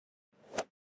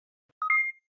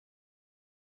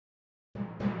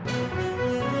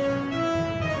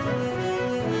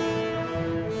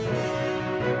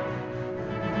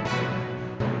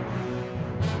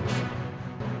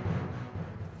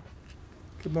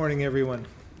Good morning, everyone.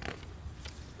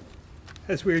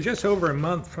 As we are just over a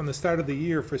month from the start of the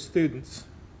year for students,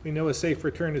 we know a safe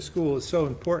return to school is so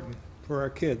important for our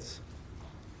kids.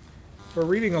 We're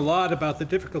reading a lot about the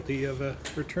difficulty of a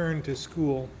return to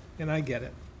school, and I get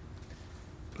it.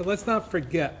 But let's not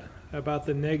forget about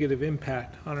the negative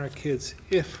impact on our kids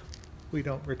if we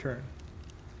don't return.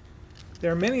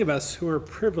 There are many of us who are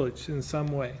privileged in some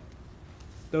way,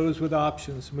 those with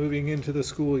options moving into the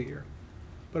school year.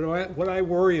 But what I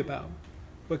worry about,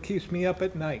 what keeps me up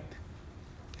at night,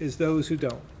 is those who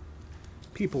don't.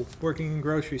 People working in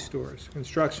grocery stores,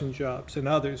 construction jobs, and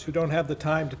others who don't have the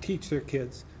time to teach their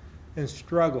kids and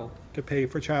struggle to pay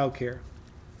for childcare.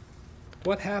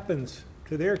 What happens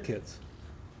to their kids?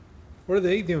 What are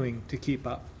they doing to keep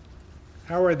up?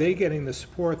 How are they getting the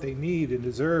support they need and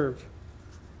deserve?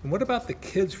 And what about the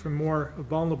kids from more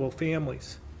vulnerable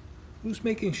families? Who's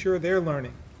making sure they're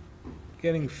learning,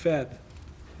 getting fed,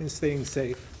 and staying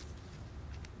safe?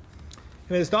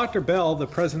 And as Dr. Bell, the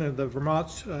president of the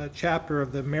Vermont chapter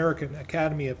of the American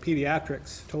Academy of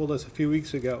Pediatrics, told us a few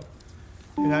weeks ago,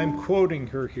 and I'm quoting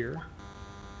her here,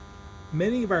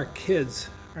 many of our kids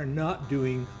are not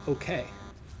doing okay.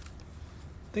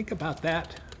 Think about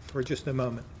that for just a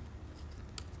moment.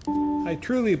 I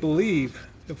truly believe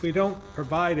if we don't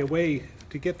provide a way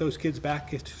to get those kids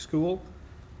back into school,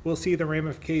 we'll see the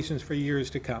ramifications for years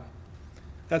to come.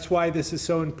 That's why this is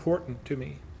so important to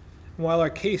me. And while our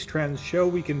case trends show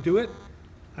we can do it,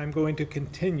 I'm going to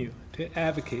continue to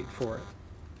advocate for it.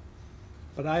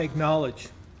 But I acknowledge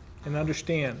and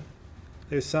understand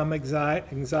there's some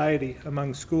anxiety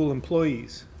among school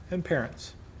employees and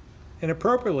parents. And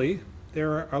appropriately,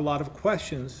 there are a lot of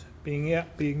questions being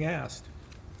asked.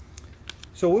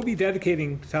 So we'll be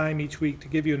dedicating time each week to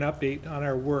give you an update on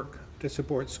our work to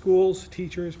support schools,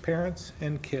 teachers, parents,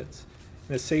 and kids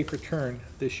in a safe return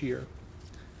this year.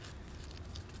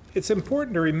 It's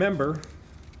important to remember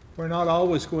we're not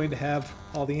always going to have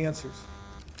all the answers.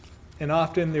 And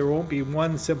often there won't be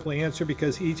one simple answer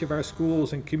because each of our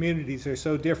schools and communities are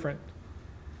so different.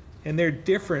 And they're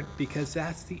different because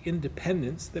that's the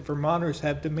independence that Vermonters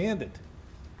have demanded.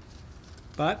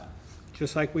 But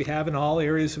just like we have in all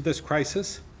areas of this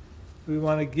crisis, we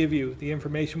want to give you the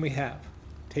information we have,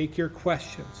 take your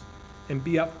questions, and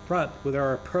be upfront with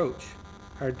our approach,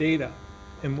 our data,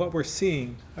 and what we're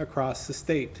seeing across the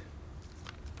state.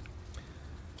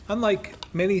 Unlike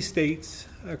many states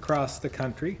across the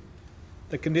country,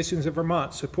 the conditions of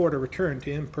Vermont support a return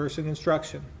to in-person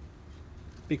instruction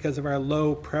because of our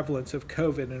low prevalence of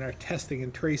COVID and our testing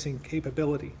and tracing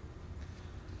capability.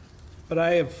 But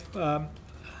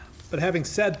having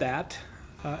said that,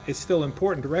 it's still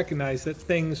important to recognize that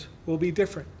things will be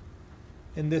different,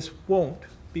 and this won't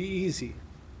be easy.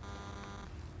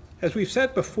 As we've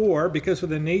said before, because of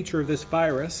the nature of this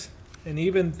virus, and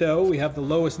even though we have the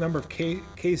lowest number of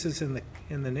cases in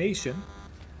the nation,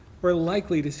 we're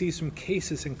likely to see some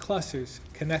cases and clusters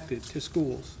connected to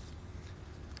schools.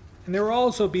 And there will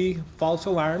also be false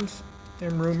alarms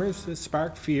and rumors that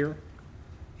spark fear,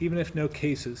 even if no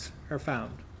cases are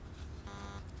found.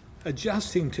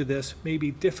 Adjusting to this may be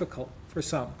difficult for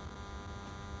some,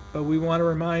 but we want to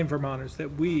remind Vermonters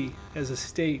that we, as a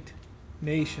state,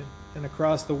 nation, and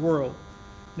across the world,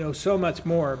 know so much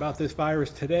more about this virus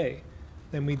today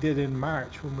than we did in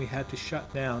March when we had to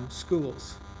shut down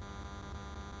schools.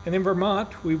 And in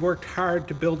Vermont, we've worked hard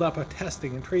to build up a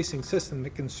testing and tracing system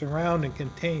that can surround and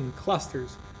contain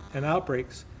clusters and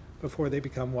outbreaks before they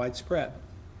become widespread.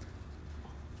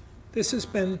 This has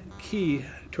been key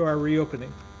to our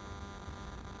reopening,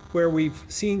 where we've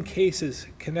seen cases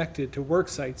connected to work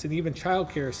sites and even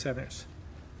childcare centers,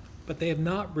 but they have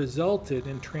not resulted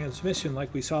in transmission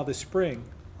like we saw this spring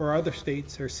or other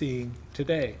states are seeing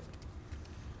today.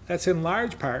 That's in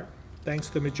large part thanks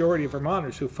to the majority of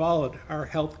Vermonters who followed our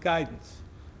health guidance,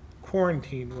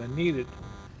 quarantined when needed,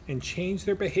 and changed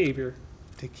their behavior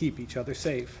to keep each other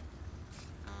safe.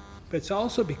 But it's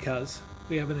also because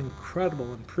we have an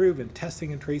incredible and proven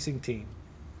testing and tracing team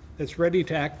that's ready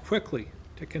to act quickly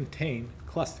to contain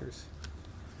clusters.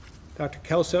 Dr.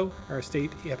 Kelso, our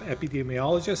state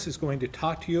epidemiologist, is going to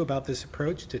talk to you about this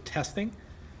approach to testing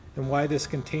and why this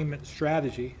containment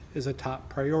strategy is a top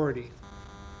priority.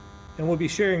 And we'll be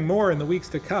sharing more in the weeks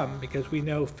to come because we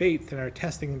know faith in our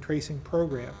testing and tracing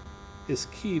program is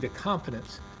key to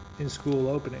confidence in school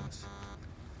openings.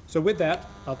 So with that,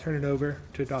 I'll turn it over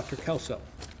to Dr. Kelso.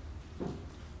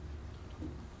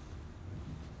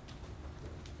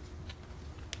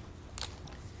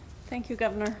 Thank you,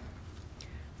 Governor.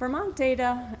 Vermont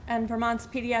data and Vermont's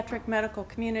pediatric medical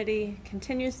community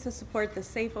continues to support the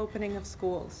safe opening of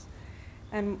schools,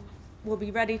 and we'll be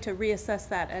ready to reassess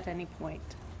that at any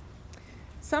point.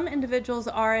 Some individuals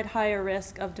are at higher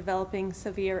risk of developing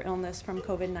severe illness from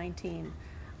COVID-19.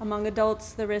 Among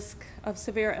adults, the risk of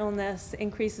severe illness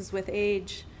increases with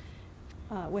age,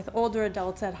 with older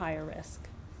adults at higher risk.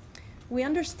 We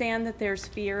understand that there's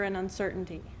fear and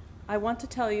uncertainty. I want to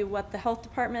tell you what the Health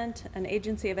Department and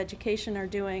Agency of Education are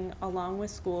doing along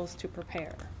with schools to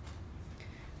prepare.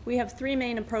 We have three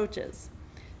main approaches: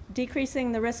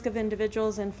 decreasing the risk of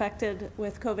individuals infected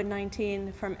with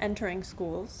COVID-19 from entering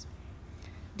schools,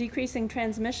 decreasing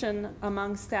transmission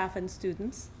among staff and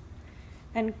students,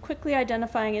 and quickly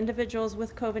identifying individuals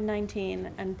with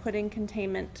COVID-19 and putting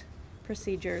containment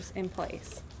procedures in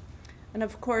place. And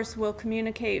of course, we'll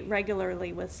communicate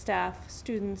regularly with staff,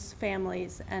 students,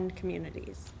 families, and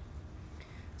communities.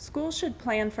 Schools should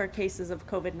plan for cases of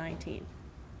COVID-19.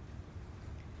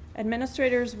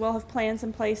 Administrators will have plans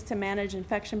in place to manage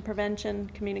infection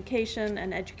prevention, communication,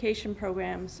 and education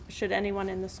programs should anyone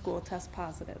in the school test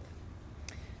positive.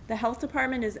 The Health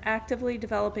Department is actively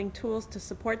developing tools to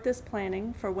support this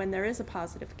planning for when there is a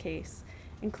positive case,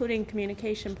 including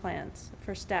communication plans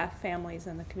for staff, families,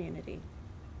 and the community.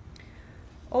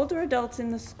 Older adults in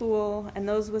the school and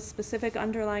those with specific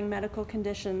underlying medical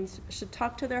conditions should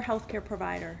talk to their healthcare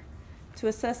provider to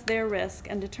assess their risk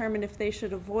and determine if they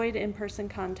should avoid in-person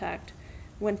contact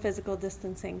when physical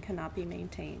distancing cannot be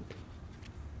maintained.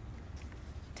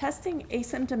 Testing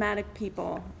asymptomatic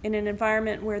people in an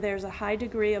environment where there's a high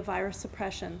degree of virus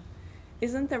suppression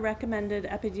isn't the recommended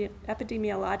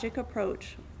epidemiologic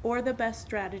approach or the best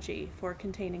strategy for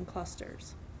containing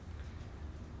clusters.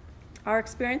 Our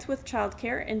experience with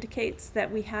childcare indicates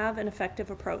that we have an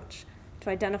effective approach to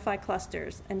identify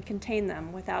clusters and contain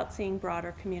them without seeing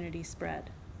broader community spread.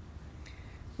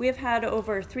 We have had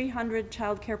over 300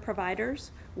 childcare providers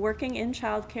working in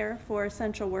childcare for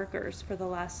essential workers for the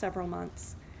last several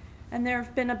months, and there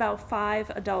have been about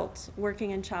 5 adults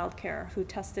working in childcare who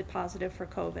tested positive for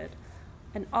COVID,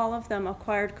 and all of them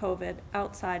acquired COVID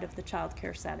outside of the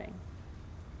childcare setting.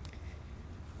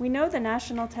 We know the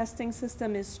national testing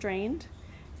system is strained,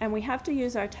 and we have to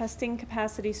use our testing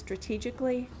capacity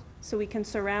strategically so we can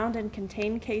surround and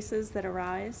contain cases that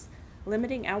arise,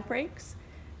 limiting outbreaks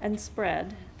and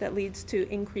spread that leads to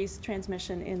increased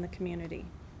transmission in the community.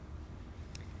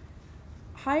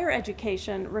 Higher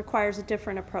education requires a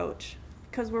different approach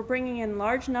because we're bringing in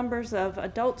large numbers of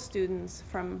adult students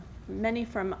many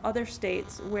from other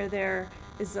states where there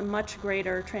is a much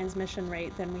greater transmission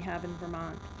rate than we have in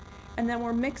Vermont. And then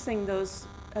we're mixing those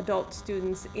adult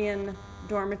students in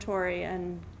dormitory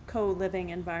and co-living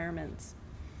environments.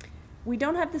 We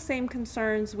don't have the same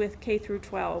concerns with K through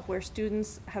 12, where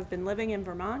students have been living in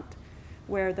Vermont,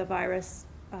 where the virus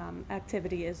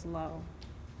activity is low.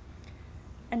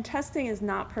 And testing is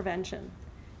not prevention.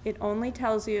 It only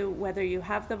tells you whether you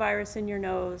have the virus in your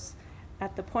nose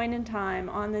at the point in time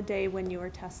on the day when you are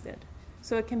tested.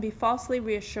 So it can be falsely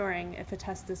reassuring if a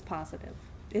test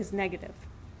is negative.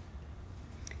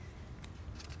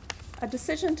 A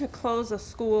decision to close a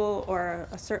school or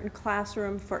a certain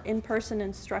classroom for in-person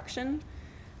instruction,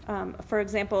 for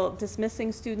example,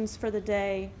 dismissing students for the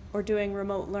day or doing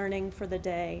remote learning for the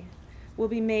day, will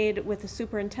be made with the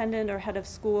superintendent or head of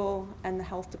school and the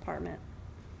health department.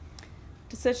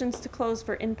 Decisions to close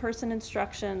for in-person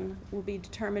instruction will be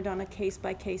determined on a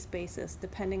case-by-case basis,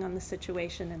 depending on the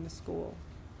situation in the school.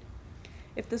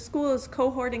 If the school is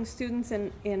cohorting students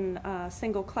in a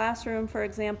single classroom, for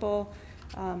example,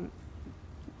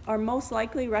 our most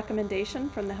likely recommendation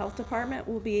from the health department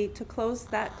will be to close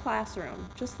that classroom,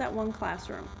 just that one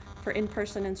classroom, for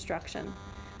in-person instruction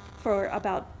for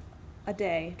about a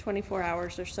day, 24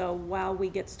 hours or so, while we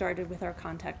get started with our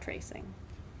contact tracing.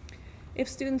 If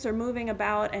students are moving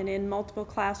about and in multiple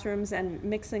classrooms and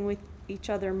mixing with each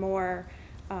other more,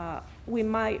 we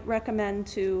might recommend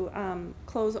to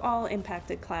close all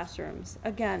impacted classrooms,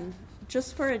 again,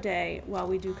 just for a day while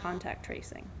we do contact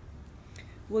tracing.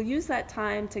 We'll use that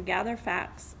time to gather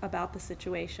facts about the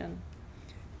situation.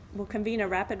 We'll convene a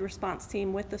rapid response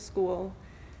team with the school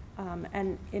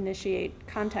and initiate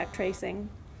contact tracing.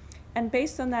 And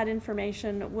based on that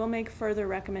information, we'll make further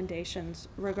recommendations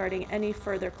regarding any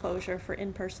further closure for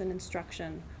in-person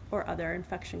instruction or other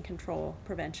infection control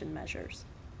prevention measures.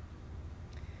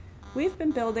 We've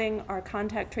been building our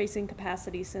contact tracing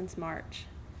capacity since March,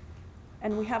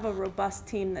 and we have a robust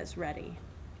team that's ready.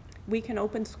 We can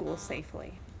open schools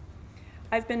safely.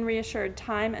 I've been reassured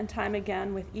time and time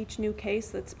again with each new case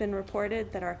that's been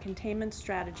reported that our containment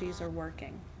strategies are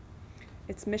working.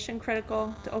 It's mission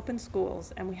critical to open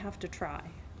schools, and we have to try.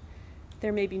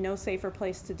 There may be no safer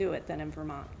place to do it than in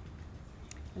Vermont.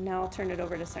 And now I'll turn it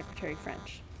over to Secretary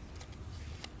French.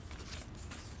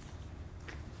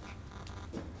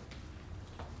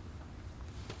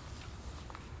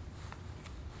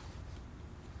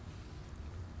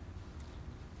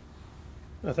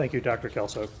 Thank you, Dr.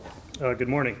 Kelso. Good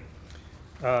morning.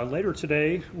 Later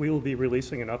today, we will be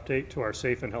releasing an update to our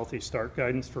Safe and Healthy Start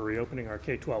guidance for reopening our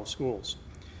K-12 schools.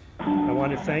 I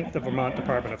want to thank the Vermont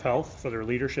Department of Health for their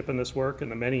leadership in this work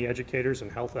and the many educators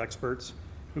and health experts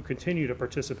who continue to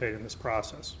participate in this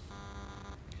process.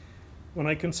 When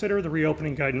I consider the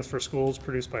reopening guidance for schools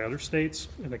produced by other states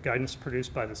and the guidance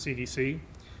produced by the CDC,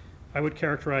 I would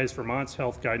characterize Vermont's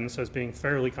health guidance as being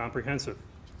fairly comprehensive.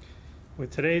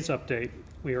 With today's update,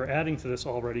 we are adding to this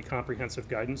already comprehensive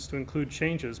guidance to include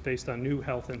changes based on new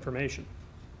health information.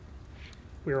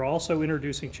 We are also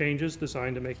introducing changes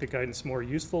designed to make the guidance more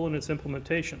useful in its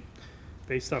implementation,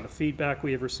 based on the feedback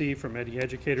we have received from many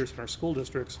educators in our school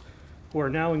districts who are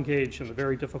now engaged in the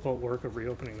very difficult work of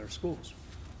reopening their schools.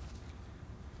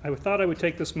 I thought I would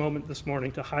take this moment this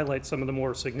morning to highlight some of the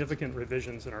more significant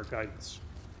revisions in our guidance.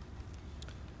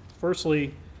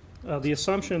 Firstly, the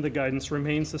assumption of the guidance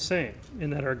remains the same, in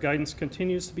that our guidance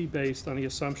continues to be based on the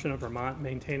assumption of Vermont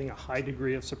maintaining a high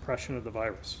degree of suppression of the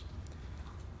virus.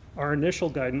 Our initial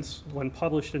guidance, when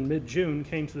published in mid-June,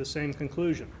 came to the same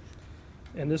conclusion,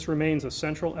 and this remains a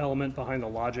central element behind the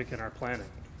logic in our planning.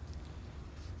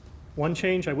 One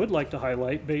change I would like to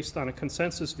highlight, based on a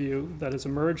consensus view that has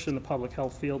emerged in the public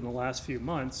health field in the last few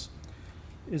months,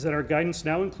 is that our guidance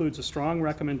now includes a strong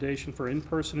recommendation for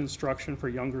in-person instruction for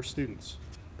younger students,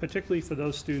 particularly for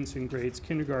those students in grades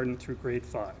kindergarten through grade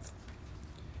 5.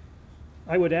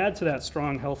 I would add to that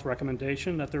strong health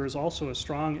recommendation that there is also a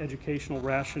strong educational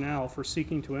rationale for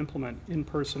seeking to implement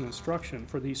in-person instruction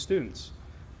for these students,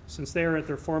 since they are at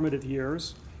their formative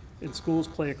years and schools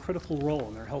play a critical role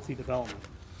in their healthy development.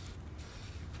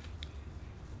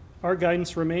 Our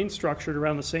guidance remains structured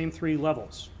around the same 3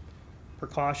 levels: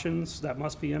 precautions that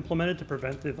must be implemented to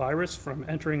prevent the virus from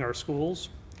entering our schools,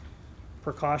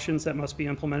 precautions that must be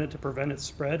implemented to prevent its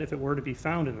spread if it were to be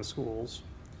found in the schools,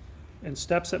 and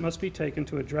steps that must be taken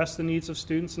to address the needs of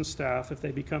students and staff if they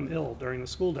become ill during the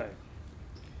school day.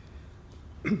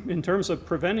 In terms of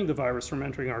preventing the virus from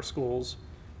entering our schools,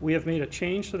 we have made a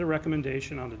change to the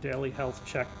recommendation on the daily health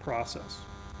check process.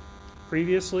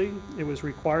 Previously, it was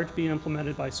required to be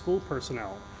implemented by school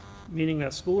personnel, meaning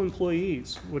that school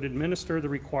employees would administer the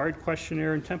required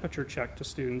questionnaire and temperature check to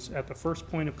students at the first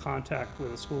point of contact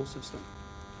with the school system.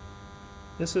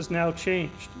 This has now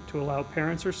changed to allow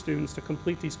parents or students to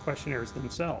complete these questionnaires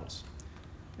themselves,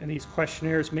 and these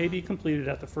questionnaires may be completed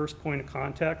at the first point of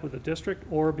contact with the district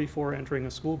or before entering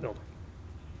a school building.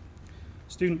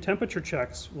 Student temperature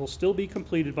checks will still be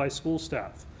completed by school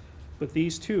staff, but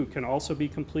these too can also be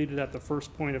completed at the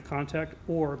first point of contact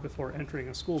or before entering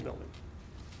a school building.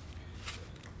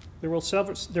 There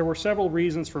were several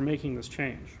reasons for making this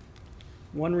change.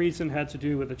 One reason had to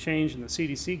do with a change in the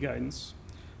CDC guidance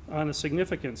on the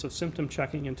significance of symptom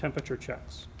checking and temperature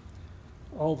checks.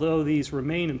 Although these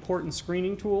remain important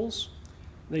screening tools,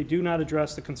 they do not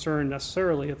address the concern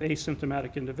necessarily of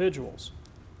asymptomatic individuals,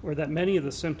 or that many of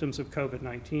the symptoms of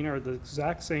COVID-19 are the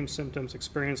exact same symptoms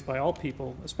experienced by all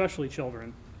people, especially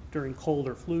children, during cold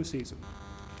or flu season.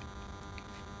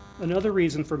 Another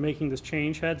reason for making this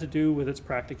change had to do with its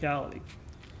practicality.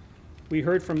 We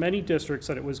heard from many districts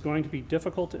that it was going to be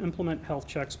difficult to implement health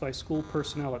checks by school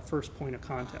personnel at first point of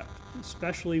contact,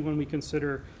 especially when we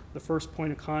consider the first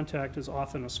point of contact is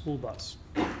often a school bus.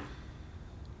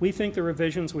 We think the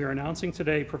revisions we are announcing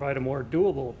today provide a more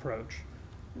doable approach,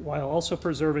 while also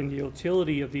preserving the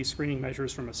utility of these screening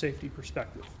measures from a safety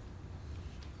perspective.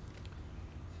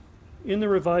 In the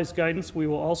revised guidance, we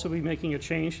will also be making a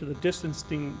change to the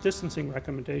distancing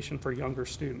recommendation for younger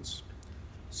students.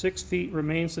 6 feet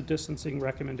remains the distancing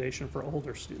recommendation for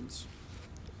older students.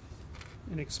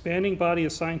 An expanding body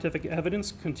of scientific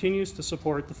evidence continues to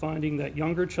support the finding that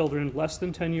younger children less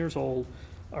than 10 years old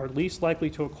are least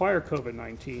likely to acquire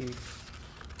COVID-19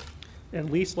 and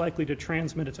least likely to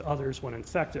transmit it to others when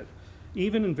infected,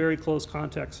 even in very close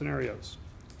contact scenarios.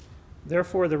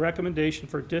 Therefore, the recommendation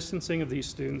for distancing of these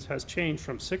students has changed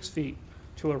from 6 feet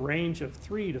to a range of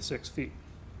 3 to 6 feet.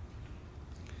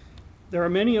 There are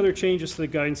many other changes to the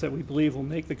guidance that we believe will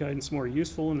make the guidance more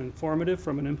useful and informative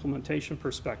from an implementation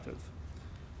perspective.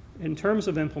 In terms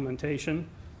of implementation,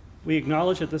 we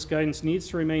acknowledge that this guidance needs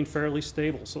to remain fairly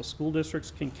stable so school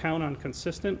districts can count on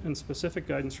consistent and specific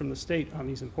guidance from the state on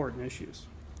these important issues.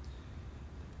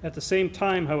 At the same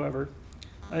time, however,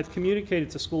 I've communicated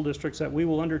to school districts that we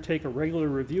will undertake a regular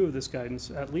review of this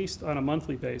guidance, at least on a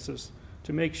monthly basis,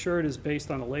 to make sure it is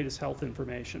based on the latest health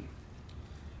information.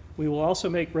 We will also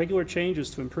make regular changes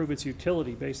to improve its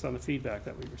utility based on the feedback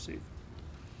that we receive.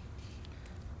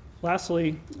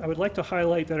 Lastly, I would like to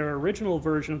highlight that our original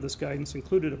version of this guidance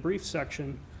included a brief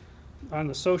section on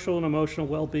the social and emotional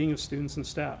well-being of students and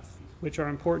staff. which are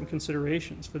important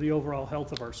considerations for the overall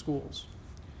health of our schools.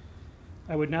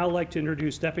 I would now like to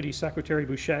introduce Deputy Secretary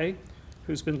Boucher,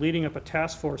 who's been leading up a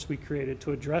task force we created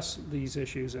to address these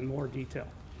issues in more detail.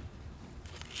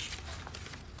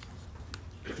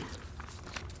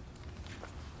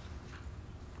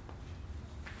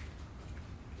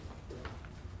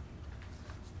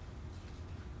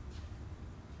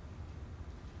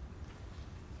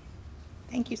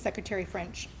 Thank you, Secretary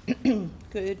French.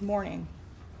 Good morning.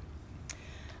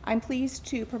 I'm pleased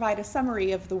to provide a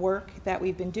summary of the work that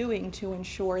we've been doing to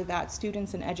ensure that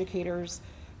students and educators'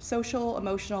 social,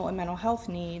 emotional, and mental health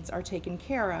needs are taken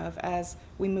care of as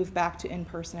we move back to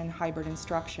in-person and hybrid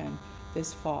instruction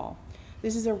this fall.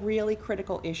 This is a really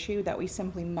critical issue that we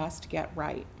simply must get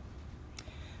right.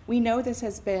 We know this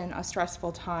has been a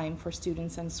stressful time for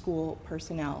students and school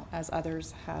personnel, as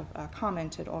others have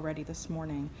commented already this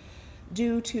morning,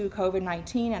 due to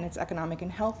COVID-19 and its economic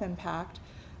and health impact,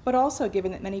 but also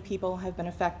given that many people have been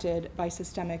affected by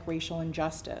systemic racial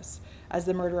injustice, as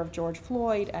the murder of George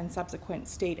Floyd and subsequent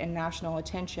state and national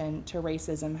attention to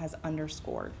racism has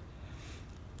underscored.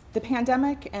 The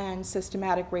pandemic and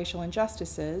systematic racial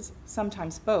injustices,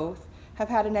 sometimes both, have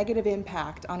had a negative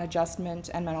impact on adjustment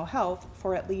and mental health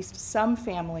for at least some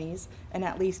families and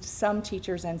at least some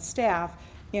teachers and staff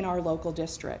in our local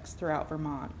districts throughout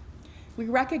Vermont. We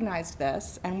recognized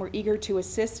this and we're eager to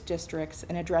assist districts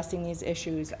in addressing these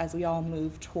issues as we all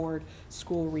move toward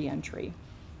school reentry.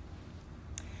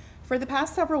 For the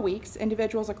past several weeks,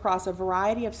 individuals across a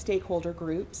variety of stakeholder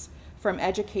groups, from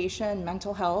education,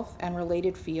 mental health, and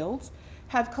related fields,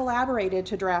 have collaborated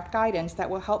to draft guidance that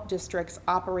will help districts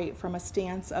operate from a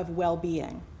stance of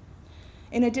well-being.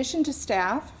 In addition to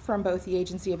staff from both the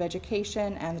Agency of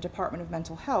Education and the Department of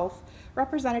Mental Health,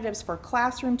 representatives for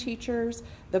classroom teachers,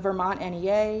 the Vermont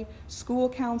NEA, school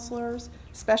counselors,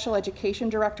 special education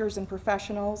directors and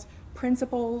professionals,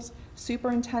 principals,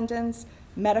 superintendents,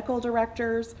 medical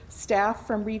directors, staff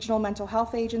from regional mental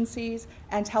health agencies,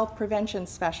 and health prevention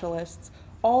specialists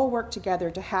all work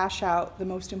together to hash out the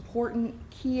most important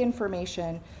key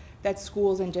information that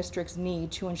schools and districts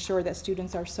need to ensure that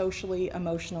students are socially,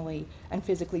 emotionally, and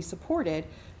physically supported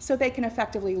so they can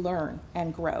effectively learn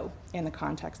and grow in the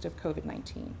context of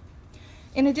COVID-19.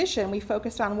 In addition, we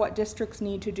focused on what districts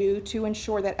need to do to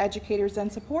ensure that educators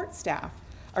and support staff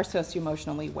are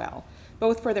socio-emotionally well,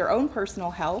 both for their own personal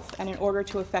health and in order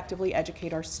to effectively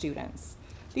educate our students.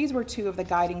 These were two of the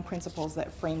guiding principles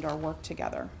that framed our work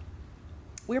together.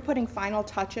 We're putting final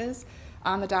touches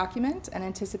on the document and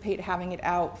anticipate having it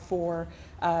out for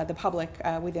the public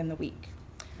within the week.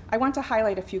 I want to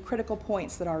highlight a few critical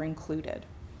points that are included.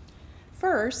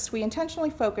 First, we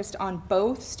intentionally focused on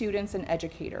both students and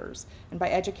educators, and by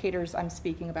educators I'm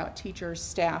speaking about teachers,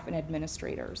 staff, and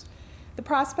administrators. The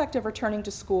prospect of returning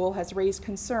to school has raised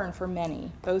concern for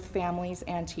many, both families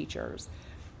and teachers.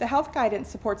 The health guidance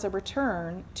supports a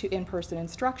return to in-person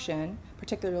instruction,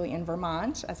 particularly in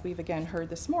Vermont, as we've again heard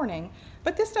this morning,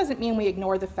 but this doesn't mean we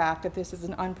ignore the fact that this is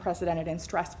an unprecedented and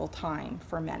stressful time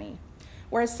for many.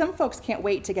 Whereas some folks can't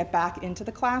wait to get back into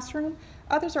the classroom,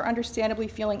 others are understandably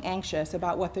feeling anxious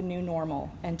about what the new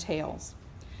normal entails.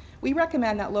 We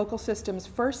recommend that local systems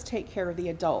first take care of the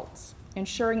adults,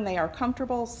 ensuring they are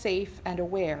comfortable, safe, and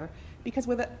aware, because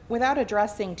without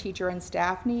addressing teacher and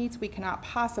staff needs, we cannot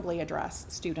possibly address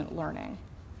student learning.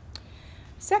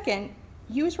 Second,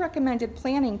 use recommended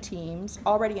planning teams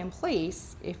already in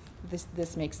place, if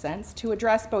this makes sense, to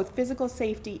address both physical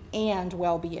safety and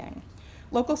well-being.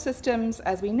 Local systems,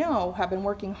 as we know, have been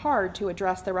working hard to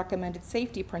address the recommended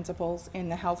safety principles in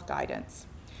the health guidance.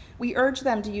 We urge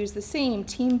them to use the same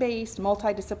team-based,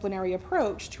 multidisciplinary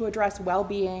approach to address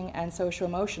well-being and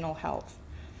social-emotional health.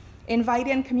 Invite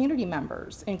in community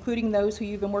members, including those who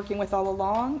you've been working with all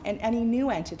along, and any new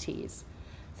entities.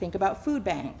 Think about food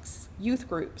banks, youth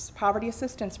groups, poverty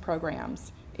assistance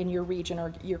programs in your region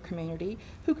or your community,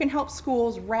 who can help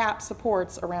schools wrap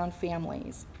supports around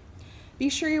families. Be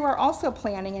sure you are also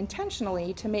planning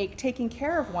intentionally to make taking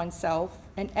care of oneself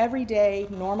an everyday,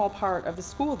 normal part of the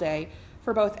school day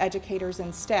for both educators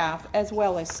and staff, as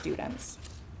well as students.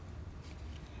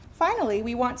 Finally,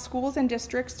 we want schools and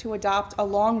districts to adopt a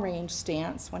long-range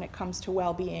stance when it comes to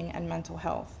well-being and mental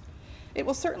health. It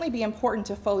will certainly be important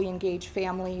to fully engage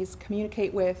families,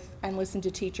 communicate with and listen to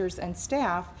teachers and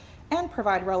staff, and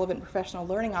provide relevant professional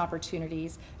learning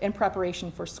opportunities in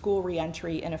preparation for school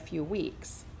reentry in a few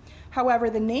weeks. However,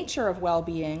 the nature of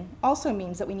well-being also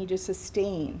means that we need to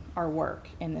sustain our work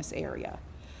in this area.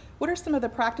 What are some of the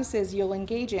practices you'll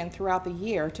engage in throughout the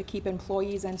year to keep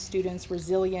employees and students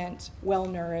resilient,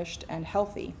 well-nourished, and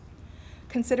healthy?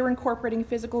 Consider incorporating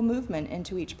physical movement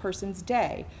into each person's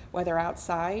day, whether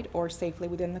outside or safely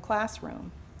within the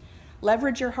classroom.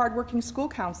 Leverage your hardworking school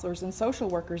counselors and social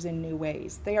workers in new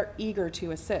ways. They are eager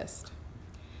to assist.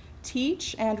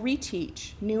 Teach and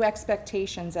reteach new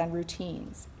expectations and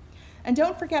routines. And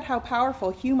don't forget how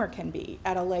powerful humor can be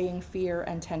at allaying fear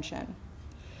and tension.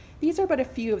 These are but a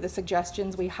few of the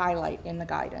suggestions we highlight in the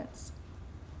guidance.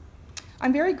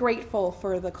 I'm very grateful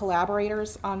for the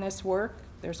collaborators on this work.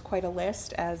 There's quite a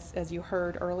list, as you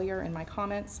heard earlier in my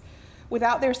comments.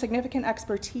 Without their significant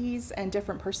expertise and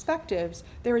different perspectives,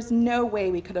 there is no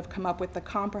way we could have come up with the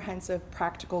comprehensive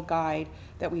practical guide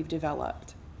that we've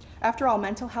developed. After all,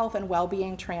 mental health and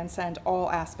well-being transcend all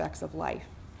aspects of life.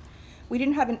 We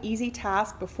didn't have an easy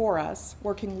task before us,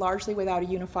 working largely without a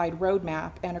unified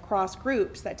roadmap and across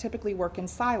groups that typically work in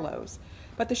silos.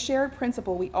 But the shared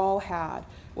principle we all had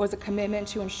was a commitment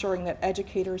to ensuring that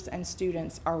educators and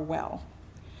students are well.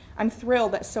 I'm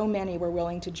thrilled that so many were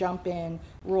willing to jump in,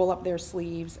 roll up their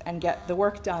sleeves, and get the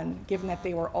work done, given that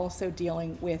they were also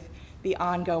dealing with the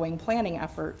ongoing planning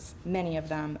efforts, many of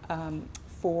them,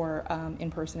 for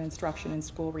in-person instruction and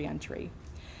school reentry.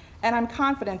 And I'm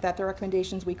confident that the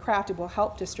recommendations we crafted will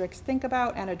help districts think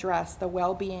about and address the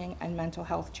well-being and mental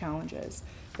health challenges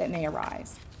that may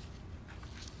arise.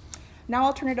 Now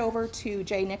I'll turn it over to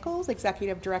Jay Nichols,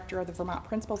 Executive Director of the Vermont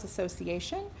Principals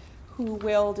Association, who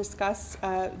will discuss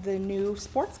the new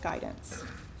sports guidance.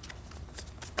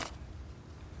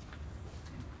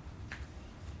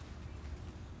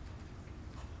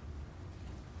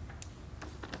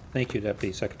 Thank you,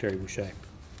 Deputy Secretary Boucher.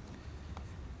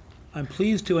 I'm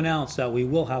pleased to announce that we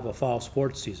will have a fall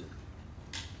sports season.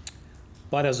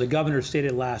 But as the governor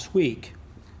stated last week,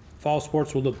 fall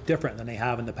sports will look different than they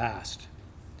have in the past.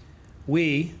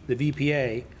 We, the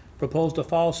VPA, proposed a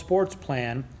fall sports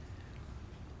plan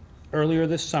earlier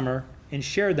this summer and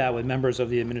shared that with members of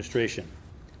the administration.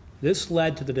 This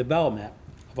led to the development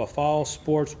of a fall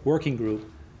sports working group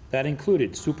that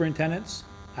included superintendents,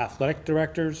 athletic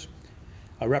directors,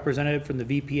 a representative from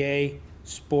the VPA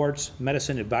Sports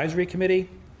Medicine Advisory Committee,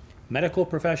 medical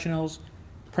professionals,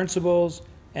 principals,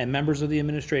 and members of the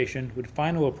administration, with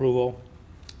final approval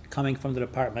coming from the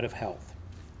Department of Health.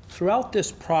 Throughout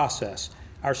this process,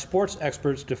 our sports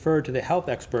experts deferred to the health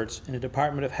experts in the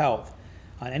Department of Health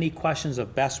on any questions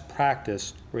of best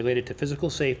practice related to physical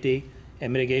safety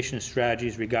and mitigation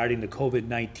strategies regarding the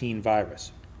COVID-19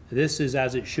 virus. This is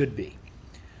as it should be.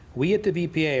 We at the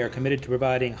VPA are committed to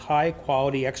providing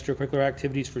high-quality extracurricular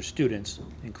activities for students,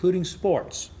 including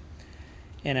sports,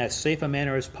 in as safe a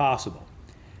manner as possible.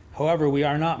 However, we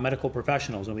are not medical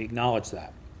professionals, and we acknowledge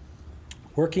that.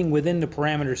 Working within the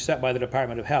parameters set by the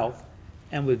Department of Health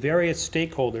and with various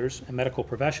stakeholders and medical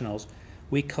professionals,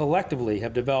 we collectively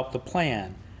have developed a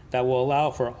plan that will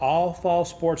allow for all fall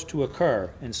sports to occur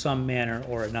in some manner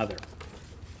or another.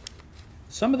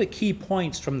 Some of the key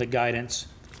points from the guidance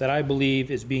that I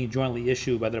believe is being jointly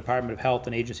issued by the Department of Health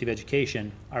and Agency of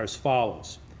Education are as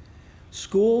follows.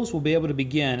 Schools will be able to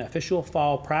begin official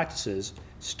fall practices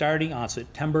starting on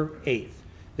September 8th.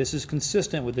 This is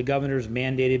consistent with the governor's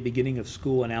mandated beginning of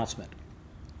school announcement.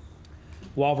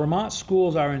 While Vermont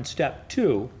schools are in step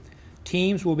 2,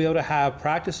 teams will be able to have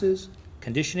practices,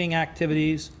 conditioning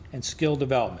activities, and skill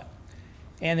development.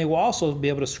 And they will also be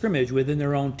able to scrimmage within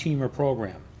their own team or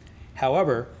program.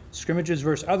 However, scrimmages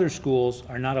versus other schools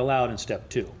are not allowed in step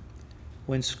 2.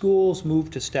 When schools move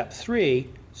to step 3,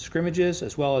 scrimmages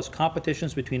as well as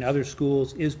competitions between other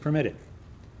schools is permitted.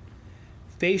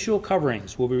 Facial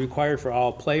coverings will be required for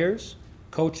all players,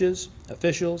 coaches,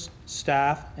 officials,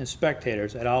 staff, and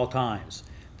spectators at all times.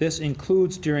 This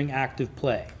includes during active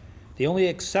play. The only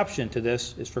exception to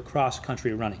this is for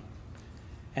cross-country running.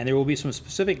 And there will be some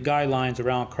specific guidelines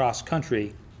around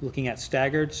cross-country looking at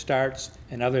staggered starts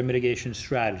and other mitigation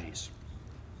strategies.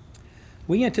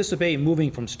 We anticipate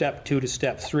moving from step 2 to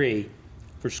step 3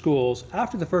 for schools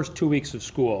after the first 2 weeks of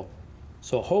school.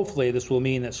 So hopefully this will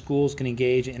mean that schools can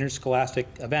engage in interscholastic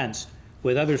events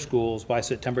with other schools by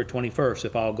September 21st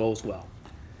if all goes well.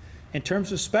 In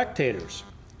terms of spectators,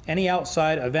 any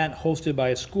outside event hosted by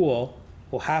a school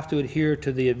will have to adhere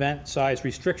to the event size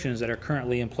restrictions that are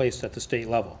currently in place at the state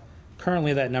level.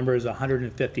 Currently, that number is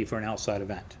 150 for an outside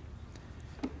event.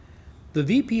 The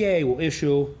VPA will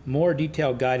issue more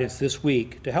detailed guidance this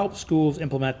week to help schools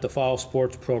implement the fall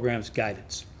sports program's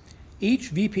guidance.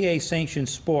 Each VPA-sanctioned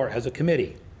sport has a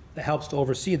committee that helps to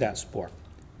oversee that sport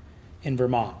in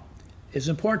Vermont. It's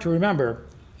important to remember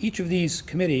each of these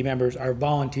committee members are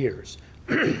volunteers.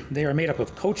 They are made up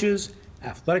of coaches,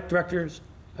 athletic directors,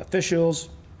 officials,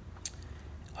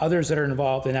 others that are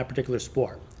involved in that particular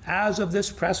sport. As of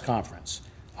this press conference,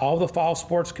 All the fall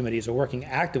sports committees are working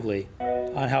actively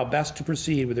on how best to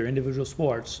proceed with their individual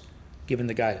sports, given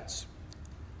the guidance.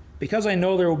 Because I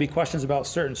know there will be questions about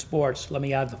certain sports, let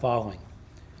me add the following.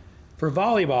 For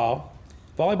volleyball,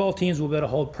 volleyball teams will be able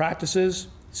to hold practices,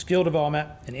 skill development,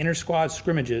 and inter-squad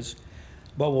scrimmages,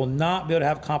 but will not be able to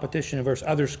have competition versus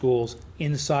other schools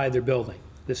inside their building.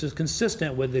 This is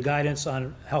consistent with the guidance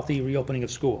on healthy reopening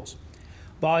of schools.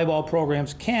 Volleyball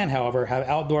programs can, however, have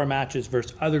outdoor matches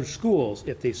versus other schools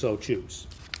if they so choose.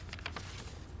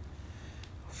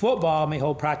 Football may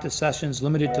hold practice sessions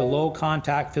limited to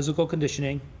low-contact physical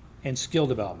conditioning and skill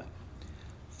development.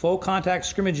 Full contact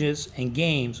scrimmages and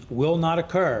games will not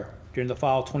occur during the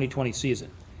fall 2020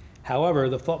 season. However,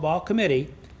 the football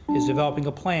committee is developing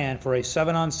a plan for a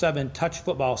 7-on-7 touch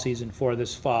football season for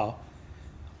this fall.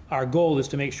 Our goal is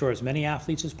to make sure as many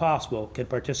athletes as possible can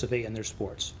participate in their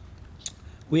sports.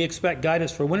 We expect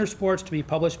guidance for winter sports to be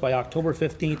published by October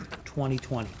 15th,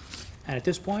 2020. And at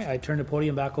this point, I turn the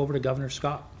podium back over to Governor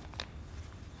Scott.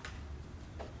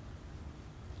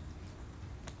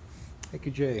 Thank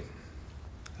you, Jay.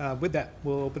 With that,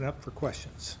 we'll open it up for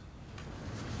questions.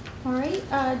 All right,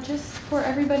 just for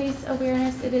everybody's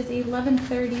awareness, it is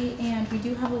 11:30 and we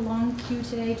do have a long queue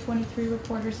today, 23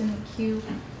 reporters in the queue.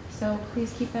 So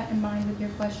please keep that in mind with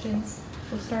your questions.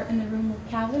 We'll start in the room with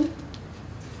Calvin.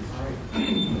 All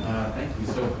right, thank you.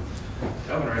 So,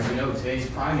 Governor, as you know, today's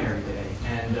primary day,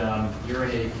 and you're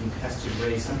in a contested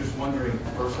race. I'm just wondering,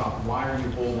 first off, why are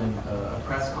you holding a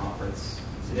press conference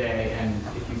today, and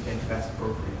if you think that's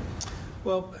appropriate?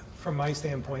 Well, from my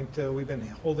standpoint, we've been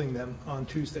holding them on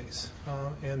Tuesdays,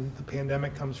 and the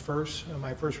pandemic comes first.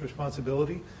 My first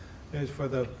responsibility is for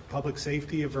the public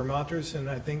safety of Vermonters, and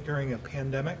I think during a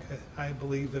pandemic, I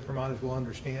believe that Vermonters will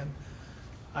understand.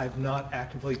 I've not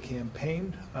actively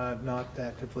campaigned. I've not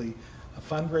actively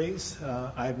fundraised.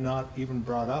 I've not even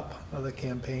brought up the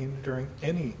campaign during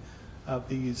any of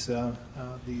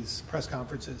these press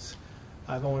conferences.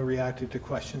 I've only reacted to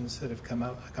questions that have come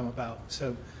about.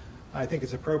 So I think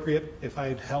it's appropriate. If I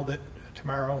had held it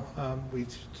tomorrow,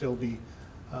 we'd still be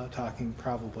talking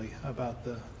probably about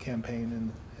the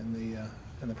campaign and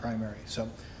the primary. So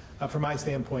from my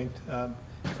standpoint,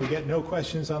 if we get no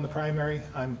questions on the primary,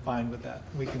 I'm fine with that.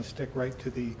 We can stick right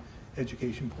to the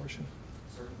education portion.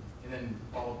 Certainly. And then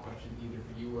follow-up question either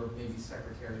for you or maybe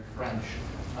Secretary French.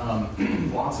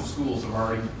 Lots of schools have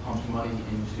already pumped money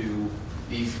into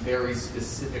these very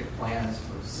specific plans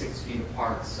for 6 feet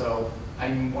apart. So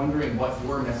I'm wondering what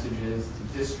your message is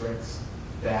to districts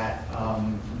that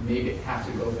maybe have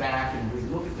to go back and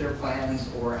relook at their plans,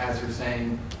 or as you're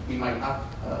saying, we might not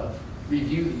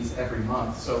review these every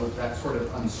month. So that sort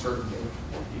of uncertainty,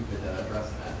 if you could address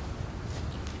that.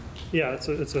 Yeah, it's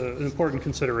an important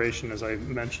consideration, as I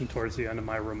mentioned towards the end of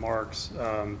my remarks.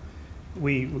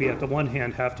 We at the one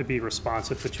hand have to be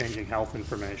responsive to changing health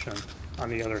information. On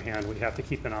the other hand, we have to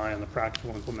keep an eye on the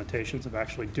practical implementations of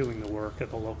actually doing the work at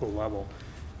the local level.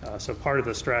 So part of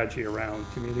the strategy around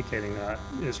communicating that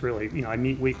is really, I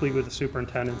meet weekly with the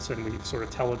superintendents, and we've sort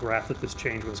of telegraphed that this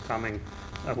change was coming.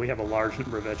 We have a large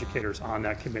number of educators on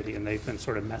that committee, and they've been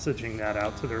sort of messaging that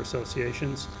out to their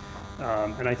associations.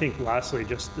 And I think lastly,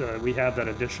 just we have that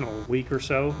additional week or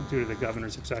so due to the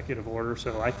governor's executive order,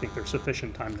 so I think there's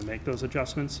sufficient time to make those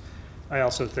adjustments. I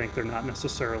also think they're not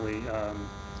necessarily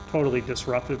totally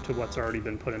disruptive to what's already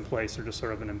been put in place. They're just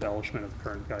sort of an embellishment of the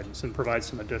current guidance and provide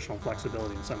some additional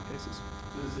flexibility in some cases.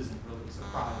 So this isn't really a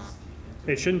surprise to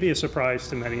you? It shouldn't be a surprise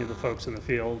to many of the folks in the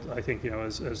field. I think,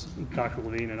 as Dr.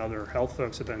 Levine and other health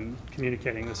folks have been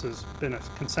communicating, this has been a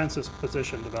consensus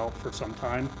position developed for some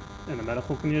time in the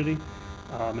medical community.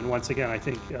 And once again, I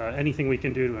think anything we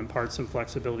can do to impart some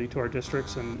flexibility to our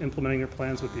districts and implementing their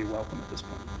plans would be welcome at this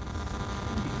point.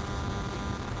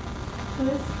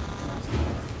 Liz?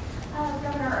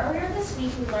 Governor, earlier this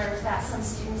week we learned that some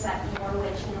students at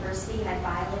Norwich University had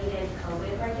violated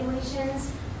COVID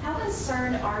regulations. How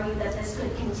concerned are you that this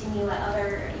could continue at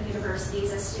other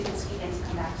universities as students begin to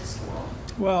come back to school?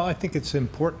 Well, I think it's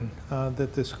important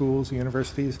that the schools, the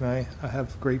universities, and I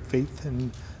have great faith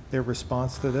in their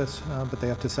response to this, but they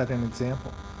have to set an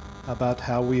example about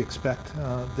how we expect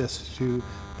this to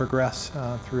progress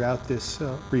throughout this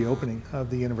reopening of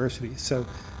the university. So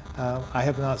I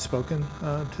have not spoken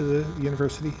to the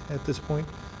university at this point,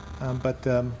 but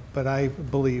I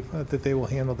believe that they will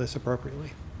handle this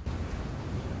appropriately.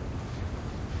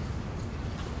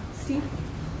 Steve?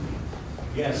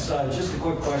 Yes, just a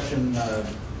quick question,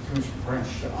 Commissioner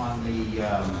French, on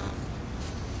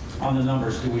the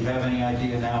numbers. Do we have any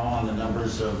idea now on the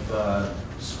numbers of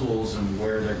schools and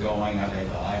where they're going? Are they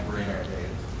hybrid? Are they,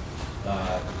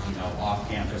 off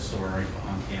campus or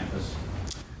on campus?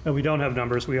 No, we don't have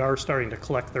numbers. We are starting to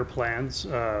collect their plans,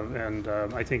 and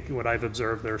I think what I've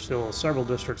observed, there are still several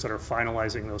districts that are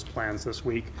finalizing those plans this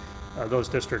week. Those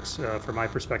districts, from my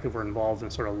perspective, were involved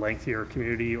in sort of lengthier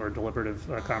community or deliberative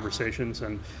conversations,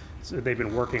 and so they've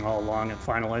been working all along at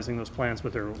finalizing those plans,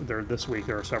 but they're this week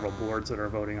there are several boards that are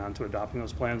voting on to adopting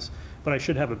those plans. But I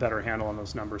should have a better handle on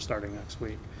those numbers starting next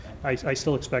week. I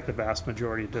still expect the vast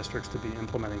majority of districts to be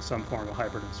implementing some form of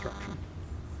hybrid instruction.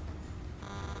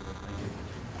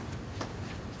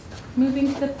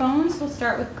 Moving to the phones, we'll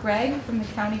start with Greg from the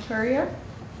County Courier.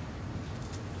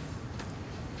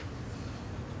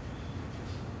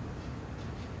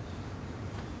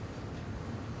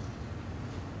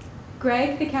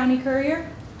 Greg, the County Courier.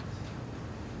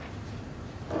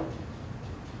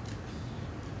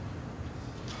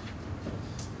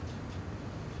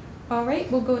 All right,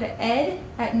 we'll go to Ed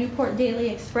at Newport Daily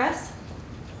Express.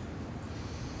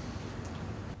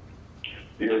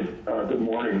 Yes, good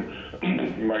morning.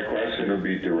 My question would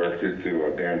be directed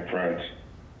to Dan French.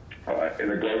 In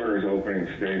the governor's opening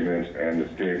statements and the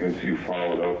statements you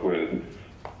followed up with,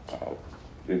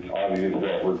 it's obvious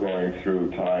that we're going through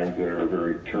times that are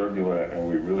very turbulent and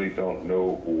we really don't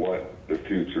know what the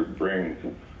future brings.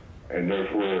 And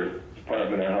therefore,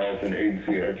 Department of Health and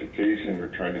Agency of Education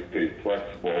are trying to stay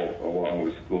flexible along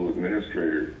with school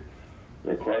administrators.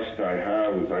 The question I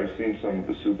have is I've seen some of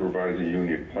the supervisory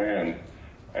union plans,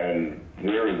 and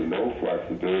there is no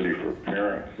flexibility for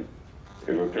parents.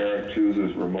 If a parent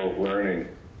chooses remote learning,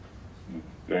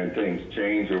 then things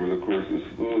change over the course of the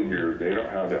school year. They don't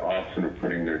have the option of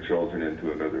putting their children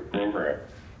into another program.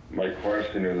 My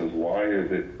question is why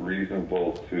is it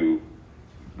reasonable to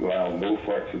allow no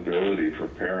flexibility for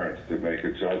parents to make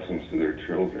adjustments to their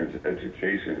children's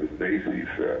education as they see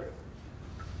fit?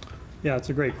 Yeah, it's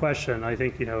a great question. I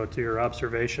think, to your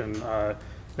observation,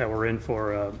 that we're in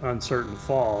for an uncertain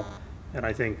fall. And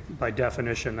I think by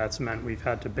definition, that's meant we've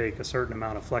had to bake a certain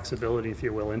amount of flexibility, if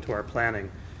you will, into our planning.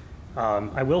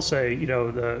 I will say,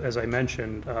 as I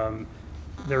mentioned,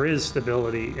 there is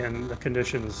stability in the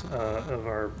conditions of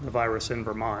the virus in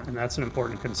Vermont, and that's an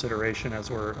important consideration as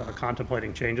we're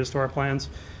contemplating changes to our plans.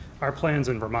 Our plans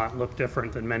in Vermont look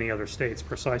different than many other states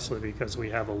precisely because we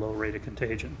have a low rate of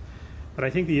contagion. But I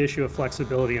think the issue of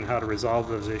flexibility and how to resolve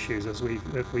those issues, and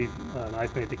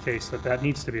I've made the case that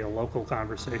needs to be a local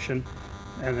conversation,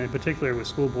 and in particular with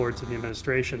school boards and the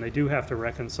administration, they do have to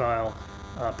reconcile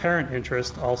parent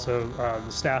interest, also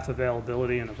the staff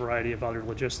availability, and a variety of other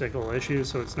logistical issues.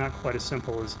 So it's not quite as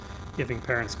simple as giving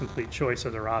parents complete choice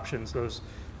of their options. Those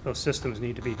systems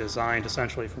need to be designed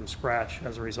essentially from scratch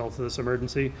as a result of this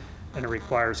emergency, and it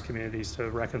requires communities to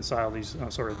reconcile these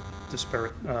sort of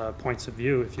disparate points of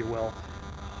view, if you will.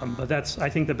 But that's, I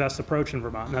think, the best approach in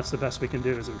Vermont, and that's the best we can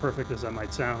do, as imperfect as that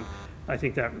might sound. I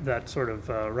think that sort of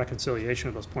reconciliation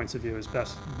of those points of view is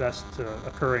best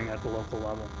occurring at the local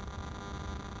level.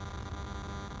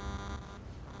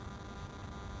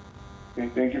 Okay,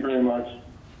 thank you very much.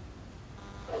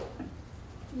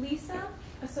 Lisa,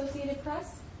 Associated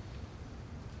Press.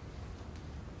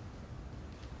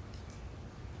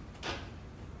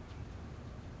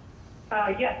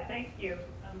 Yes, thank you.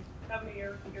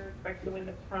 Governor, you're expected to win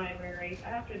the primary.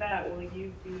 After that, will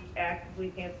you be actively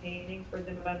campaigning for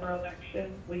the November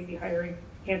election? Will you be hiring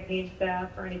campaign staff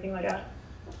or anything like that?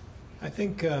 I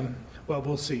think, well,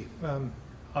 we'll see.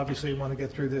 Obviously, we want to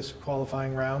get through this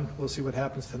qualifying round. We'll see what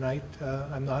happens tonight.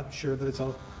 I'm not sure that it's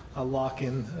a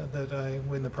lock-in that I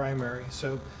win the primary.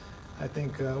 So I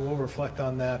think we'll reflect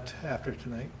on that after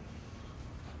tonight.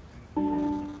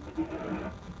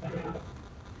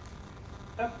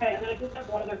 Okay, and I just have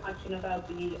one other question about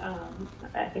the,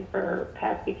 I think for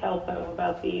Patsy Kelso,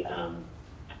 about the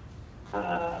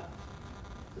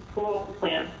school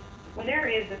plan. When there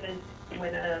is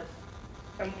when a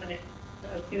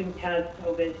student has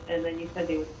COVID and then you said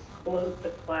they would close the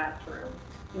classroom,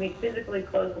 you mean physically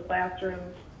close the classroom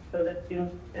so that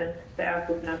students and staff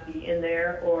would not be in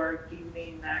there, or do you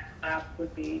mean that class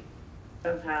would be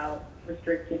somehow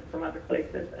restricted from other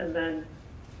places? And then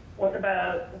what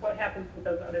happens with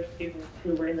those other students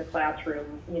who were in the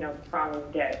classroom, the following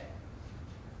day?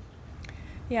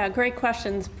 Yeah, great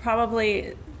questions.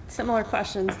 Probably similar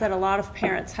questions that a lot of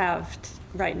parents have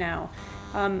right now.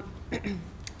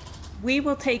 We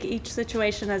will take each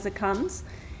situation as it comes,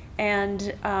 and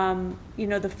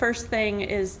the first thing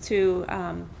is to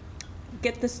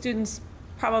get the students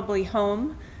probably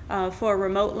home for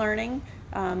remote learning,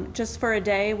 just for a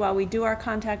day while we do our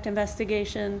contact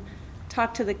investigation,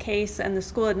 talk to the case and the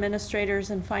school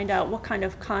administrators and find out what kind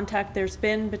of contact there's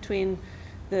been between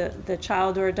the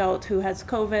child or adult who has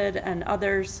COVID and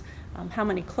others, how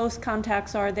many close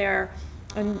contacts are there,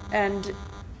 and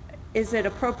is it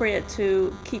appropriate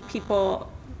to keep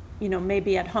people,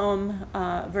 maybe at home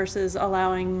versus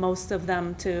allowing most of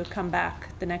them to come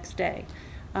back the next day?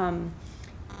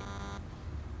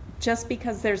 Just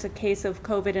because there's a case of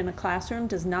COVID in a classroom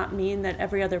does not mean that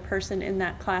every other person in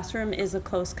that classroom is a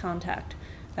close contact.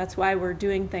 That's why we're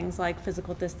doing things like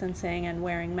physical distancing and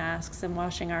wearing masks and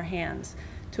washing our hands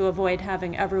to avoid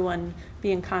having everyone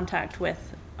be in contact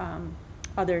with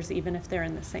others, even if they're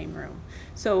in the same room.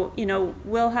 So,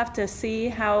 we'll have to see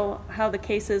how the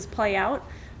cases play out,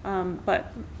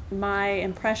 but my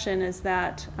impression is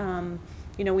that,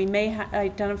 we may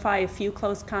identify a few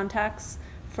close contacts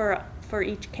for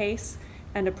each case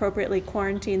and appropriately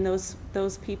quarantine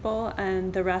those people,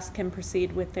 and the rest can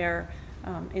proceed with their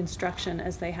instruction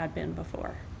as they had been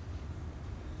before.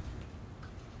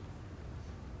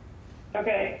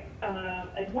 Okay,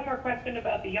 and one more question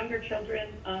about the younger children.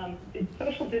 Is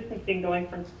social distancing going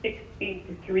from 6 feet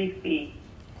to 3 feet?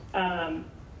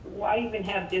 Why even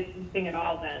have distancing at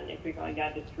all then if you're going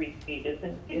down to 3 feet?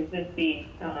 Isn't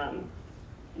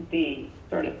the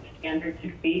sort of standard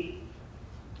 2 feet?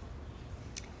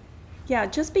 Yeah,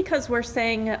 just because we're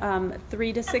saying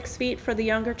 3 to 6 feet for the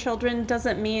younger children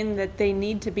doesn't mean that they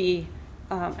need to be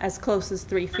as close as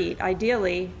 3 feet.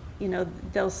 Ideally,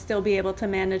 they'll still be able to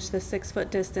manage the 6-foot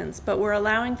distance, but we're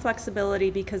allowing flexibility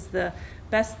because the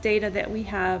best data that we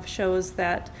have shows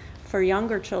that for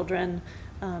younger children,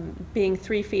 being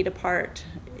 3 feet apart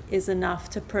is enough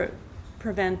to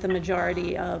prevent the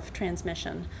majority of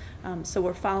transmission. So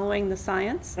we're following the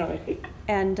science,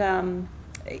 and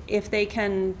if they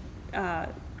can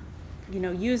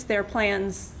use their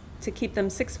plans to keep them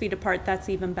 6 feet apart, that's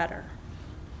even better.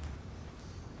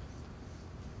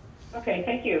 Okay,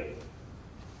 thank you.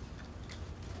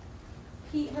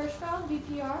 Pete Hirschfeld,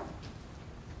 VPR.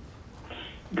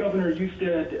 Governor, you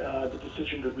said the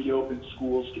decision to reopen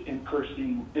schools to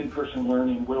in-person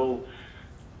learning will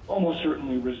almost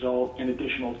certainly result in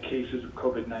additional cases of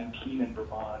COVID-19 in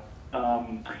Vermont.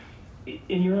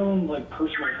 In your own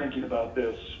personal thinking about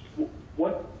this,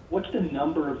 what's the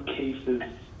number of cases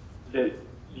that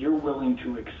you're willing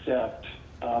to accept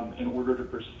in order to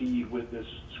proceed with this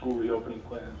school reopening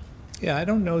plan? Yeah, I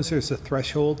don't know if there's a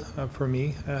threshold for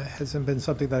me. Hasn't been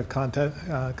something that I've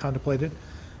contemplated.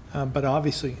 But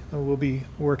obviously, we'll be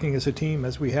working as a team,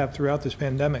 as we have throughout this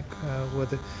pandemic,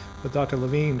 with Dr.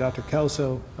 Levine, Dr.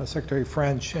 Kelso, Secretary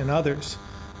French, and others,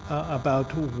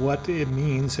 about what it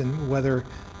means and whether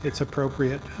it's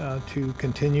appropriate to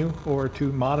continue or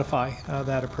to modify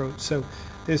that approach. So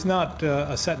there's not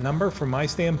a set number from my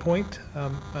standpoint,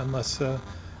 unless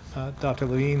Dr.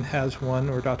 Levine has one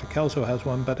or Dr. Kelso has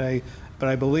one, but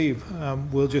I believe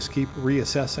we'll just keep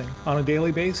reassessing on a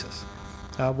daily basis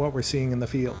what we're seeing in the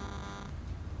field.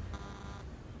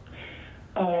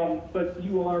 But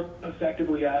you are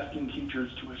effectively asking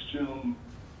teachers to assume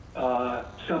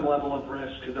some level of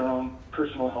risk to their own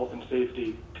personal health and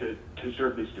safety to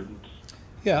serve these students.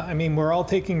 Yeah, I mean, we're all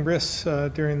taking risks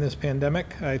during this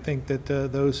pandemic. I think that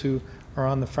those who are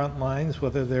on the front lines,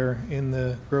 whether they're in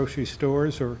the grocery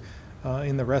stores or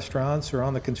in the restaurants or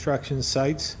on the construction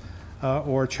sites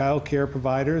or child care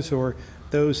providers or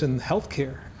those in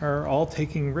healthcare, are all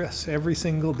taking risks every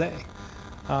single day.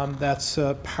 That's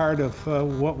part of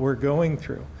what we're going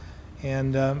through.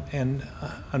 And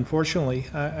unfortunately,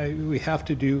 we have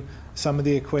to do some of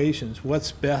the equations.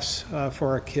 What's best for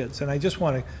our kids? And I just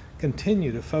want to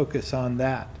continue to focus on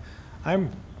that.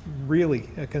 I'm really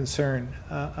concerned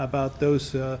about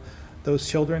those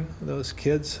children, those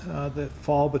kids that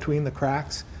fall between the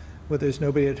cracks, where there's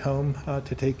nobody at home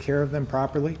to take care of them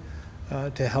properly,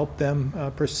 to help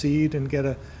them proceed and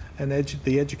get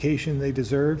the education they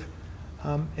deserve.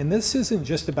 And this isn't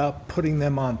just about putting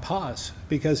them on pause,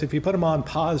 because if you put them on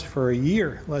pause for a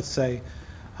year, let's say,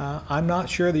 I'm not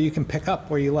sure that you can pick up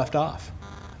where you left off.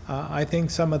 I think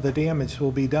some of the damage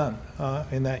will be done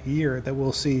in that year that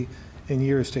we'll see in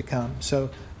years to come. So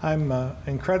I'm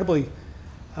incredibly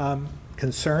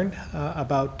concerned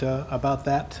about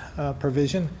that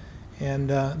provision, and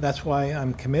that's why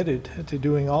I'm committed to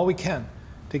doing all we can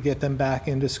to get them back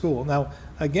into school. Now,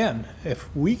 again,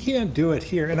 if we can't do it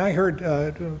here, and I heard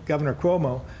Governor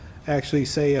Cuomo actually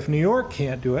say if New York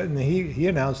can't do it, and he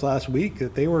announced last week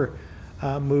that they were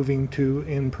moving to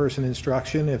in-person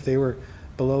instruction if they were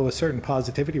below a certain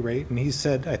positivity rate, and he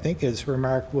said, I think his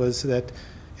remark was that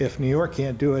if New York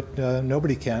can't do it,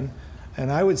 nobody can.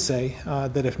 And I would say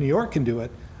that if New York can do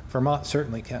it, Vermont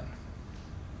certainly can.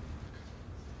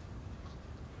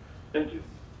 Thank you.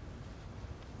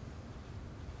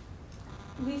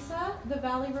 Lisa, the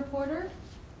Valley Reporter.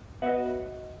 Good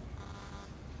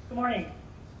morning.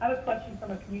 I have a question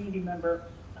from a community member.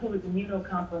 who is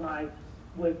immunocompromised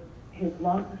with his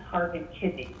lungs, heart, and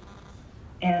kidneys.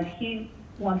 And he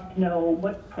wants to know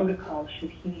what protocols should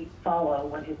he follow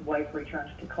when his wife returns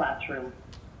to classroom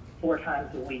 4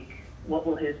 times a week. What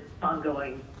will they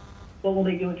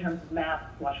do in terms of masks,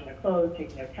 washing their clothes,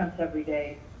 taking their temps every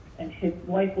day? And his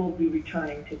wife will be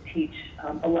returning to teach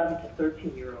 11 to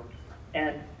 13-year-olds.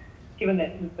 And given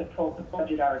that we've been told to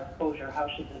budget our exposure, how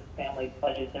should this family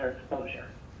budget their exposure?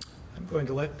 I'm going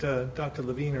to let Dr.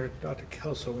 Levine or Dr.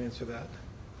 Kelso answer that.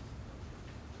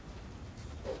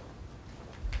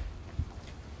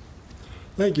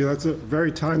 Thank you. That's a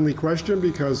very timely question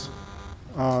because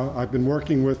I've been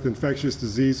working with infectious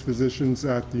disease physicians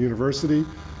at the university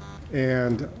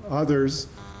and others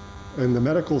in the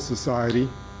medical society.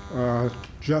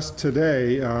 Just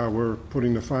today, we're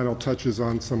putting the final touches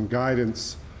on some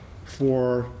guidance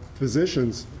for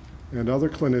physicians and other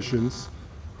clinicians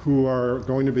who are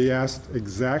going to be asked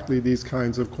exactly these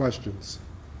kinds of questions.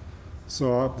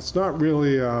 So it's not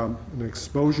really an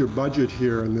exposure budget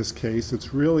here in this case.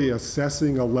 It's really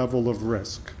assessing a level of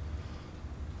risk.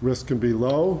 Risk can be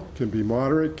low, can be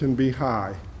moderate, can be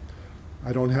high.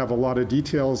 I don't have a lot of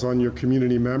details on your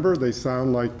community member. They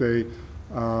sound like they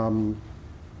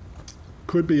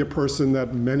could be a person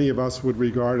that many of us would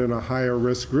regard in a higher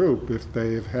risk group if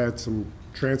they've had some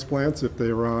transplants, if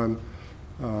they were on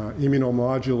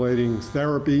immunomodulating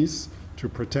therapies to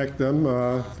protect them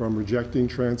from rejecting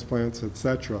transplants,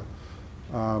 etc.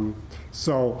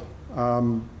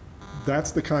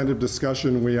 That's the kind of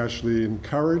discussion we actually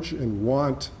encourage and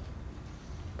want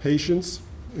patients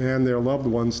and their loved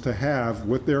ones to have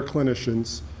with their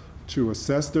clinicians to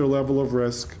assess their level of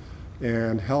risk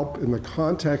and help in the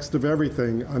context of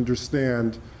everything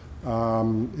understand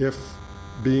if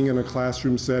being in a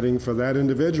classroom setting for that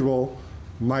individual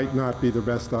might not be the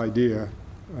best idea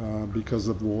because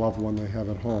of the loved one they have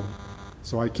at home.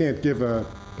 So I can't give a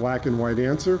black and white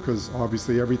answer because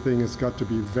obviously everything has got to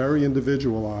be very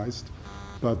individualized,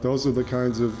 but those are the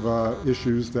kinds of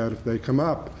issues that if they come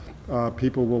up,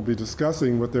 people will be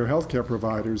discussing with their healthcare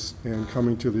providers and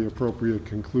coming to the appropriate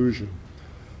conclusion.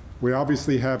 We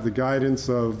obviously have the guidance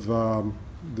of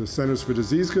the Centers for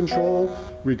Disease Control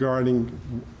regarding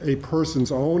a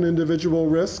person's own individual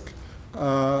risk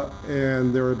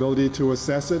and their ability to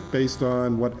assess it based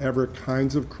on whatever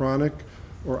kinds of chronic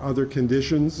or other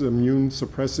conditions, immune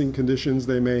suppressing conditions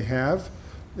they may have,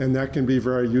 and that can be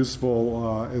very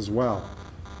useful as well.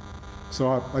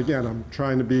 So again, I'm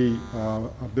trying to be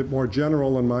a bit more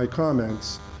general in my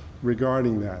comments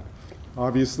regarding that.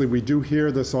 Obviously, we do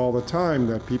hear this all the time,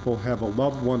 that people have a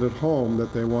loved one at home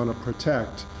that they want to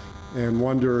protect and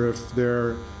wonder if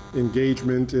their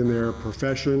engagement in their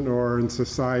profession or in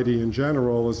society in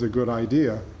general is a good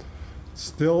idea.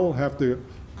 Still have to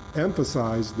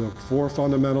emphasize the 4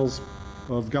 fundamentals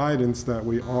of guidance that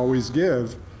we always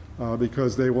give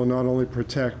because they will not only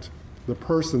protect the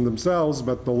person themselves,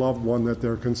 but the loved one that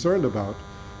they're concerned about.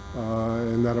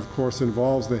 And that, of course,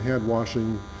 involves the hand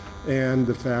washing and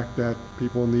the fact that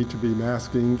people need to be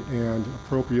masking and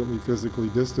appropriately physically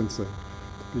distancing.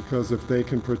 Because if they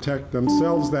can protect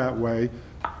themselves that way,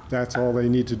 that's all they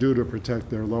need to do to protect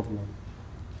their loved one.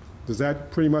 Does that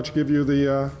pretty much give you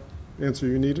the answer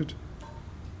you needed?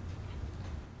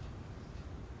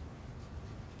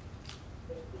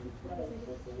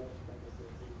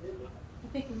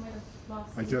 I think we might have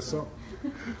lost. I guess so.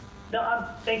 No,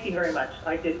 thank you very much.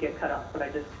 I did get cut off, but I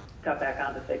just got back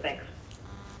on to say thanks.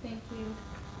 Thank you.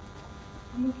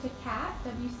 We'll move to Kat,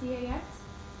 WCAX.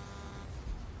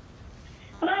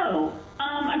 Hello.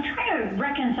 I'm trying to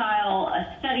reconcile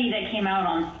a study that came out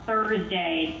on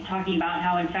Thursday talking about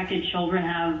how infected children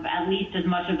have at least as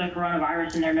much of the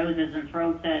coronavirus in their noses and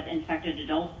throats that infected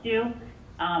adults do.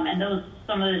 And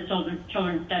some of the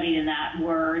children studied in that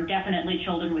were definitely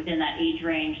children within that age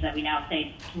range that we now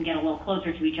say can get a little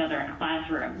closer to each other in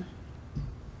classrooms.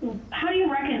 How do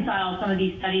you reconcile some of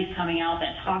these studies coming out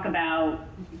that talk about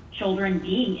children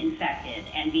being infected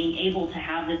and being able to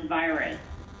have this virus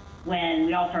when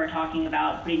we also are talking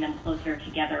about putting them closer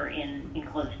together in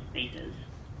enclosed spaces?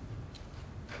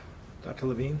 Dr.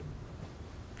 Levine?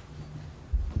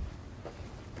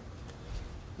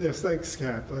 Yes, thanks,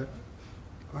 Kat.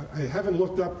 I haven't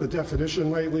looked up the definition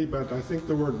lately, but I think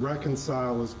the word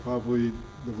reconcile is probably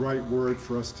the right word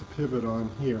for us to pivot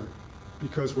on here,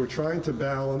 because we're trying to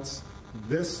balance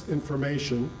this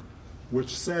information,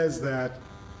 which says that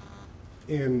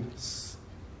in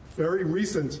very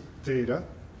recent data,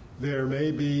 there may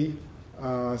be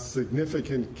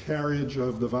significant carriage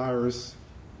of the virus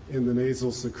in the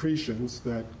nasal secretions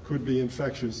that could be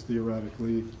infectious,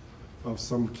 theoretically, of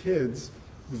some kids.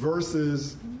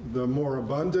 versus the more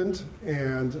abundant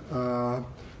and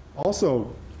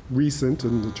also recent,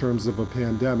 in terms of a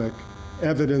pandemic,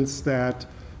 evidence that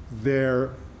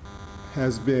there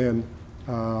has been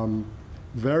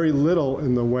very little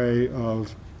in the way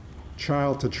of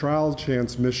child-to-child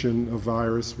transmission of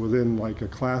virus within like a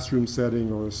classroom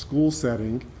setting or a school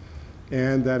setting,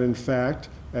 and that in fact,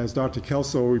 as Dr.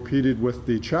 Kelso repeated with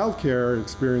the childcare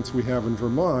experience we have in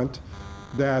Vermont,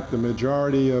 that the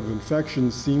majority of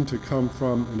infections seem to come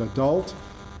from an adult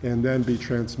and then be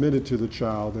transmitted to the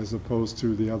child as opposed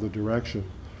to the other direction.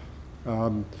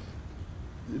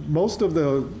 Most of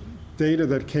the data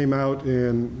that came out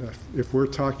in, if we're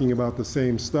talking about the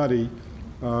same study,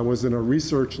 was in a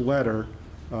research letter.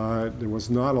 There was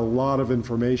not a lot of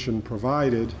information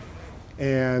provided,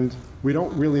 and we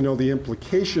don't really know the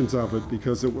implications of it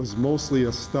because it was mostly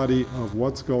a study of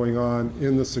what's going on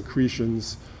in the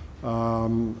secretions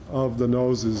of the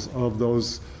noses of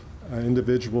those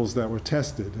individuals that were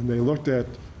tested. And they looked at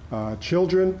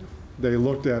children, they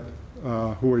looked at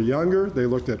who were younger, they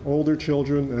looked at older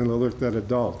children, and they looked at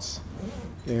adults.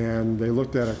 And they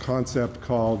looked at a concept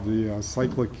called the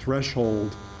cyclic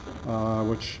threshold,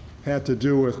 which had to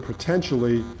do with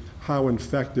potentially how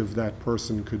infective that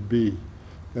person could be.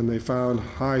 And they found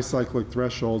high cyclic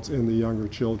thresholds in the younger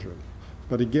children.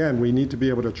 But again, we need to be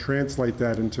able to translate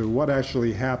that into what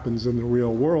actually happens in the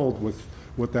real world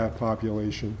with that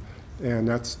population, and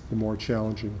that's the more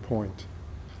challenging point.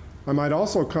 I might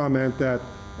also comment that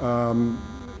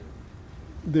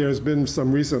there's been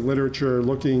some recent literature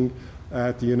looking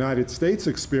at the United States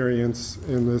experience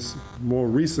in this more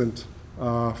recent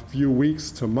few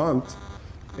weeks to month,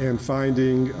 and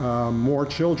finding more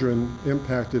children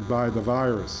impacted by the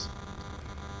virus.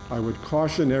 I would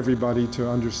caution everybody to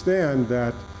understand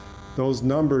that those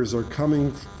numbers are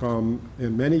coming from,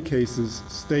 in many cases,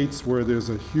 states where there's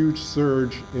a huge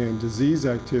surge in disease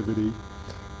activity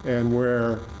and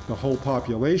where the whole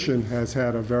population has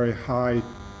had a very high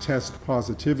test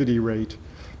positivity rate,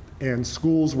 and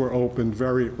schools were opened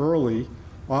very early,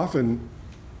 often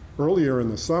earlier in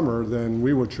the summer than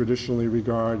we would traditionally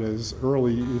regard as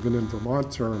early, even in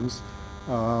Vermont terms.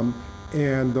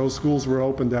 And those schools were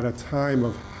opened at a time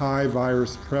of high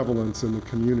virus prevalence in the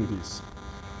communities.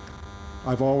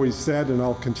 I've always said, and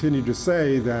I'll continue to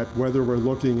say, that whether we're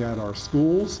looking at our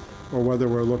schools or whether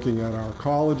we're looking at our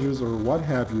colleges or what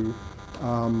have you,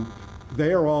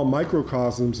 they are all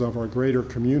microcosms of our greater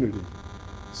community.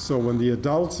 So when the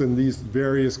adults in these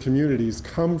various communities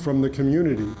come from the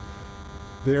community,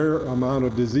 their amount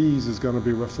of disease is going to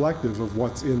be reflective of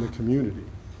what's in the community.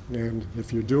 And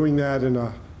if you're doing that in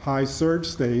a high surge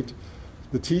state,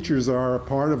 the teachers are a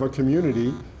part of a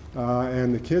community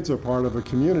and the kids are part of a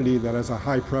community that has a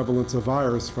high prevalence of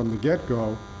virus from the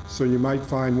get-go. So you might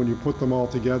find when you put them all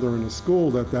together in a school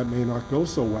that that may not go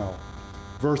so well,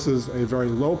 versus a very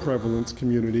low prevalence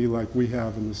community like we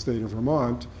have in the state of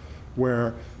Vermont,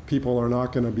 where people are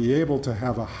not going to be able to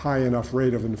have a high enough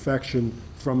rate of infection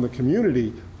from the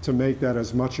community to make that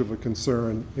as much of a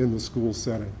concern in the school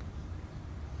setting.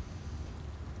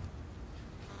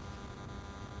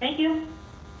 Thank you.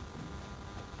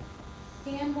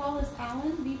 Dan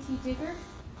Wallace-Allen, VT Digger.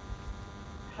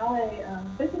 Hi,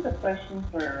 this is a question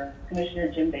for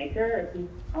Commissioner Jim Baker, if he's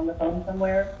on the phone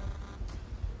somewhere.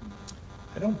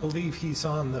 I don't believe he's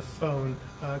on the phone.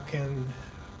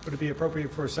 Would it be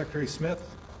appropriate for Secretary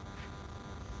Smith?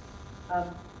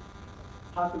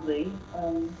 Possibly.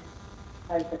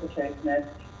 Hi, Secretary Smith.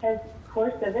 Has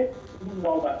Core Civic, this is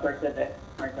all about Core Civic,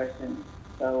 my question,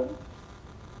 so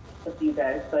it's up to you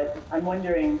guys, but I'm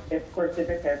wondering if Core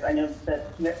Civic has, I know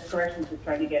that Corrections is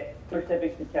trying to get Core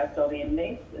Civic to test all the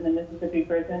inmates in the Mississippi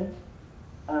prison,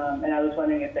 and I was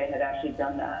wondering if they had actually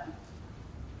done that.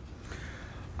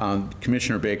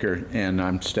 Commissioner Baker, and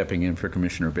I'm stepping in for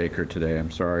Commissioner Baker today. I'm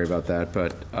sorry about that,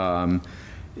 but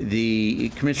the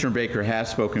Commissioner Baker has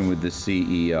spoken with the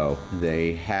CEO.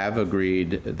 They have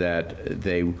agreed that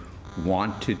they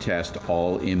want to test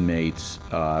all inmates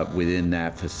within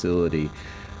that facility.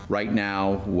 Right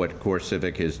now, what Core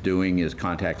Civic is doing is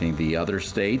contacting the other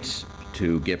states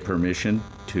to get permission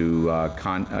to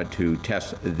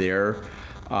test their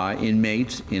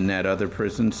inmates in that other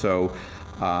prison. So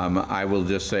I will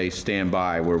just say stand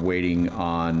by. We're waiting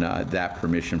on that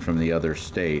permission from the other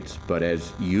states. But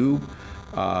as you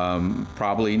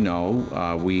probably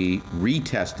know, we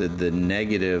retested the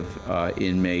negative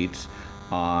inmates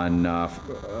on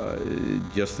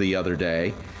just the other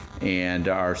day, and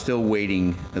are still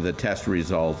waiting the test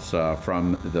results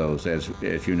from those. As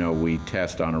you know, we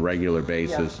test on a regular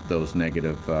basis those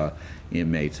negative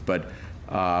inmates. But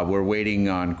We're waiting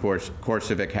on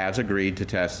CoreCivic has agreed to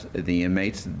test the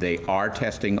inmates. They are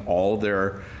testing all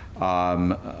their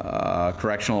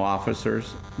correctional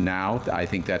officers now. I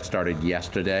think that started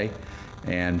yesterday.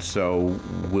 And so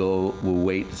we'll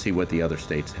wait to see what the other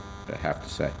states have to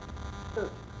say.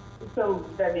 So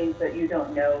that means that you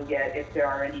don't know yet if there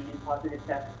are any new positive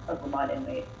tests of Vermont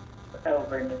inmates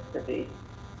over in Mississippi?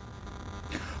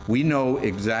 We know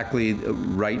exactly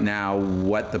right now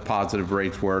what the positive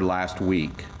rates were last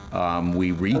week.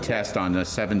 We retest on a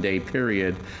 7-day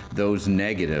period those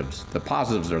negatives. The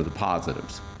positives are the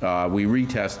positives. We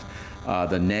retest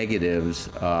the negatives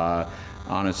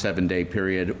on a 7-day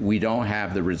period. We don't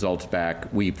have the results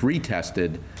back. We've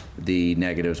retested the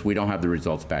negatives. We don't have the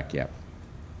results back yet.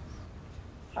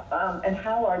 And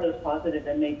how are those positive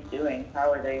inmates doing?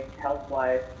 How are they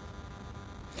health-wise?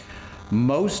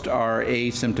 Most are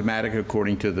asymptomatic,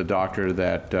 according to the doctor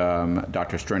that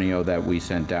Dr. Strenio that we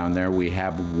sent down there. We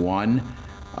have one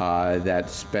that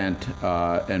spent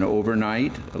an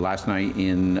overnight last night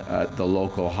in the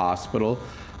local hospital.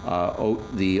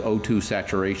 The O2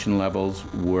 saturation levels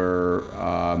were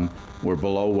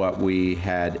below what we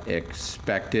had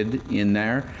expected in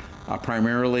there.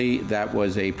 Primarily, that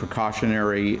was a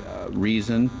precautionary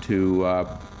reason to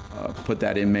put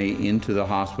that inmate into the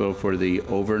hospital for the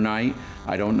overnight.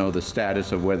 I don't know the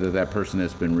status of whether that person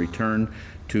has been returned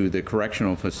to the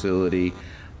correctional facility,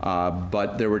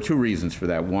 but there were two reasons for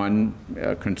that. One,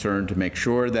 concern to make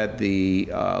sure that the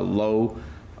low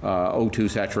O2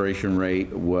 saturation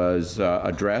rate was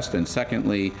addressed, and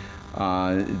secondly,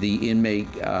 the inmate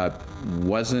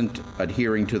wasn't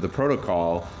adhering to the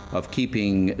protocol of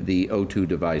keeping the O2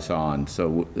 device on.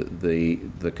 So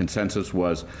the consensus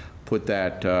was put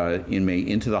that inmate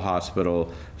into the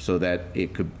hospital so that the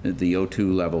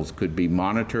O2 levels could be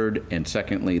monitored, and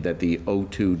secondly, that the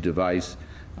O2 device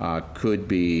could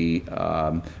be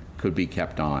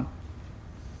kept on.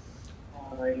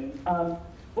 Alrighty.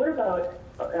 What about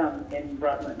in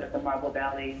Rutland at the Marble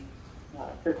Valley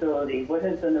facility? What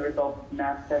has been the result of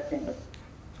mass testing of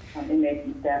inmates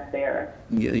and staff there?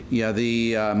 Yeah,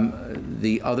 the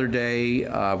other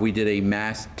day we did a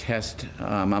mass test.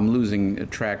 I'm losing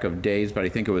track of days, but I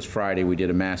think it was Friday. We did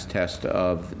a mass test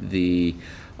of the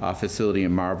facility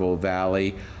in Marble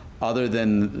Valley. Other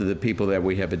than the people that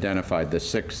we have identified, the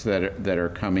 6 that are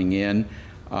coming in,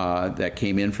 that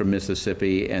came in from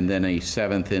Mississippi, and then a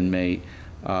 7th inmate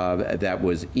that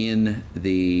was in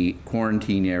the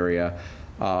quarantine area.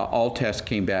 All tests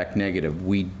came back negative.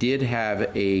 We did have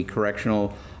a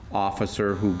correctional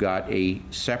officer who got a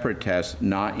separate test,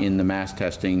 not in the mass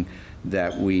testing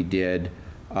that we did.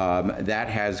 That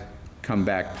has come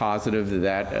back positive.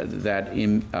 That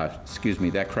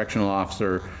correctional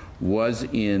officer was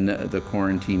in the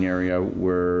quarantine area,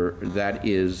 where that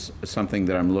is something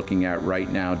that I'm looking at right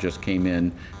now, just came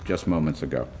in just moments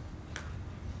ago.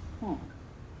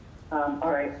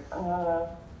 All right.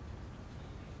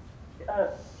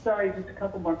 Sorry, just a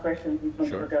couple more questions. This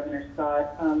one's for Governor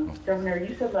Scott. Governor,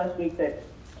 you said last week that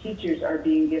teachers are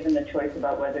being given the choice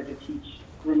about whether to teach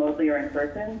remotely or in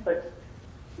person, but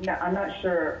I'm not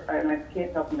sure, and I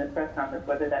can't tell from this press conference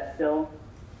whether that's still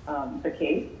the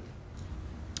case.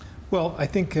 Well, I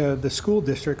think the school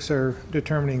districts are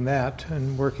determining that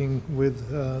and working with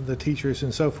the teachers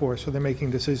and so forth, so they're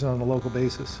making decisions on a local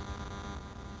basis.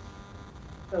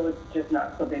 So it's just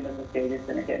not something that the state is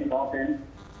going to get involved in?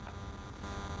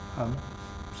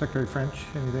 Secretary French,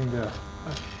 anything to,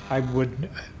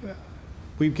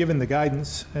 we've given the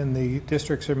guidance, and the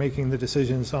districts are making the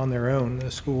decisions on their own.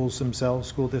 The schools themselves,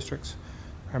 school districts,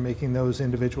 are making those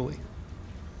individually.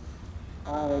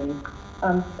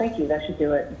 Thank you, that should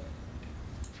do it.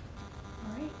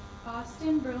 All right,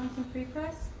 Austin, Burlington Free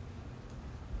Press.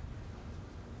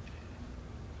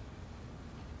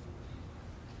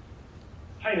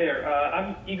 Hi there.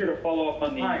 I'm eager to follow up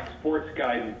on the sports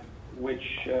guidance, which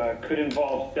could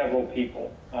involve several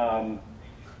people.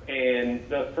 And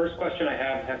the first question I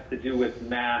have has to do with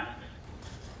masks.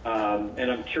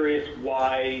 And I'm curious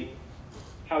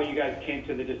how you guys came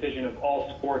to the decision of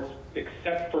all sports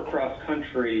except for cross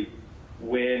country,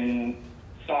 when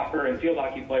soccer and field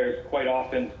hockey players quite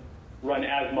often run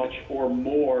as much or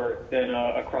more than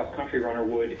a cross country runner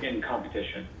would in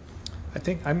competition. I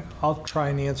think I'll try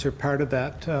and answer part of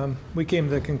that. We came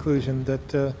to the conclusion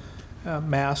that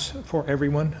masks for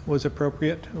everyone was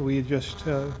appropriate. We just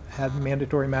had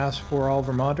mandatory masks for all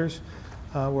Vermonters.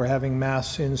 We're having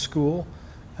masks in school,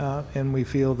 and we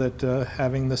feel that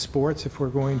having the sports, if we're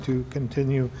going to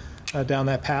continue down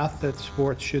that path, that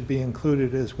sports should be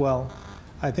included as well.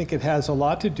 I think it has a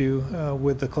lot to do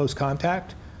with the close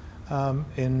contact.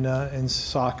 in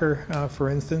soccer, for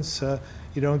instance.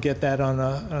 You don't get that on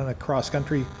a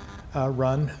cross-country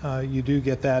run. You do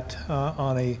get that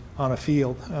on a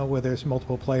field where there's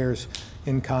multiple players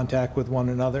in contact with one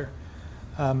another.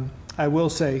 I will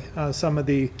say some of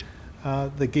the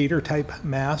gator type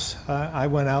masks, I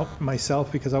went out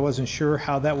myself because I wasn't sure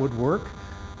how that would work.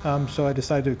 So I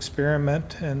decided to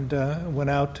experiment and went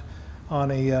out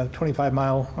on a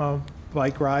 25-mile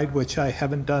bike ride, which I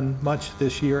haven't done much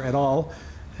this year at all.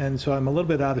 And so I'm a little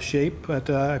bit out of shape, but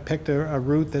I picked a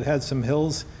route that had some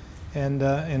hills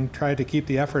and tried to keep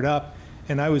the effort up.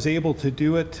 And I was able to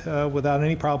do it without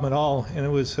any problem at all. And it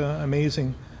was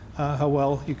amazing how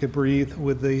well you could breathe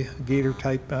with the gator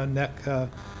type neck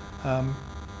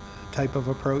type of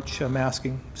approach,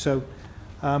 masking. So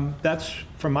that's,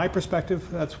 from my perspective,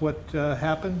 that's what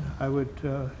happened. I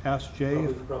would ask Jay.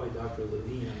 Probably Dr.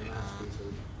 Levine on the mask piece.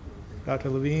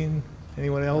 Dr. Levine,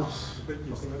 anyone else?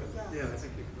 Yeah, I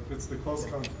think it's the close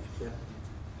contact. Yeah.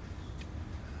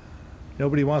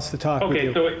 Nobody wants to talk with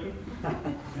you. Okay,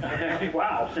 so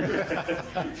wow.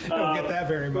 Don't get that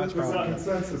very much. There's a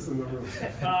consensus in the room.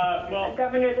 Well,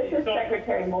 Governor, this is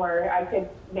Secretary Moore. I could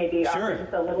maybe offer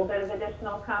just a little bit of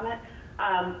additional comment,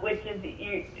 which is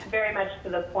very much to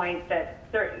the point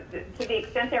that to the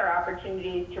extent there are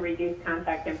opportunities to reduce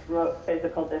contact and promote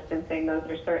physical distancing, those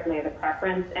are certainly the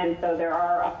preference. And so there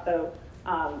are also,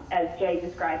 as Jay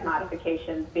described,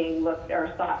 modifications being looked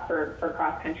or sought for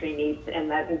cross-country needs, and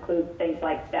that includes things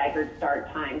like staggered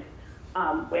start times.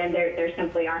 And there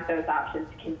simply aren't those options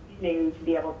to continue to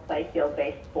be able to play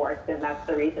field-based sports, and that's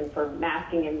the reason for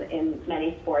masking in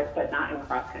many sports, but not in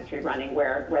cross-country running,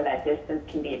 where that distance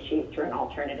can be achieved through an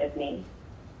alternative means.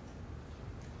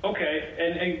 Okay,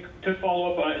 and to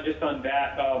follow up just on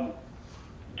that,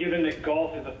 given that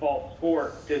golf is a fall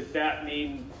sport, does that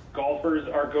mean golfers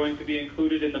are going to be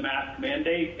included in the mask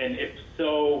mandate? And if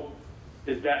so,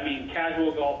 does that mean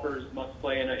casual golfers must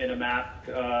play in a mask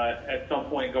at some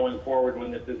point going forward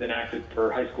when this is enacted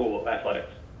for high school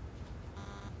athletics?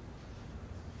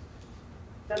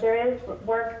 So there is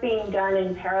work being done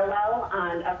in parallel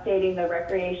on updating the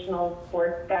recreational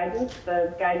sports guidance.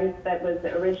 The guidance that was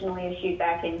originally issued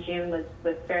back in June was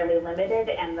fairly limited,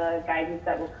 and the guidance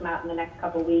that will come out in the next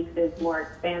couple of weeks is more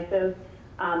expansive.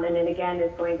 And then again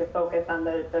is going to focus on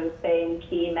those same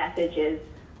key messages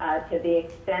to the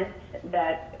extent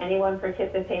that anyone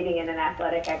participating in an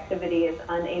athletic activity is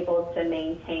unable to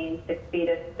maintain 6 feet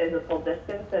of physical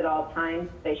distance at all times,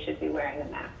 they should be wearing a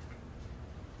mask.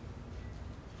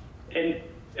 And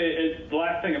the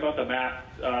last thing about the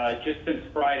masks, just since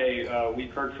Friday,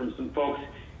 we've heard from some folks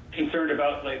concerned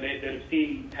about, that have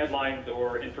seen headlines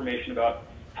or information about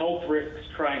health risks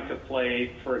trying to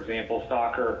play, for example,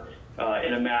 soccer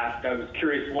in a mask. I was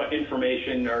curious what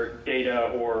information or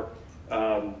data or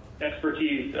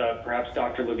expertise perhaps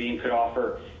Dr. Levine could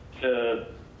offer to,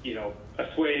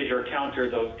 assuage or counter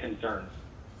those concerns.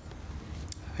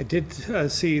 I did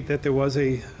see that there was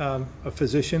a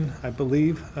physician, I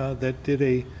believe, that did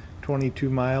a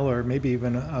 22-mile or maybe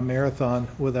even a marathon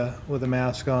with a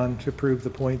mask on to prove the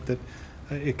point that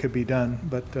it could be done.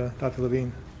 But Dr.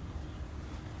 Levine.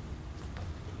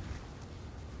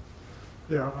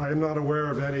 Yeah, I'm not aware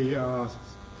of any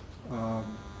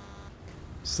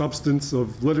substance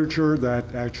of literature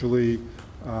that actually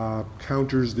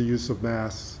counters the use of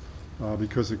masks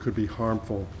because it could be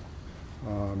harmful.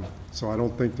 So I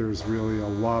don't think there's really a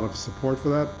lot of support for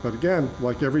that. But again,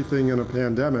 like everything in a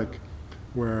pandemic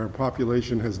where a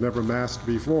population has never masked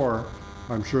before,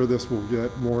 I'm sure this will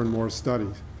get more and more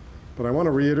studied. But I want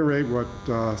to reiterate what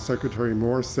Secretary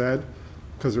Moore said,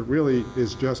 because it really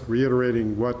is just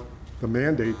reiterating what the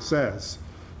mandate says.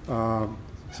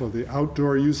 So the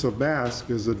outdoor use of masks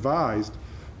is advised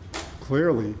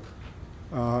clearly,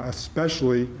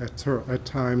 especially at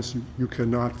times you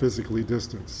cannot physically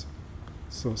distance.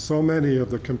 So many of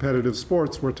the competitive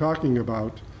sports we're talking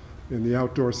about in the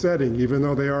outdoor setting, even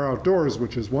though they are outdoors,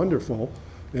 which is wonderful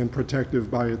and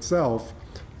protective by itself,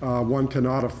 one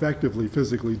cannot effectively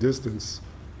physically distance.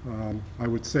 I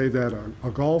would say that a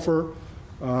golfer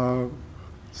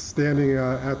standing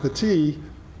at the tee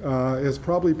is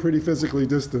probably pretty physically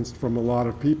distanced from a lot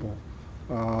of people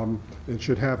and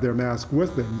should have their mask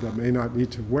with them, but may not need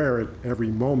to wear it every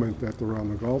moment that they're on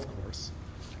the golf course.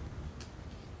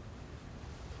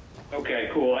 Okay,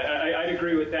 cool. I'd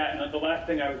agree with that. And the last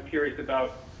thing I was curious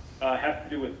about has to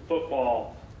do with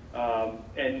football.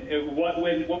 And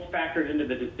what factored into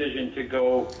the decision to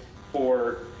go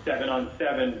for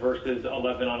 7-on-7 versus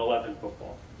 11-on-11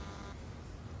 football?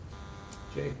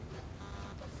 Jay.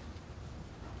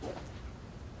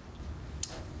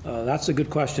 That's a good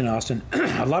question, Austin.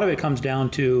 A lot of it comes down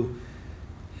to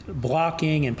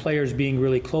blocking and players being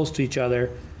really close to each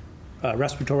other,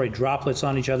 respiratory droplets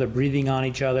on each other, breathing on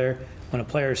each other. When a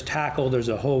player is tackled, there's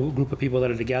a whole group of people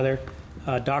that are together.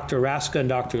 Dr. Raska and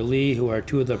Dr. Lee, who are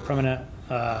two of the prominent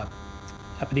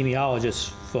epidemiologists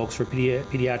folks for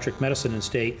pediatric medicine in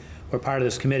state, were part of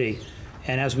this committee.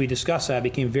 And as we discussed that, it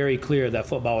became very clear that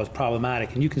football was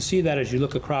problematic. And you can see that as you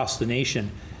look across the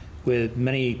nation, with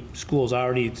many schools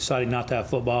already deciding not to have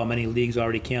football, many leagues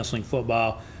already canceling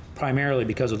football, primarily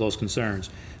because of those concerns.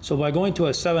 So by going to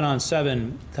a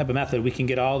 7-on-7 type of method, we can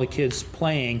get all the kids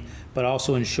playing, but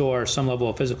also ensure some level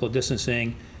of physical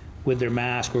distancing with their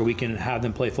mask, where we can have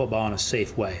them play football in a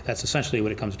safe way. That's essentially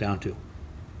what it comes down to.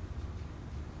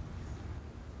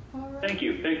 All right. Thank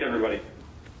you. Thanks, everybody.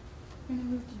 We're going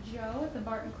to move to Joe at the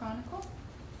Barton Chronicle.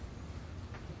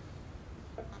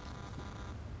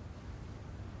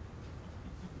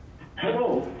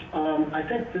 Hello. I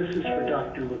think this is for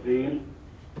Dr. Levine.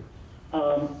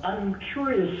 I'm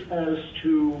curious as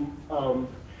to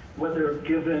whether,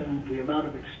 given the amount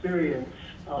of experience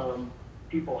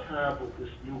people have with this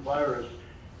new virus,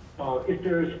 if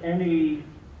there's any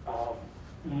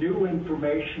new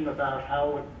information about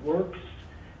how it works,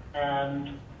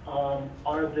 and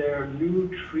are there new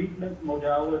treatment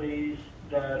modalities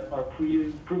that are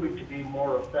proving to be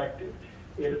more effective?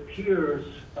 It appears,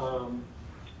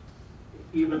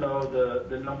 even though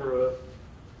the number of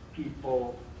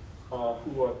people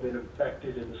who have been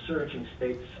infected in the surging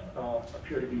states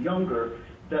appear to be younger,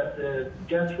 that the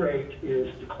death rate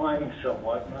is declining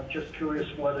somewhat. And I'm just curious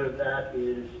whether that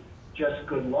is just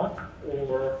good luck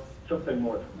or something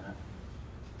more than that.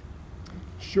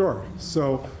 Sure.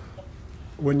 So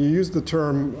when you use the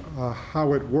term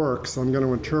how it works, I'm going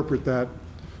to interpret that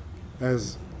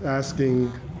as asking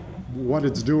what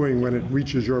it's doing when it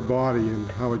reaches your body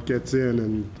and how it gets in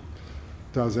and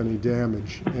does any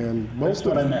damage. And most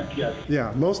That's what I meant, yes.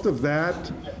 Yeah, most of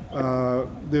that,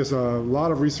 there's a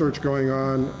lot of research going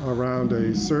on around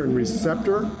a certain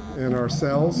receptor in our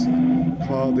cells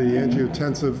called the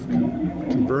angiotensin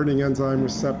converting enzyme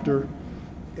receptor,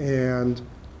 and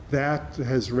that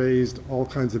has raised all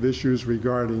kinds of issues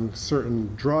regarding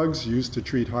certain drugs used to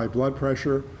treat high blood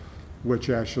pressure, which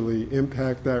actually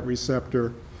impact that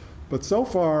receptor. But so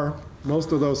far,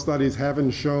 most of those studies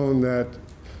haven't shown that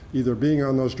either being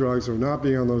on those drugs or not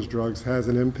being on those drugs has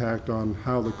an impact on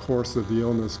how the course of the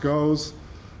illness goes,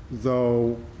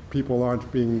 though people aren't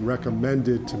being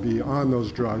recommended to be on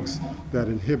those drugs that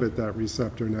inhibit that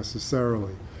receptor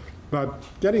necessarily. But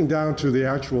getting down to the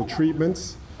actual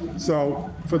treatments, so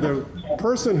for the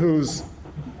person who's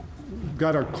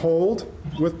got a cold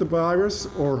with the virus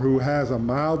or who has a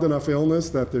mild enough illness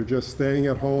that they're just staying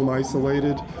at home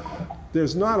isolated,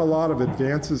 there's not a lot of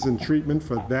advances in treatment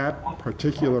for that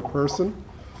particular person.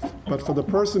 But for the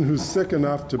person who's sick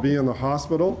enough to be in the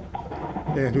hospital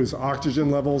and whose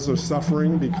oxygen levels are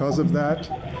suffering because of that,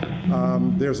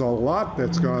 there's a lot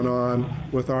that's gone on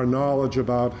with our knowledge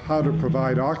about how to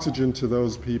provide oxygen to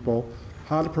those people,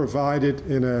 how to provide it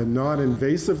in a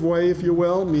non-invasive way, if you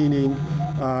will, meaning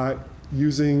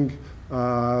using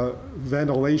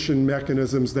ventilation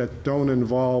mechanisms that don't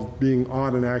involve being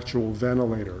on an actual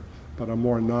ventilator, but a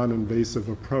more non-invasive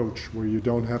approach where you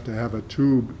don't have to have a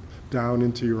tube down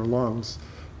into your lungs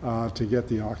to get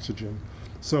the oxygen.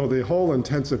 So the whole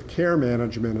intensive care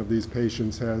management of these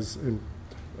patients has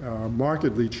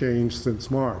markedly changed since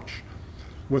March.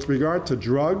 With regard to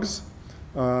drugs,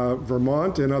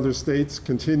 Vermont and other states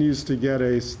continues to get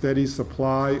a steady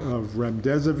supply of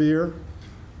remdesivir,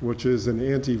 which is an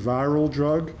antiviral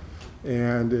drug,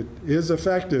 and it is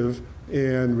effective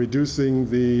in reducing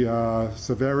the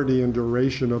severity and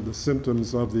duration of the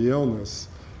symptoms of the illness.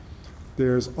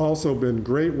 There's also been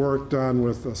great work done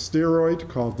with a steroid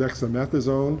called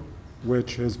dexamethasone,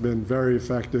 which has been very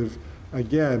effective,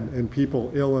 again, in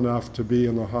people ill enough to be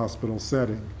in the hospital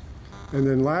setting. And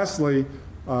then lastly,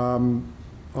 on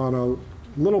a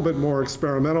little bit more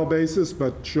experimental basis,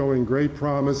 but showing great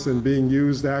promise and being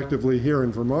used actively here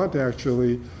in Vermont,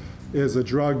 actually, is a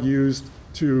drug used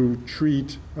to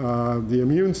treat the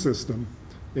immune system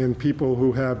in people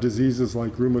who have diseases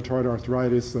like rheumatoid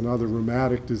arthritis and other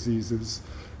rheumatic diseases.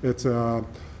 It's an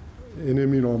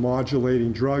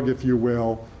immunomodulating drug, if you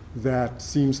will, that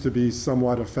seems to be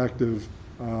somewhat effective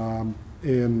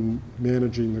in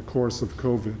managing the course of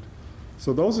COVID.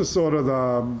 So those are sort of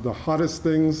the hottest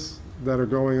things that are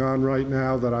going on right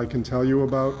now that I can tell you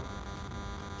about,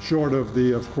 short of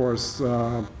the, of course,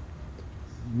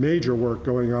 major work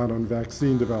going on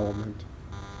vaccine development.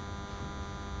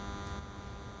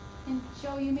 And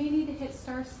Joe, you may need to hit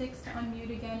 *6 to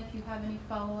unmute again if you have any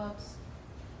follow-ups.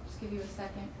 just give you a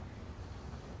second.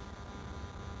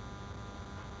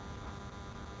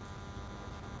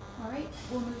 All right,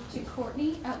 we'll move to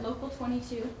Courtney at Local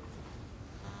 22.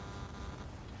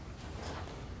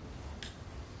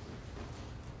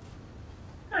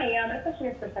 Hi, my question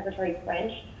is for Secretary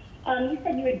French. You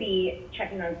said you would be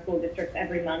checking on school districts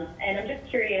every month, and I'm just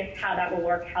curious how that will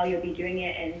work, how you'll be doing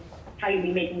it, and how you'll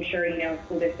be making sure,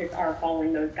 school districts are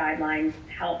following those guidelines,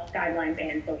 health guidelines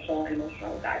and social and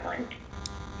emotional guidelines.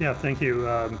 Yeah, thank you.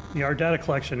 Our data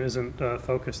collection isn't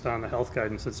focused on the health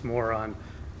guidance. It's more on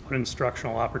what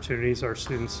instructional opportunities are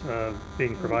students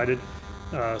being provided.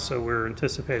 So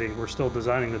we're still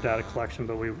designing the data collection,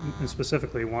 but we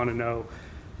specifically want to know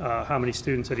how many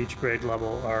students at each grade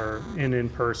level are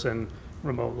in-person,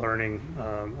 remote learning,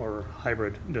 or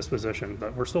hybrid disposition.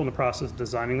 But we're still in the process of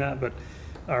designing that, but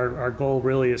our goal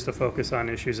really is to focus on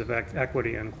issues of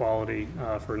equity and quality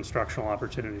for instructional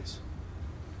opportunities.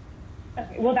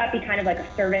 Okay. Will that be kind of like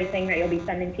a survey thing that you'll be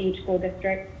sending to each school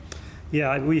district?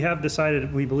 Yeah, we have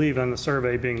decided, we believe on the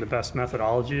survey being the best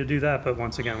methodology to do that, but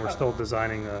once again, we're still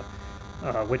designing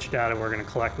which data we're going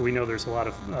to collect. We know there's a lot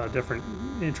of different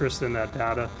interest in that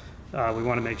data. We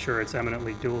want to make sure it's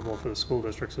eminently doable for the school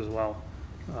districts as well.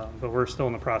 But we're still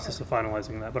in the process of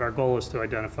finalizing that. But our goal is to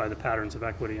identify the patterns of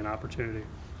equity and opportunity.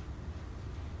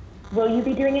 Will you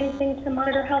be doing anything to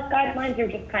monitor health guidelines, or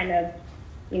just kind of,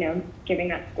 giving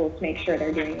that to schools to make sure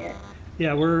they're doing it?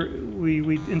 Yeah,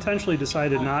 we intentionally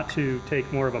decided not to take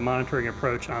more of a monitoring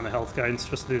approach on the health guidance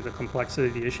just due to the complexity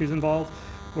of the issues involved.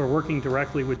 We're working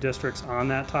directly with districts on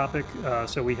that topic,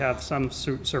 so we have some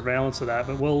surveillance of that,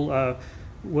 but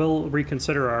we'll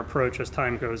reconsider our approach as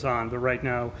time goes on. But right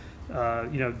now,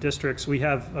 districts, we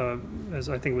have, as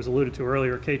I think was alluded to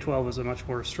earlier, K-12 is a much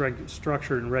more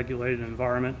structured and regulated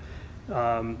environment.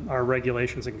 Our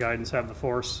regulations and guidance have the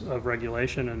force of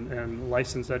regulation, and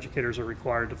licensed educators are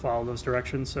required to follow those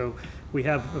directions. So we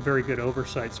have a very good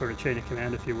oversight, sort of chain of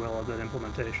command, if you will, of that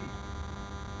implementation.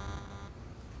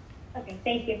 Okay,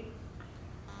 thank you.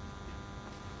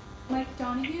 Mike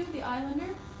Donahue, the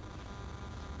Islander.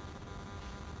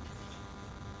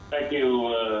 Thank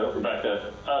you,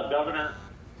 Rebecca. Governor,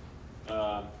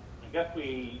 I guess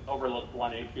we overlooked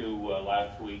one issue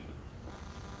last week.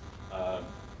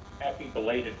 Happy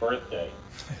belated birthday.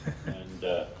 And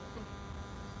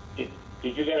did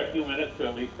you get a few minutes to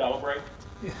at least celebrate?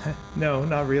 No,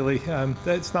 not really.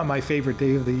 That's not my favorite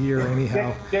day of the year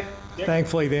anyhow.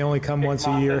 Thankfully, they only come once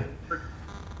a year.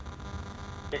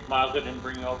 Dick Miles didn't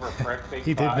bring you over a fresh big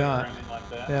He did pie not. or anything like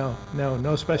that?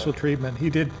 No special treatment.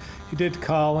 He did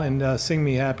call and sing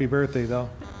me happy birthday, though.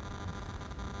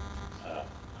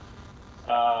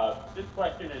 This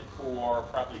question is for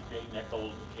probably Jay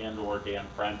Nichols and or Dan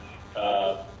French.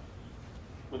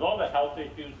 With all the health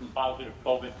issues and positive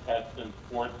COVID tests in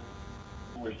sports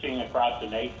we're seeing across the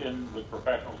nation with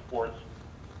professional sports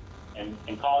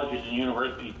and colleges and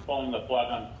universities pulling the plug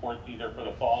on sports either for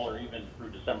the fall or even through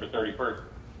December 31st,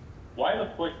 why the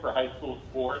push for high school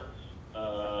sports?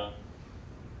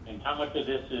 And how much of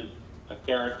this is a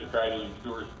carrot to try to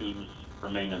ensure students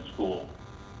remain in school?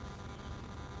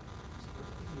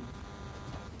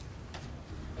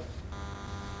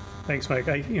 Thanks, Mike.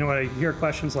 When I hear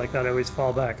questions like that, I always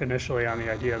fall back initially on the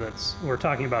idea that we're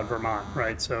talking about Vermont,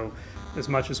 right? So as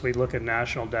much as we look at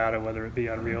national data, whether it be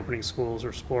on reopening schools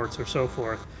or sports or so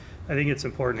forth, I think it's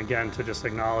important, again, to just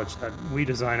acknowledge that we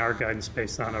design our guidance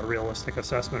based on a realistic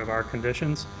assessment of our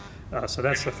conditions. So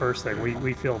that's the first thing.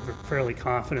 We feel fairly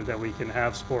confident that we can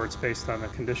have sports based on the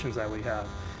conditions that we have.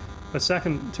 But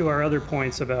second, to our other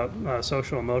points about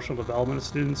social emotional development of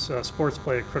students, sports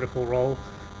play a critical role.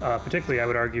 Particularly, I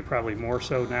would argue, probably more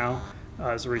so now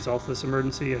as a result of this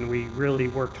emergency, and we really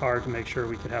worked hard to make sure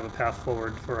we could have a path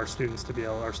forward for our student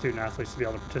athletes to be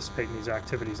able to participate in these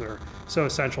activities that are so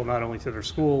essential not only to their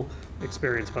school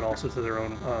experience, but also to their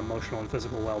own emotional and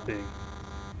physical well-being.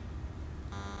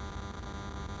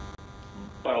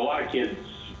 But a lot of kids,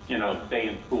 stay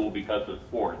in school because of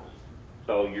sports.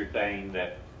 So you're saying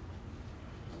that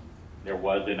there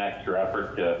was an extra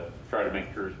effort to try to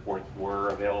make sure sports were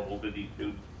available to these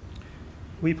students?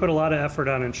 We put a lot of effort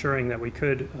on ensuring that we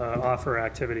could offer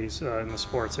activities in the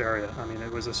sports area. I mean,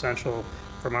 it was essential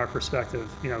from our perspective,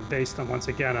 based on, once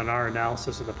again, on our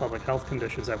analysis of the public health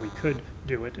conditions, that we could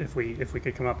do it if we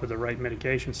could come up with the right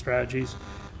mitigation strategies.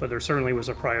 But there certainly was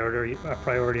a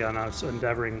priority on us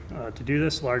endeavoring to do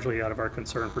this, largely out of our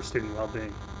concern for student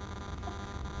well-being.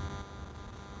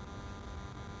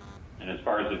 And as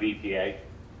far as the VPA,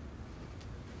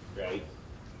 right?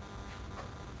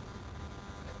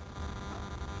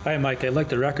 Hi, Mike. I'd like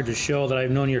the record to show that I've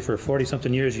known you for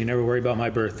 40-something years. You never worry about my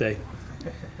birthday.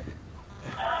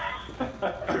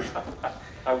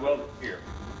 I will hear.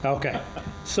 Okay.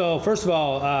 So first of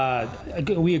all,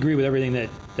 we agree with everything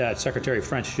that Secretary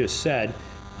French just said.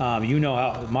 You know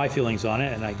how my feelings on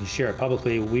it, and I can share it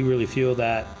publicly. We really feel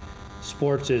that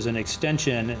sports is an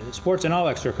extension, sports and all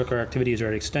extracurricular activities are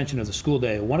an extension of the school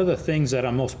day. One of the things that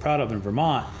I'm most proud of in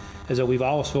Vermont is that we've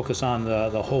always focused on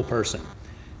the whole person.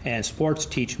 And sports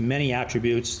teach many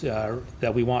attributes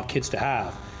that we want kids to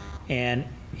have. And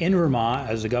in Vermont,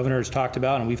 as the governor has talked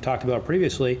about, and we've talked about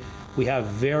previously, we have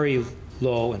very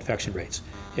low infection rates.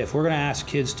 If we're going to ask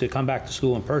kids to come back to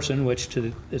school in person, which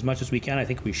as much as we can, I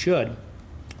think we should,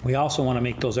 we also want to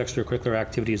make those extracurricular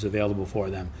activities available for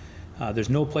them. There's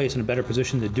no place in a better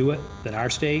position to do it than our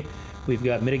state. We've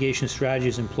got mitigation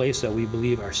strategies in place that we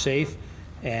believe are safe,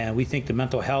 and we think the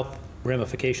mental health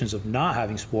ramifications of not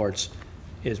having sports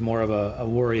is more of a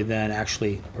worry than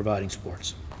actually providing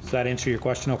sports. Does that answer your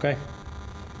question okay?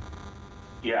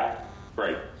 Yeah,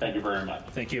 great. Thank you very much.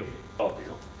 Thank you. Both of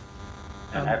you.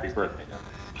 And happy birthday.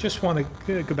 Just want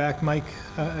to go back, Mike,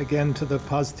 again to the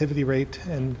positivity rate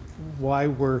and why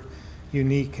we're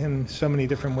unique in so many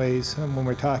different ways when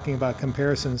we're talking about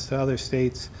comparisons to other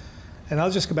states. And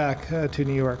I'll just go back to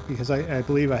New York because I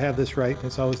believe I have this right.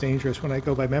 It's always dangerous when I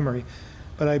go by memory.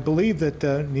 But I believe that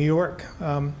New York,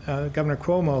 Governor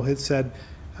Cuomo had said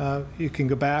you can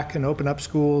go back and open up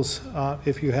schools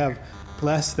if you have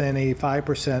less than a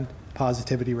 5%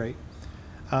 positivity rate.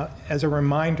 As a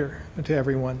reminder to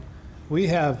everyone, we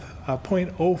have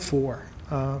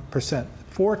 0.04%.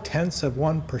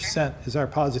 0.4% is our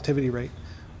positivity rate.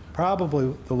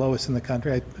 Probably the lowest in the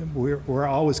country. We're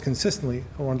always consistently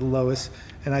one of the lowest,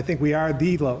 and I think we are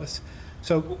the lowest.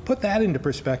 So put that into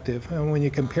perspective, and when you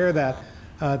compare that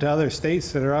to other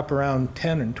states that are up around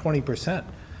 10 and 20%.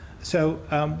 So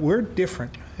we're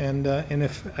different, and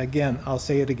if, again, I'll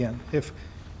say it again,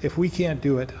 if we can't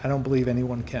do it, I don't believe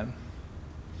anyone can.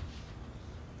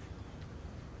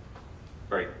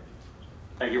 Great.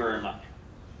 Thank you very much.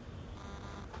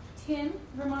 Tim,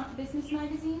 Vermont Business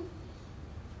Magazine.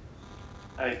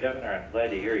 Hi, Governor. I'm glad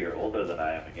to hear you're older than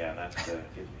I am again. That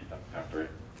gives me some comfort.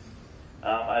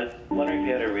 I was wondering if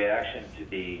you had a reaction to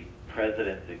the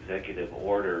President's executive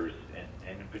orders,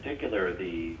 and in particular,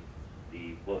 the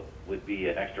what would be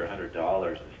an extra $100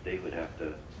 the state would have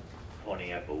to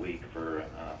pony up a week for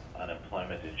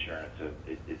unemployment insurance. So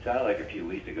it sounded like a few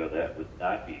weeks ago that would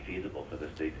not be feasible for the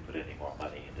state to put any more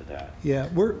money into that. Yeah,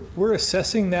 we're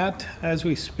assessing that as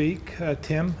we speak,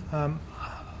 Tim.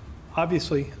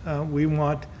 Obviously, we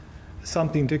want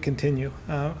something to continue.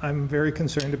 I'm very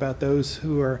concerned about those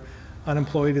who are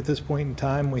unemployed at this point in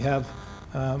time. We have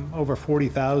over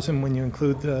 40,000 when you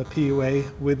include the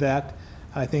PUA with that.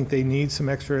 I think they need some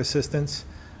extra assistance.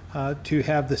 To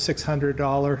have the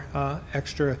 $600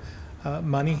 extra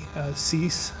money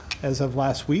cease as of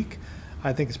last week,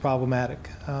 I think is problematic.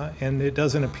 And it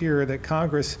doesn't appear that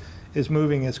Congress is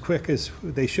moving as quick as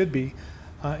they should be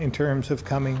in terms of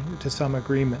coming to some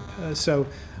agreement. So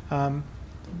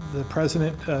the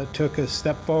President took a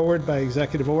step forward by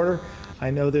executive order.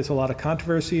 I know there's a lot of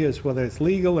controversy as whether it's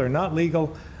legal or not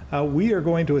legal. We are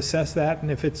going to assess that,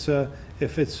 and if it's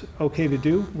okay to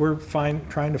do, we're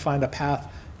trying to find a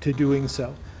path to doing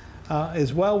so.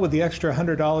 As well, with the extra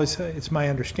 $100, it's my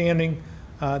understanding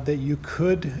that you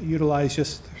could utilize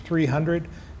just $300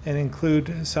 and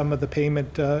include some of the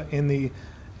payment in the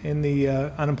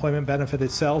unemployment benefit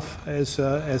itself as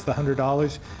the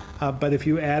 $100. But if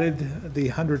you added the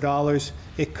 $100,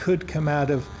 it could come out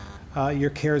of your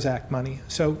CARES Act money.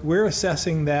 So we're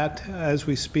assessing that as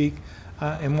we speak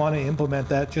and want to implement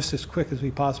that just as quick as we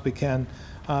possibly can,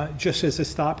 just as a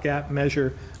stopgap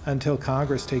measure until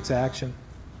Congress takes action.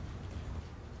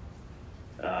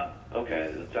 Okay,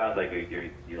 it sounds like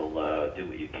you'll do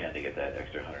what you can to get that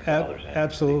extra $100 in.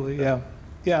 Absolutely, yeah.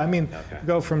 Yeah, I mean,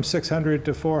 go from 600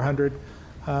 to 400,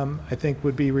 I think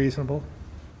would be reasonable.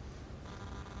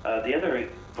 The other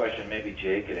question, maybe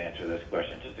Jay could answer this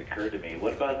question, just occurred to me.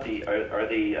 What about are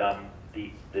the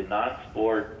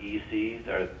non-sport ECs,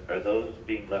 are those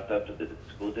being left up to the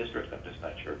school districts? I'm just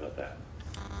not sure about that.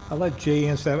 I'll let Jay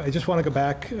answer that. I just want to go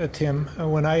back, Tim.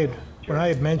 When I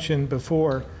had mentioned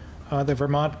before that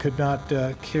Vermont could not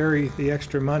carry the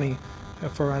extra money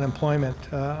for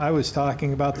unemployment, I was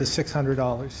talking about the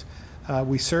 $600.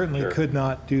 We certainly could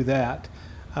not do that.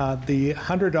 The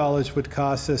 $100 would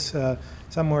cost us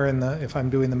somewhere in the, if I'm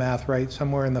doing the math right,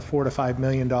 somewhere in the $4 to $5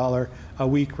 million a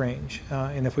week range.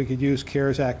 And if we could use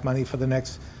CARES Act money for the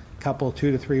next couple,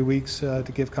 2 to 3 weeks to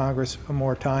give Congress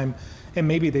more time, and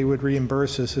maybe they would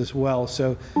reimburse us as well.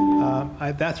 So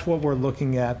that's what we're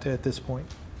looking at this point.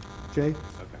 Jay?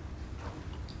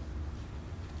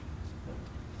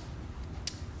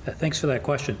 Thanks for that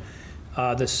question.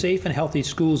 The Safe and Healthy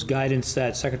Schools guidance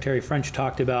that Secretary French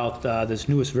talked about, this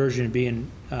newest version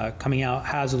being coming out,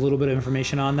 has a little bit of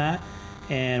information on that.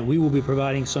 And we will be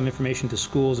providing some information to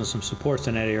schools and some supports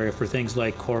in that area for things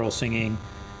like choral singing,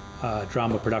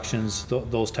 drama productions,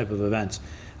 those type of events.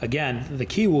 Again, the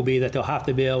key will be that they'll have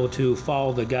to be able to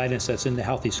follow the guidance that's in the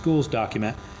Healthy Schools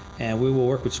document, and we will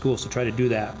work with schools to try to do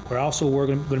that. We're also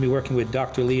going to be working with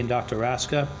Dr. Lee and Dr.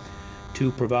 Raska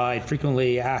to provide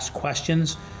frequently asked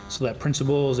questions so that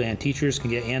principals and teachers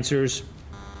can get answers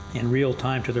in real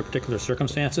time to their particular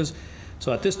circumstances.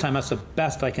 So at this time, that's the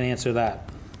best I can answer that.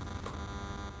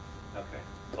 Okay.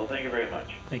 Well, thank you very much.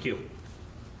 Thank you.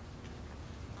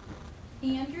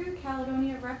 Andrew,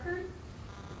 Caledonia Record.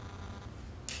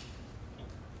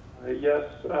 Yes,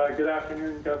 good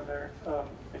afternoon, Governor.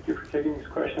 Thank you for taking these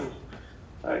questions.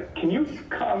 Can you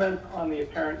comment on the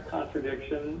apparent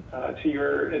contradiction to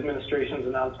your administration's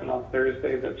announcement on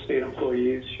Thursday that state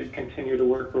employees should continue to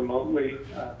work remotely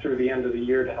through the end of the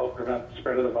year to help prevent the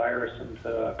spread of the virus and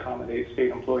to accommodate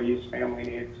state employees' family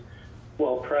needs,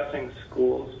 while pressing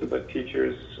schools to put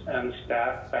teachers and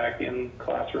staff back in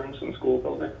classrooms and school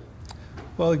buildings?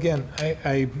 Well, again,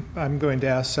 I'm going to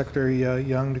ask Secretary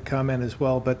Young to comment as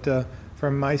well, but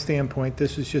from my standpoint,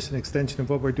 this is just an extension of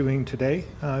what we're doing today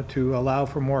to allow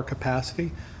for more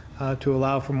capacity, to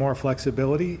allow for more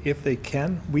flexibility if they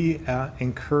can. We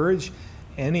encourage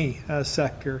any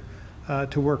sector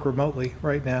to work remotely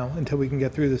right now until we can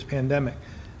get through this pandemic.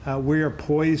 We are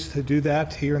poised to do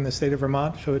that here in the state of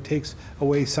Vermont, so it takes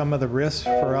away some of the risks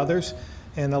for others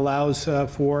and allows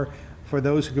for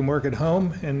those who can work at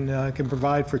home and can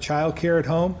provide for childcare at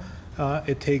home.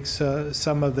 It takes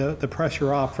some of the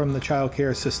pressure off from the child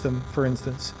care system, for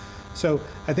instance. So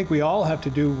I think we all have to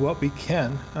do what we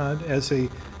can as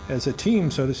a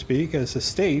team, so to speak, as a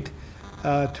state,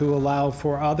 to allow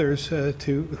for others who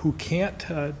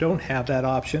don't have that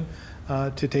option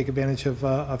to take advantage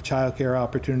of child care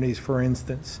opportunities, for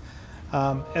instance.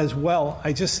 As well,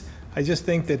 I just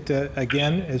think that,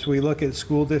 again, as we look at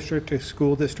school district to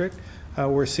school district,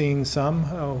 we're seeing some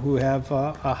who have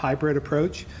a hybrid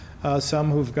approach, some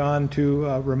who've gone to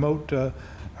remote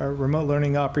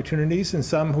learning opportunities, and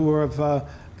some who have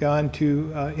gone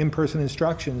to in-person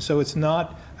instruction. So it's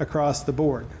not across the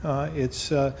board.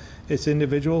 It's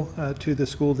individual to the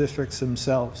school districts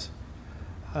themselves.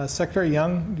 Secretary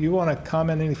Young, do you want to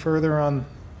comment any further on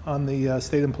the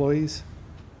state employees?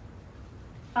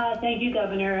 Thank you,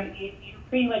 Governor. You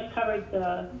pretty much covered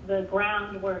the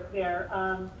groundwork there.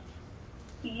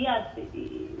 Yes,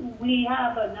 we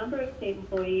have a number of state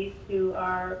employees who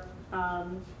are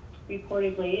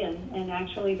reportedly and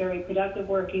actually very productive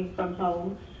working from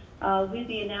home. With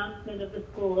the announcement of the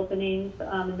school openings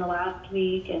in the last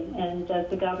week, and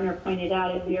as the governor pointed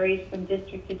out, it varies from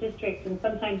district to district, and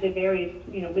sometimes it varies,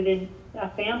 within a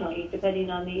family,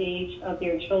 depending on the age of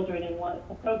their children and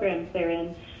what programs they're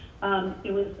in.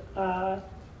 It was our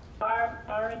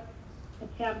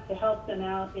attempt to help them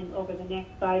out over the next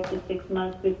 5 to 6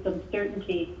 months with some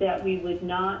certainty that we would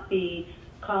not be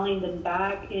calling them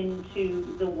back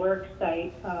into the work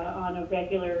site on a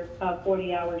regular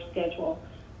 40-hour schedule.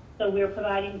 So we're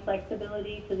providing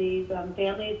flexibility to these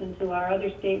families and to our other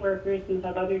state workers who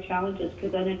have other challenges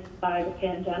presented by the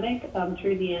pandemic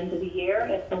through the end of the year,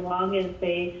 as long as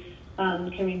they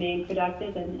can remain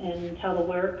productive and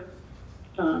telework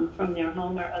from their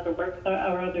home or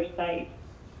other sites.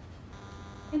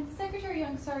 And Secretary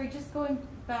Young, sorry, just going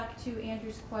back to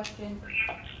Andrew's question,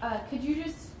 could you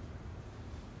just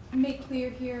make clear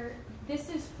here, this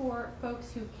is for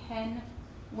folks who can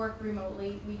work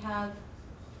remotely. We have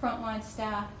frontline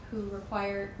staff who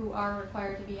are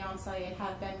required to be on site and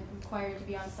have been required to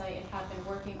be on site and have been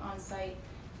working on site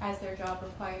as their job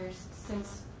requires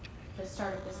since the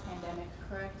start of this pandemic,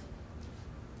 correct?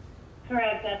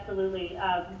 Correct, absolutely.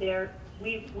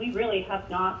 We really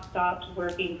have not stopped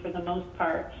working for the most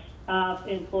part.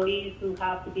 Employees who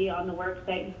have to be on the work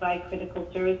site and provide critical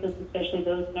services, especially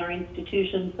those in our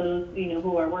institutions, those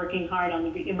who are working hard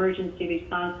on the emergency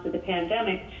response to the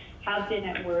pandemic, have been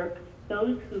at work.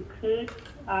 Those who could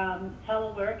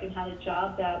telework and had a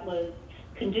job that was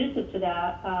conducive to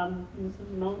that,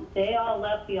 they all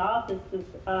left the offices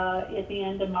at the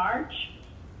end of March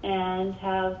and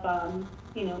have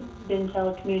been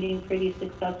telecommuting pretty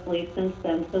successfully since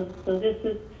then. So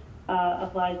this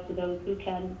applies to those who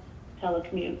can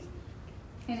telecommute.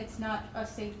 And it's not a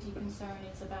safety concern,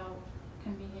 it's about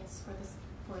convenience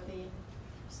for the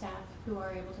staff who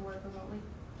are able to work remotely?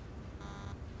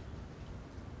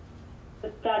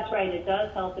 That's right. It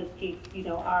does help us keep,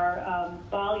 our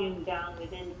volume down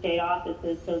within state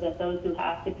offices so that those who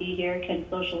have to be here can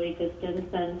socially distance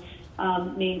and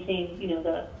maintain,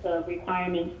 the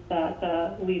requirements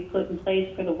that we've put in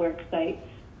place for the work site.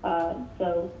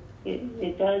 So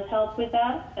it does help with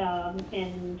that,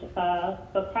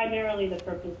 but primarily the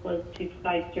purpose was to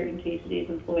provide certainty to these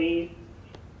employees.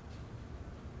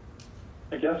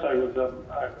 I guess I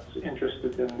was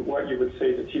interested in what you would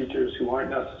say to teachers who aren't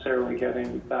necessarily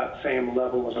getting that same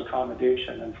level of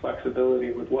accommodation and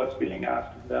flexibility with what's being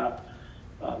asked of them.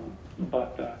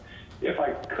 But if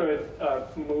I could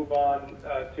move on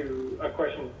to a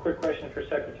quick question for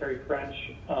Secretary French.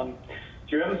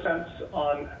 Do you have a sense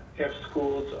on if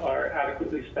schools are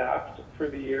adequately staffed for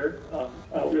the year? I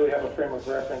don't really have a frame of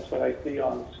reference, but I see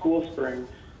on School Spring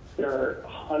there are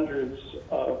hundreds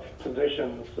of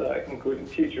positions, including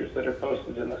teachers, that are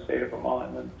posted in the state of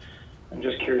Vermont. And I'm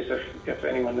just curious if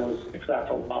anyone knows if that's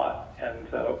a lot and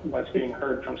what's being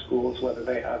heard from schools, whether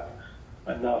they have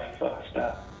enough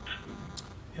staff.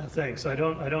 Yeah, thanks. I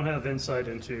don't have insight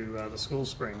into the School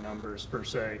Spring numbers per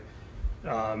se,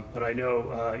 but I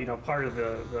know part of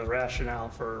the rationale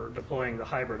for deploying the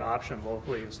hybrid option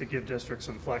locally is to give districts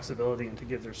some flexibility and to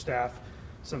give their staff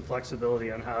some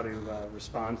flexibility on how to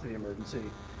respond to the emergency,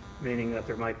 meaning that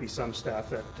there might be some staff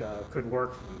that could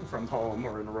work from home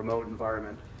or in a remote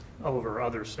environment over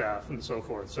other staff and so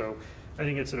forth. So I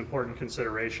think it's an important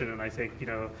consideration, and I think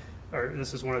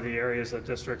this is one of the areas that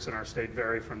districts in our state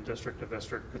vary from district to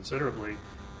district considerably.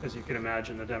 As you can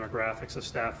imagine, the demographics of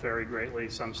staff vary greatly.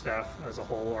 Some staff as a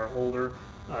whole are older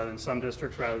in some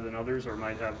districts rather than others, or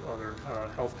might have other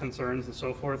health concerns and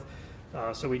so forth.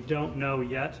 So we don't know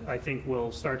yet. I think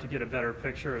we'll start to get a better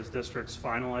picture as districts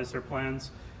finalize their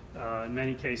plans. In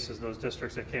many cases, those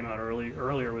districts that came out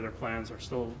earlier with their plans are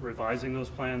still revising those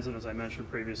plans, and as I mentioned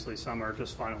previously, some are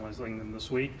just finalizing them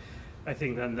this week. I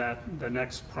think then the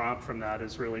next prompt from that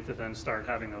is really to then start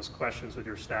having those questions with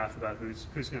your staff about who's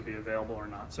going to be available or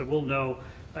not. So we'll know,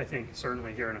 I think,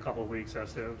 certainly here in a couple of weeks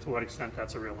as to what extent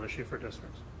that's a real issue for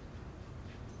districts.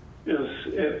 Is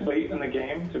it late in the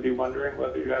game to be wondering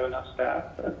whether you have enough staff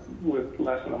with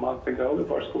less than a month to go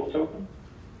before school's open?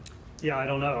 Yeah, I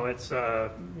don't know. It's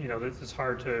it's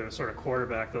hard to sort of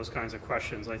quarterback those kinds of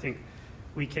questions. I think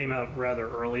we came out rather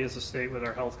early as a state with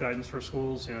our health guidance for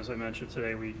schools. As I mentioned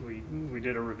today, we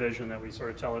did a revision that we sort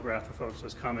of telegraphed to folks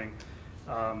was coming,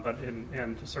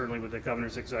 and certainly with the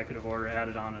governor's executive order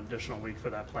added on an additional week for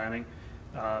that planning.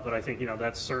 But I think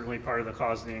that's certainly part of the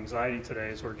cause of the anxiety today,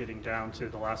 is we're getting down to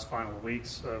the last final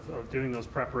weeks of doing those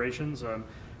preparations.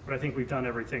 But I think we've done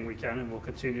everything we can, and we'll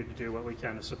continue to do what we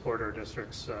can to support our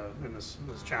districts in this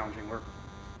challenging work.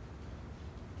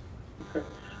 Okay.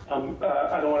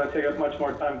 I don't want to take up much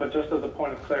more time, but just as a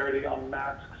point of clarity on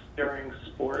masks during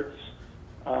sports,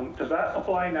 does that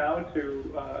apply now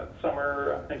to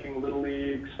summer, I'm thinking Little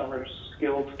League, summer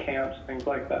skills camps, things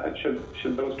like that?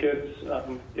 Should those kids,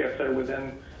 if they're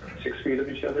within 6 feet of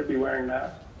each other, be wearing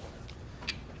masks?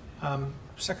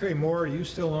 Secretary Moore, are you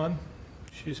still on?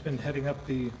 She's been heading up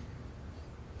the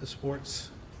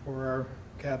sports for our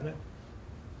cabinet.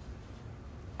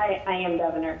 I am,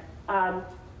 Governor.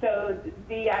 So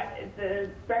the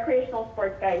recreational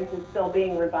sports guidance is still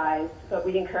being revised, but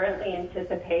we can currently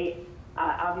anticipate,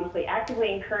 obviously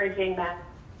actively encouraging that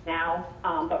now,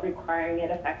 but requiring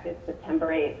it effective September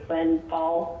 8th when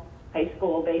fall high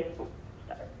school baseball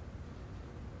starts.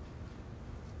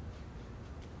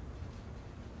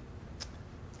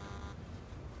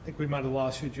 I think we might have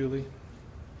lost you, Julie.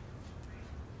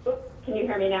 Oops, can you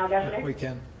hear me now, Governor? Yeah, we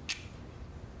can.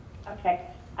 Okay.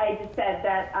 I just said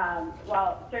that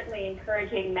while certainly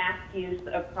encouraging mask use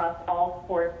across all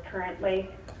sports currently,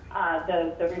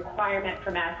 the requirement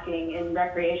for masking in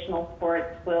recreational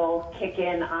sports will kick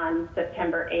in on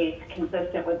September 8th,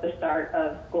 consistent with the start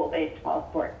of school-based fall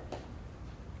sports.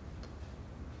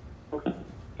 Okay.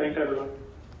 Thanks, everyone.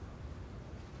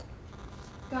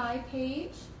 Guy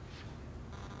Page.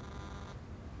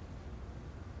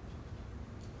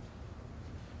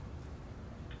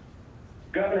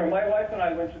 Governor, my wife and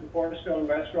I went to the Cornerstone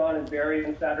Restaurant in Barrie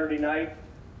on Saturday night.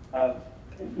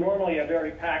 Normally a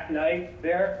very packed night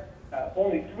there.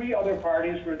 Only 3 other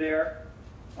parties were there.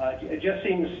 It just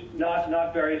seems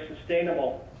not very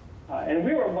sustainable. And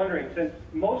we were wondering, since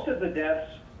most of the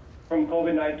deaths from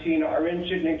COVID-19 are in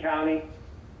Chittenden County,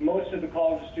 most of the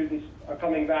college students are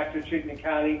coming back to Chittenden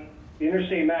County, the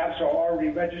interstate maps are already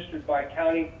registered by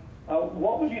county.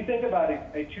 What would you think about a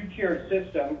 2-tiered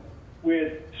system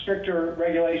with stricter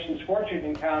regulations for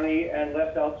Chittenden County and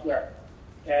less elsewhere?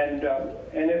 And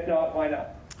if not, why not?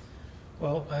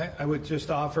 Well, I would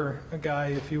just offer a guy,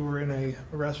 if you were in a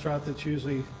restaurant that's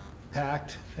usually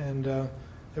packed and there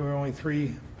were only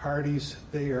 3 parties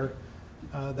there,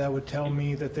 that would tell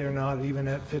me that they're not even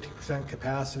at 50%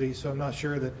 capacity. So I'm not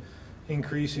sure that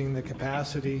increasing the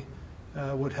capacity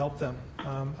would help them.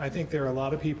 I think there are a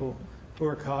lot of people who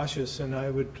are cautious, and I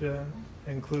would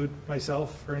include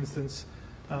myself, for instance.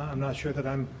 I'm not sure that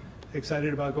I'm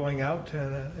excited about going out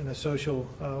in a social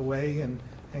way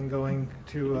and going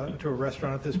to a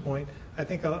restaurant at this point. I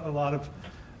think a lot of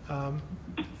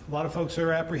folks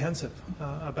are apprehensive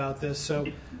about this. So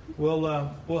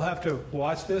we'll have to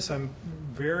watch this. I'm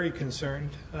very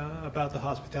concerned about the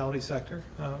hospitality sector,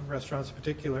 restaurants in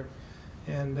particular.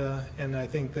 And I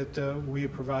think that we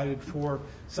have provided for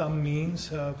some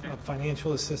means of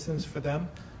financial assistance for them.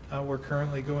 We're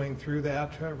currently going through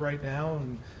that right now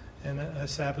and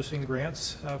establishing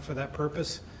grants for that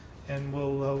purpose, and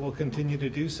we'll continue to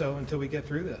do so until we get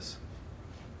through this.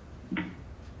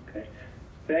 Okay,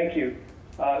 thank you.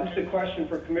 This is a question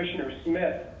for Commissioner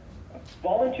Smith.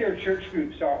 Volunteer church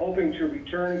groups are hoping to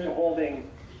return to holding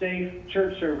safe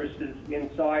church services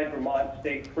inside Vermont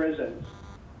state prisons.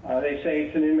 They say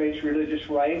it's an inmate's religious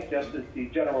right, just as the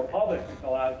general public is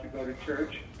allowed to go to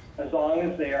church, as long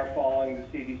as they are following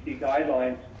the CDC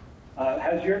guidelines.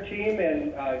 Has your team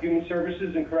and Human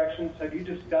Services and Corrections, have you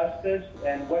discussed this,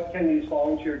 and what can these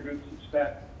volunteer groups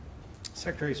expect?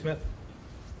 Secretary Smith.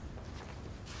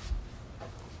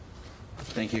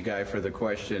 Thank you, Guy, for the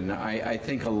question. I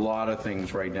think a lot of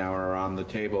things right now are on the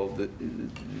table.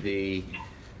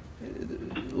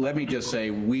 Let me just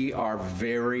say, we are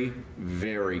very,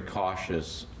 very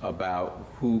cautious about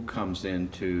who comes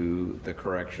into the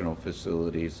correctional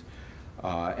facilities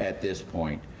at this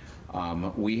point.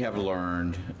 We have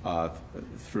learned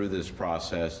through this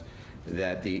process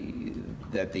that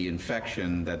the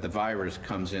infection, that the virus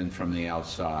comes in from the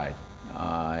outside,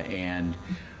 and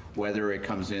whether it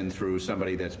comes in through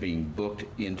somebody that's being booked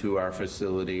into our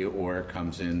facility or it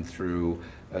comes in through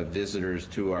visitors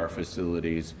to our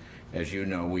facilities. As you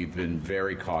know, we've been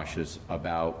very cautious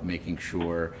about making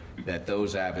sure that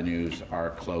those avenues are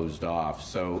closed off.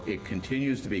 So it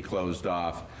continues to be closed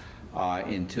off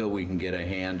until we can get a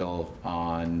handle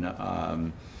on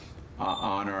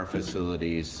our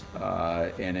facilities.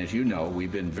 And as you know,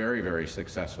 we've been very, very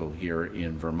successful here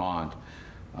in Vermont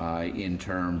in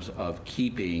terms of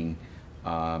keeping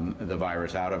the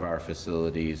virus out of our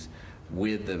facilities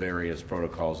with the various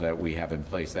protocols that we have in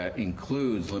place. That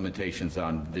includes limitations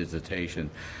on visitation.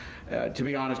 To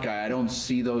be honest, Guy, I don't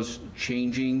see those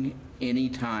changing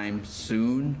anytime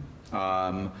soon,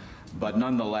 but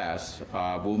nonetheless,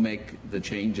 we'll make the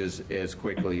changes as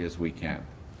quickly as we can.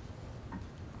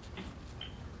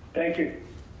 Thank you.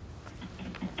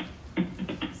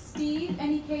 Steve,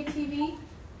 NEKTV.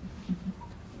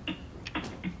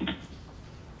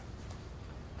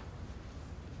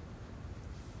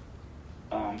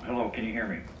 Hello, can you hear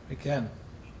me? I can.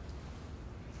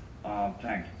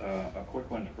 Thanks. A quick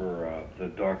one for the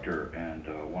doctor and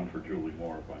one for Julie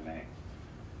Moore, if I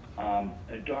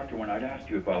may. Doctor, when I'd asked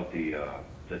you about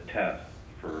the test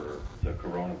for the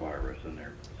coronavirus, and there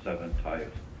are 7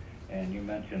 types, and you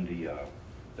mentioned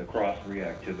the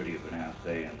cross-reactivity of an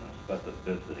assay and the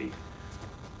specificity,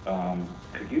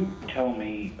 could you tell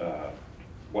me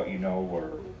what you know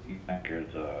or you think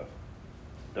is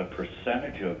the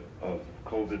percentage of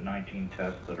COVID-19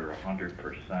 tests that are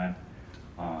 100%,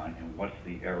 and what's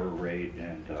the error rate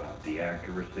and the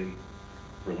accuracy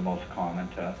for the most common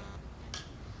tests?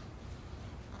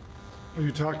 Are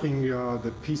you talking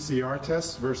the PCR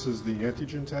test versus the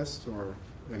antigen test, or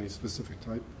any specific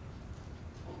type?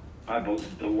 I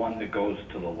believe the one that goes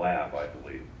to the lab, I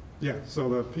believe. Yeah, so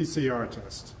the PCR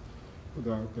test,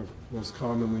 the most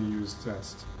commonly used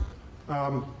test.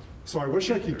 So I wish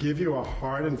I could give you a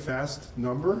hard and fast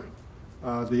number.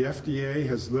 The FDA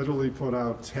has literally put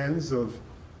out tens of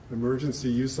emergency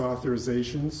use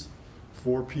authorizations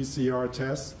for PCR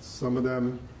tests, some of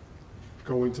them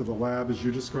going to the lab as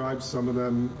you described, some of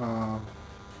them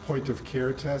point of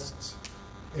care tests,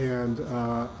 and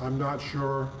I'm not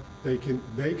sure they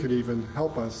could even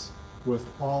help us with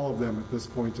all of them at this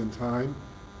point in time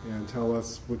and tell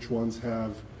us which ones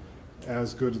have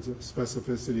as good as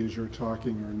specificity as you're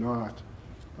talking or not.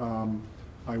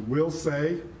 I will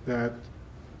say that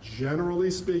generally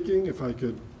speaking, if I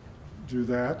could do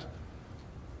that,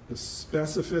 the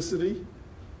specificity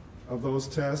of those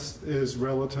tests is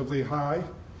relatively high,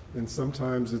 and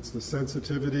sometimes it's the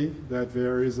sensitivity that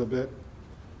varies a bit.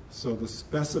 So the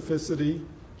specificity,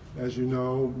 as you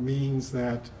know, means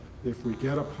that if we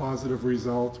get a positive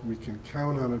result, we can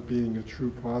count on it being a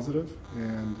true positive,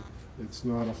 and it's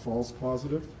not a false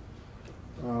positive.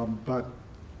 But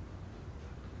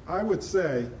I would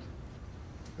say,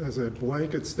 as a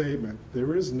blanket statement,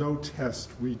 there is no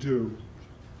test we do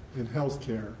in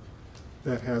healthcare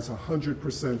that has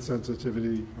 100%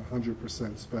 sensitivity, 100%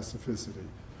 specificity.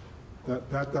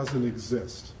 That doesn't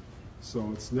exist.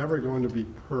 So it's never going to be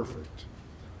perfect.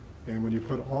 And when you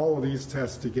put all of these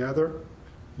tests together,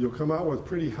 you'll come out with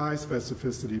pretty high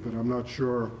specificity, but I'm not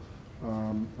sure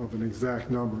of an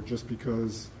exact number, just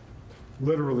because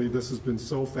literally this has been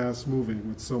so fast moving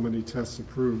with so many tests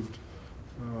approved,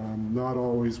 not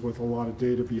always with a lot of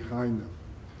data behind them.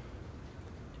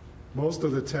 Most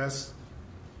of the tests,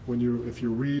 if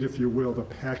you read, if you will, the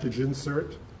package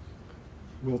insert,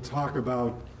 we'll talk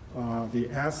about the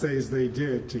assays they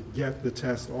did to get the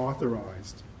test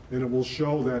authorized. And it will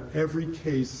show that every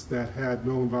case that had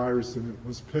known virus in it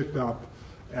was picked up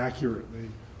accurately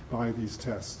by these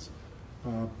tests.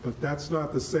 But that's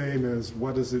not the same as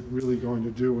what is it really going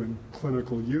to do in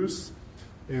clinical use,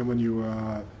 and when you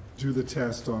do the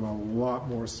test on a lot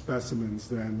more specimens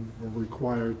than are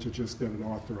required to just get it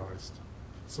authorized.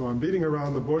 So I'm beating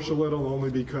around the bush a little,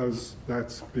 only because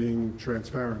that's being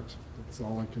transparent. That's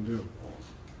all I can do.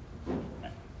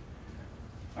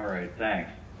 All right,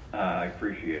 thanks. I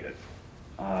appreciate it.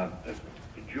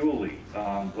 Julie,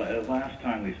 last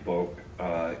time we spoke,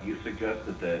 you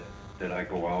suggested that I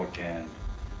go out and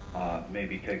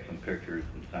maybe take some pictures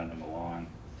and send them along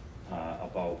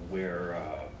about where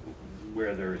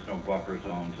there is no buffer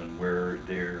zones and where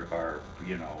there are,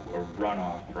 a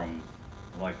runoff from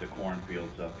like the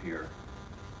cornfields up here.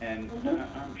 And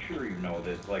I'm sure you know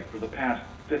that, like, for the past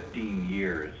 15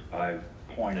 years, I've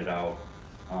pointed out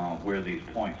where these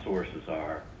point sources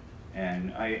are.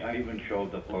 And I even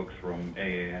showed the folks from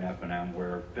AA and F&M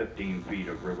where 15 feet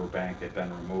of riverbank had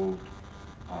been removed,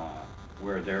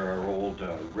 where there are old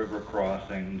river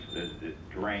crossings that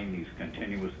drain these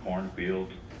continuous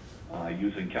cornfields.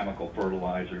 Using chemical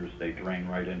fertilizers, they drain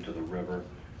right into the river.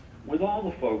 With all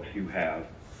the folks you have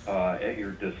at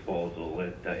your disposal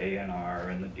at the ANR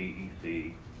and the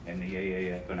DEC and the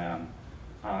AAF&M,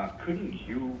 couldn't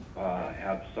you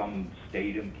have some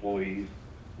state employees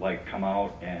like come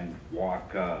out and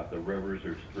walk the rivers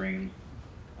or streams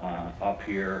up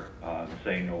here,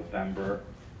 say November,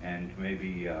 and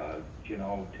maybe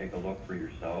take a look for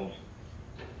yourselves?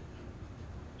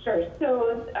 Sure.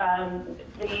 So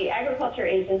the Agriculture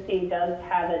Agency does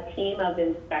have a team of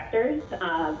inspectors.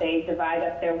 They divide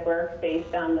up their work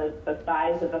based on the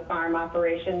size of the farm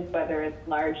operations, whether it's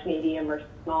large, medium, or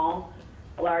small.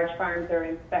 Large farms are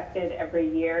inspected every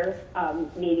year.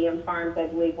 Medium farms, I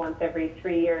believe, once every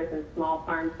 3 years, and small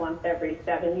farms once every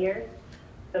 7 years.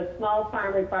 The small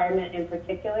farm requirement in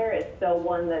particular is still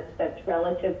one that's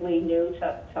relatively new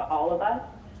to all of us.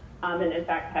 And in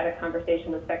fact, had a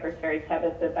conversation with Secretary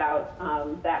Tevis about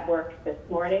that work this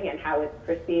morning and how it's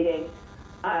proceeding.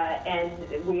 And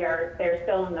they're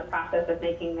still in the process of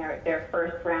making their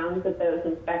first rounds of those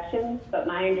inspections. But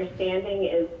my understanding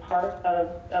is part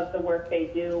of the work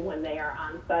they do when they are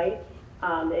on site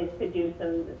is to do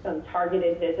some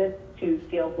targeted visits to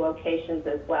field locations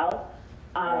as well.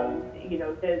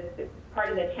 Part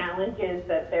of the challenge is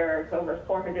that there's over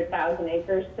 400,000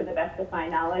 acres, to the best of my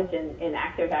knowledge, in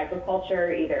active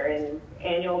agriculture, either in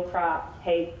annual crops,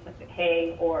 hay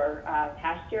or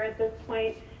pasture at this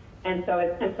point. And so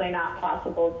it's simply not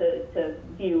possible to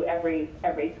view every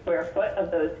square foot of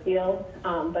those fields.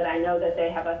 But I know that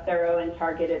they have a thorough and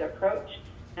targeted approach,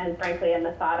 and frankly, a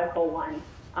methodical one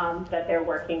that they're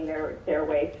working their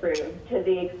way through. To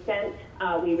the extent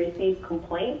we receive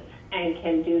complaints and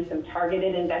can do some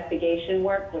targeted investigation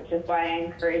work, which is why I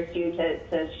encouraged you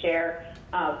to share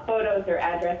photos or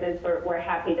addresses. We're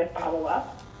happy to follow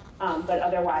up. But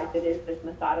otherwise, it is this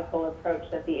methodical approach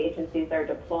that the agencies are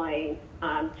deploying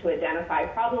to identify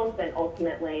problems and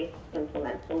ultimately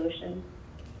implement solutions.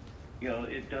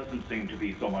 It doesn't seem to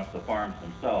be so much the farms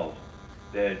themselves,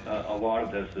 that a lot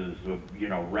of this is,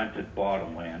 rented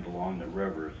bottomland along the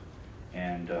rivers,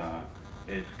 and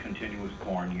it's continuous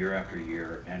corn year after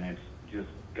year, and it's just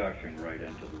gushing right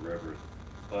into the rivers.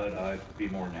 But I'd be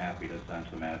more than happy to send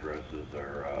some addresses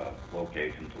or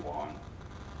locations along.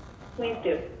 Please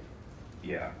do.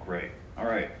 Yeah, great. All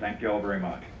right, thank you all very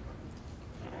much.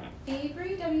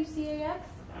 Avery, WCAX.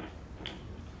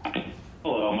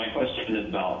 Hello, my question is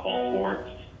about fall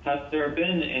sports. Has there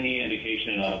been any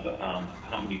indication of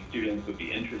how many students would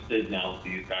be interested now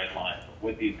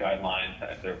with these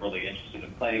guidelines, if they're really interested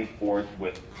in playing sports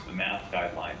with the mask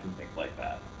guidelines and things like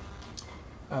that?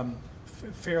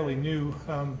 Fairly new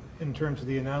in terms of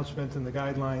the announcement and the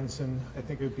guidelines, and I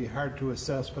think it would be hard to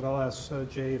assess, but I'll ask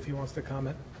Jay if he wants to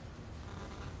comment.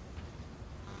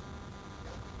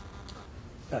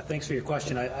 Thanks for your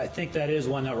question. I think that is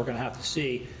one that we're going to have to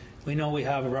see. We know we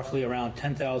have roughly around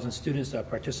 10,000 students that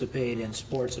participate in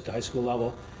sports at the high school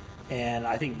level. And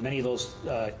I think many of those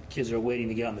kids are waiting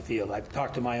to get on the field. I've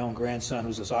talked to my own grandson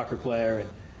who's a soccer player, and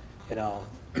you know,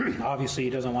 obviously he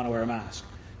doesn't want to wear a mask,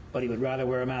 but he would rather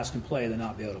wear a mask and play than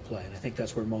not be able to play. And I think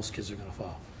that's where most kids are going to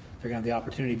fall. They're going to have the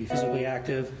opportunity to be physically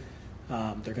active.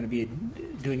 They're going to be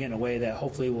doing it in a way that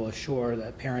hopefully will assure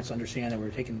that parents understand that we're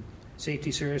taking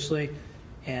safety seriously.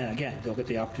 And again, they'll get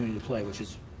the opportunity to play, which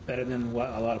is better than what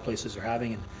a lot of places are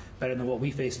having and better than what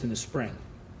we faced in the spring.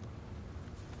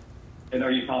 And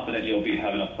are you confident you'll be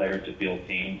having enough players to field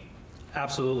teams?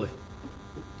 Absolutely.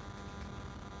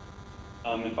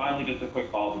 And finally, just a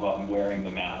quick follow-up about wearing the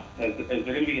mask. Is there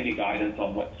going to be any guidance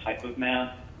on what type of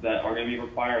masks that are going to be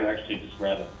required? I actually just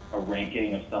read a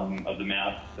ranking of some of the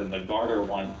masks, and the garter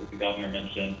ones that the governor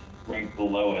mentioned ranked the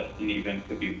lowest and even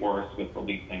could be worse with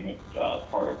releasing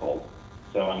particles.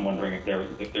 So I'm wondering if there's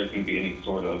going to be any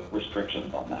sort of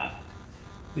restrictions on that.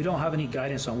 We don't have any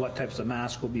guidance on what types of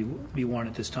masks will be worn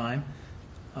at this time.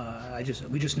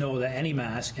 We just know that any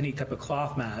mask, any type of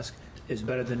cloth mask, is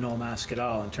better than no mask at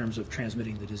all in terms of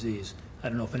transmitting the disease. I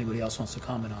don't know if anybody else wants to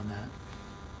comment on that.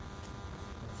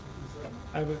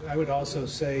 I would also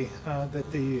say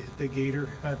that the gaiter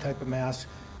type of mask,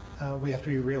 we have to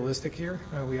be realistic here.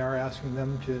 We are asking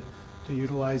them to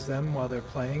utilize them while they're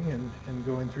playing and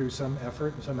going through some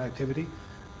effort and some activity.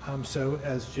 So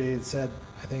as Jay had said,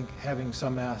 I think having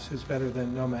some masks is better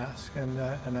than no mask, and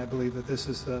I believe that this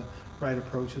is the right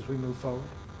approach as we move forward.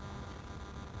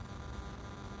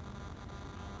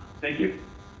 Thank you.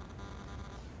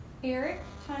 Eric,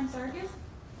 Times Argus.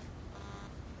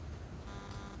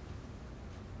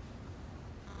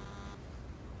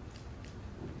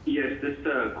 Yes, this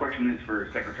question is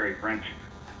for Secretary French.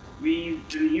 We've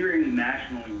been hearing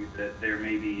nationally that there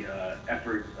may be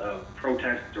efforts of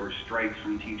protests or strikes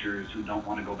from teachers who don't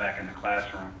want to go back in the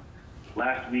classroom.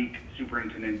 Last week,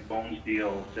 Superintendent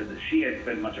Bonesteel said that she had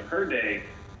spent much of her day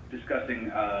discussing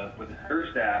with her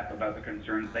staff about the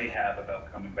concerns they have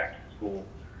about coming back to school.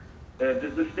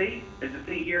 Is the state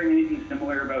hearing anything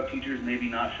similar about teachers maybe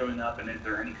not showing up, and is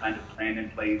there any kind of plan in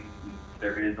place if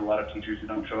there is a lot of teachers who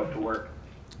don't show up to work?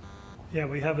 Yeah,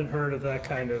 we haven't heard of that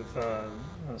kind of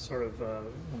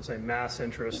let's say, mass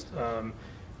interest.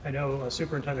 I know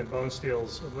Superintendent Bonesteel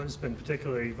has been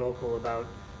particularly vocal about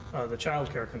the child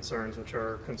care concerns, which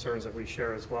are concerns that we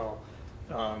share as well.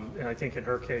 And I think in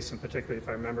her case, in particular, if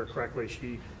I remember correctly,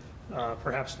 she,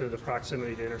 perhaps due to the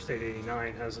proximity to Interstate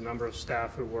 89, has a number of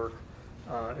staff who work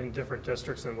in different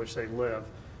districts in which they live.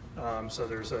 So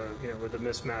there's with the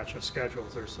mismatch of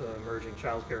schedules, there's emerging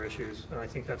child care issues. And I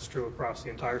think that's true across the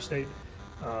entire state.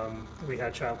 We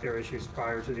had child care issues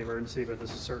prior to the emergency, but this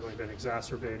has certainly been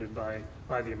exacerbated by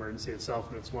the emergency itself,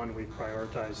 and it's one we've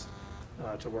prioritized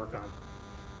to work on.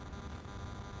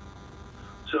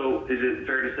 So is it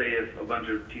fair to say if a bunch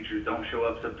of teachers don't show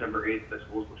up September 8th, the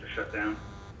schools will just shut down?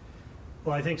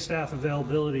 Well, I think staff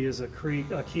availability is a key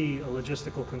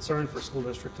logistical concern for school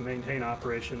district to maintain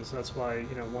operations. That's why,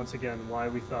 once again, why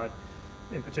we thought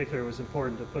in particular it was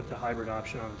important to put the hybrid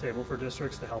option on the table for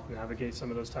districts to help navigate some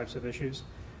of those types of issues.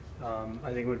 I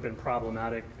think it would have been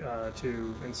problematic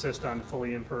to insist on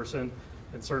fully in-person,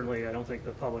 and certainly I don't think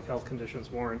the public health conditions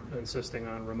warrant insisting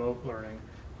on remote learning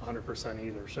 100%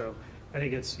 either. So I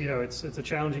think it's a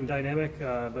challenging dynamic,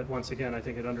 but once again, I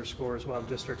think it underscores why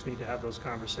districts need to have those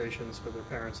conversations with their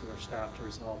parents and their staff to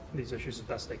resolve these issues as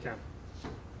best they can.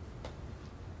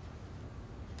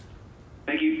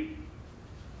 Thank you.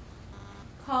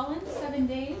 Colin, 7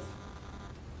 days.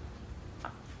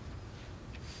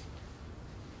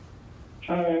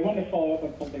 I wanted to follow up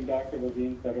on something Dr.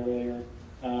 Levine said earlier.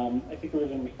 I think it was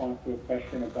in response to a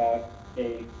question about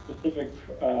a specific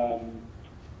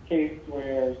case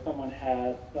where someone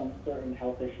had some certain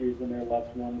health issues and their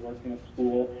loved one working at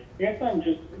school. I guess I'm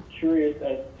just curious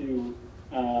as to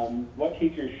what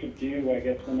teachers should do, I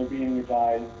guess, when they're being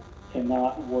advised to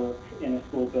not work in a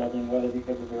school building, whether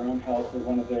because of their own health or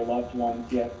one of their loved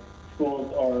ones, yet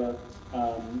schools are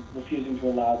refusing to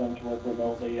allow them to work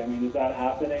remotely. I mean, is that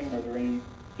happening? Are there any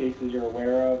cases you're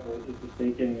aware of, or is the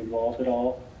state getting involved at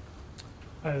all?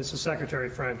 This is Secretary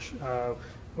French.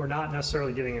 We're not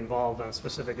necessarily getting involved on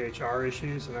specific HR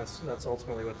issues, and that's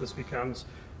ultimately what this becomes.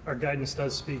 Our guidance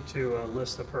does speak to a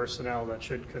list of personnel that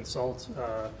should consult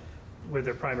with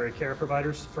their primary care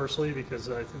providers, firstly, because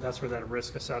I think that's where that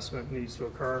risk assessment needs to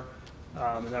occur.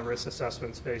 And that risk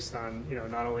assessment is based on,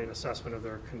 not only an assessment of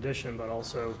their condition, but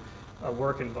also a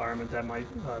work environment that might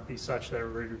be such that it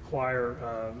would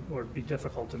require or be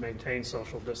difficult to maintain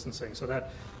social distancing. So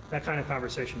that kind of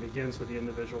conversation begins with the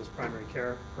individual's primary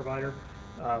care provider.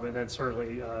 And then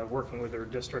certainly working with their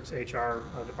district's HR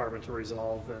department to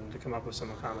resolve and to come up with some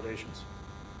accommodations.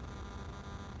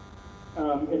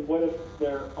 And what if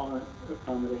there aren't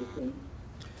accommodations?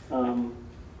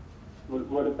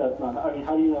 What if that's not? I mean,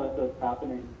 how do you know if that's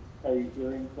happening? Are you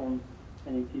hearing from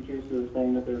any teachers who are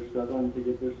saying that they're struggling to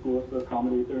get their schools to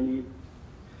accommodate their needs?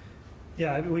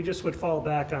 Yeah, we just would fall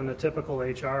back on the typical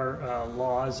HR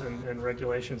laws and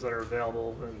regulations that are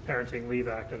available, and Parenting Leave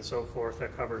Act and so forth,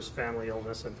 that covers family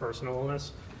illness and personal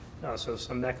illness. So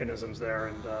some mechanisms there,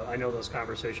 and I know those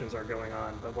conversations are going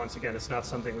on, but once again, it's not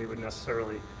something we would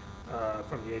necessarily,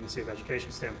 from the Agency of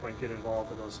Education standpoint, get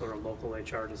involved in those sort of local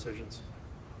HR decisions.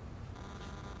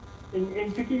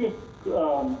 And could you just,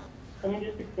 I mean,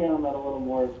 just expand on that a little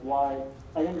more, is why,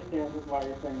 I understand why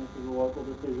you're saying this is a local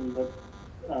decision, but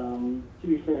to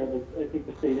be fair, I think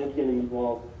the state is getting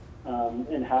involved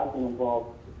and has been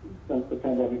involved since the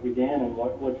pandemic began, and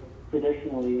what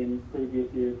traditionally in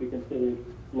previous years we considered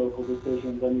local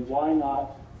decisions. I mean, why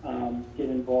not get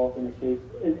involved in a case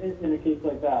in a case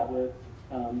like that where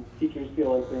teachers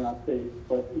feel like they're not safe,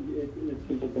 but it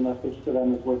seems like the message to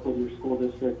them is work with your school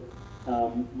district.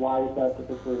 Why is that the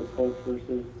preferred approach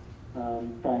versus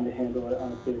trying to handle it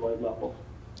on a statewide level?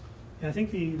 I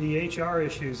think the HR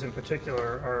issues in particular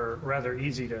are rather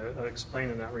easy to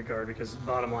explain in that regard, because the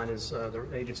bottom line is the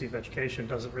Agency of Education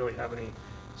doesn't really have any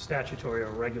statutory or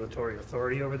regulatory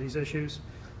authority over these issues.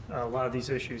 A lot of these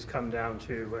issues come down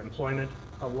to employment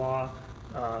law,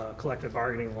 collective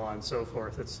bargaining law, and so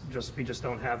forth. It's just, we just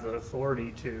don't have the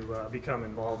authority to become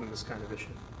involved in this kind of issue.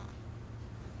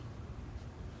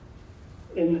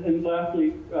 And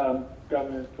lastly,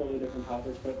 Governor, totally different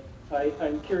topic, but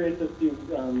I'm curious if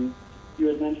you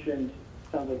had mentioned,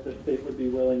 sounds like the state would be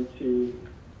willing to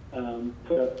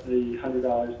put up the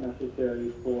 $100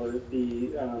 necessary for the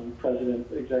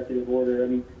president's executive order. I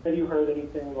mean, have you heard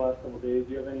anything in the last couple of days?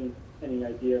 Do you have any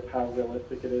idea of how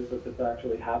realistic it is that this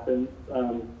actually happens?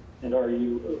 And are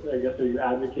you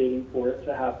advocating for it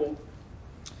to happen?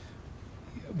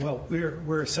 Well,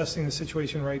 we're assessing the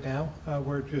situation right now.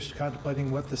 We're just contemplating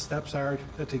what the steps are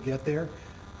to get there.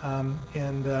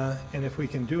 And if we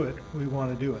can do it, we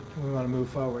want to do it. We want to move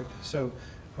forward. So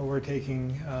we're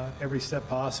taking every step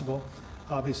possible.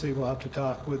 Obviously, we'll have to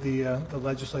talk with the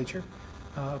legislature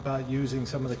about using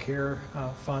some of the CARE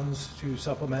funds to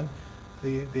supplement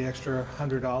the extra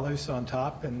 $100 on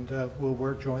top, and we'll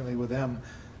work jointly with them.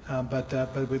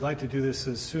 But we'd like to do this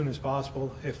as soon as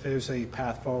possible if there's a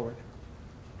path forward.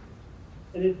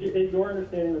 And is your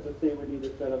understanding that the state would need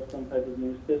to set up some type of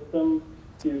new system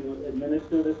to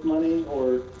administer this money,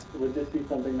 or would this be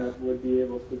something that would be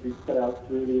able to be put out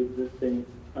through the existing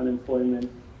unemployment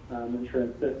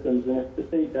insurance systems? And if the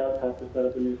state does have to set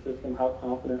up a new system, how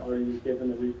confident are you, given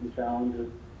the recent challenges,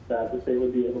 that the state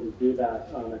would be able to do that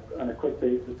on a quick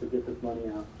basis to get this money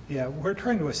out? Yeah, we're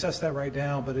trying to assess that right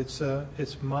now, but it's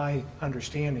my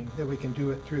understanding that we can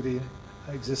do it through the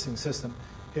existing system.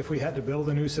 If we had to build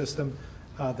a new system,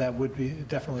 that would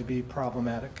definitely be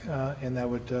problematic, and that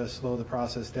would slow the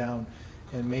process down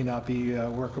and may not be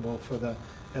workable for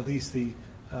at least the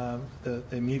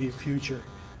immediate future.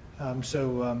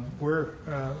 So we're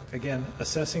again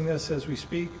assessing this as we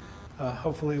speak.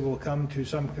 Hopefully we'll come to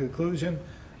some conclusion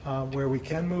where we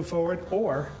can move forward,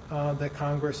 or that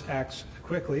Congress acts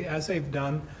quickly, as they've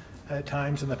done at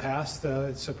times in the past.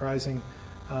 It's surprising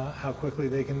how quickly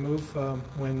they can move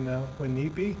when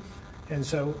need be. And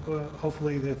so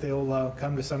hopefully that they'll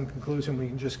come to some conclusion. We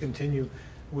can just continue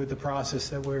with the process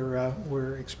that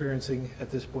we're experiencing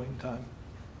at this point in time.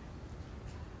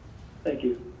 Thank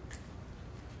you.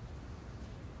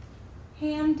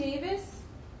 Pam Davis.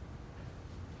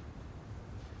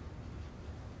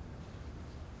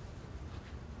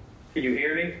 Can you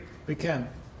hear me? We can.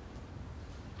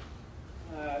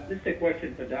 This is a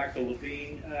question for Dr.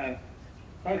 Levine.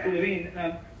 Dr. Levine,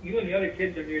 you and the other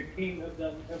kids on your team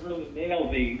have really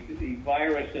nailed the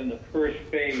virus in the first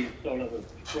phase, sort of the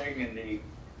spring and the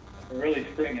early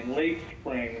spring and late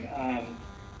spring.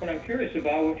 But I'm curious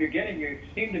about what you're getting. You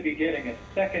seem to be getting a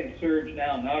second surge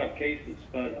now, not of cases,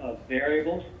 but of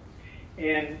variables.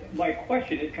 And my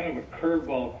question is kind of a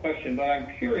curveball question, but I'm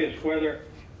curious whether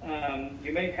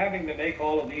you may having to make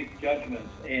all of these judgments,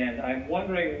 and I'm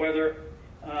wondering whether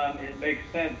it makes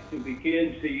sense to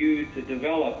begin to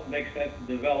develop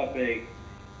a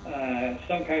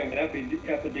some kind of an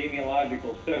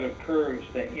epidemiological set of curves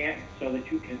so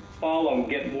that you can follow,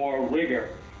 get more rigor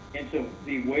into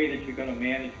the way that you're going to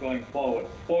manage going forward.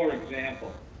 For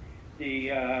example,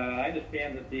 I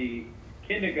understand that the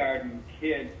kindergarten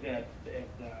kids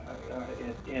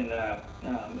in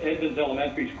Edmonds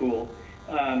Elementary School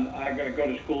are going to go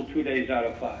to school 2 days out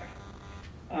of 5.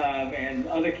 And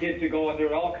other kids are going, there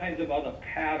are all kinds of other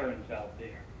patterns out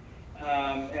there.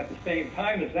 at the same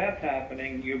time as that's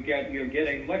happening, you're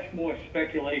getting much more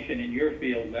speculation in your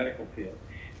field, medical field,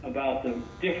 about the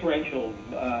differential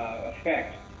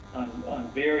effect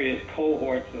on various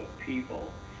cohorts of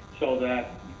people, so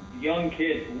that young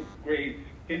kids, grades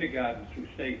kindergarten through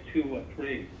say 2 or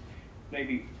 3, may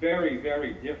be very,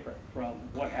 very different from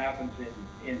what happens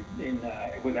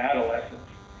with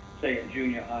adolescents, say in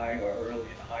junior high or early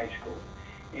in high school.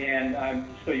 And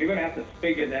so you're going to have to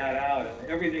figure that out. And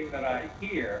everything that I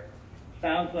hear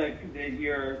sounds like that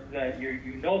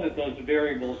you know that those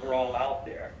variables are all out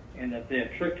there and that they're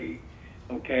tricky.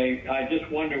 Okay, I just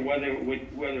wonder whether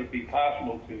it be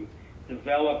possible to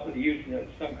develop using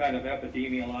some kind of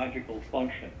epidemiological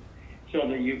function, so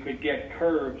that you could get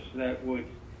curves that would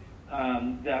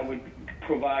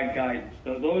provide guidance.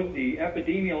 So the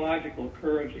epidemiological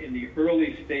curves in the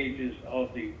early stages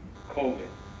of the COVID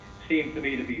seem to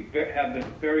me to have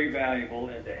been very valuable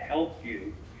and to help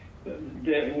you.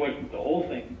 It wasn't the whole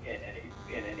thing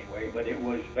in any way, but it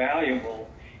was valuable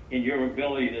in your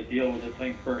ability to deal with the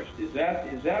thing first. Is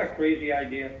that a crazy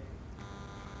idea?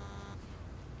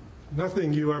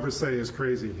 Nothing you ever say is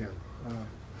crazy, Ham.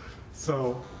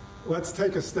 So let's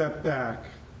take a step back.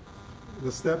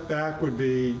 The step back would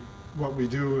be what we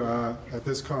do at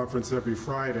this conference every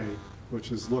Friday,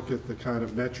 which is look at the kind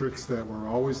of metrics that we're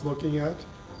always looking at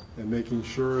and making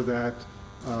sure that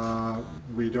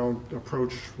we don't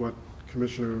approach what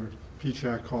Commissioner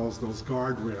Pichak calls those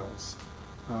guardrails.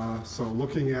 So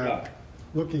looking at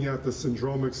the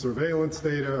syndromic surveillance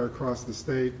data across the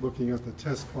state, looking at the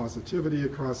test positivity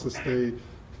across the state,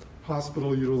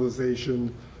 hospital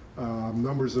utilization,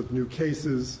 numbers of new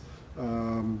cases,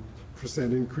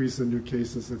 percent increase in new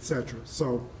cases, et cetera.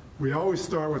 So we always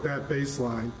start with that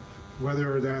baseline,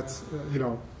 whether that's,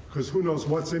 because who knows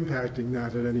what's impacting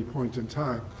that at any point in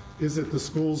time. Is it the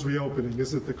schools reopening?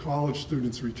 Is it the college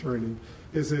students returning?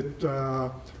 Is it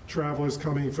travelers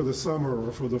coming for the summer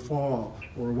or for the fall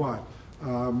or what?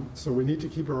 So we need to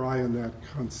keep our eye on that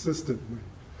consistently.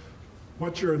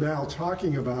 What you're now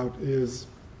talking about is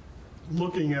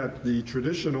looking at the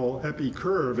traditional epi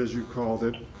curve, as you called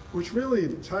it, which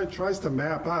really tries to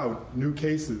map out new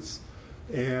cases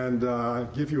and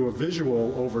give you a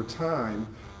visual over time,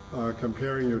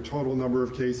 comparing your total number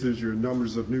of cases, your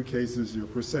numbers of new cases, your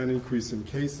percent increase in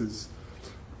cases.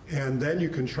 And then you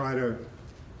can try to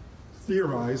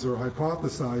theorize or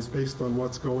hypothesize based on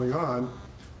what's going on.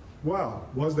 Well,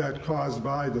 was that caused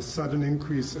by the sudden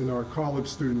increase in our college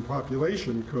student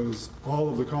population because all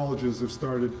of the colleges have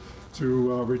started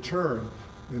to return?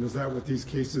 And is that what these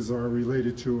cases are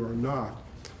related to or not?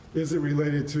 Is it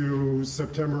related to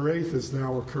September 8th has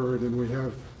now occurred and we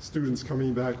have students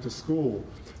coming back to school?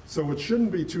 So it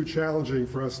shouldn't be too challenging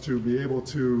for us to be able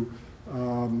to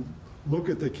look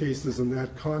at the cases in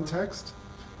that context.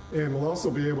 And we'll also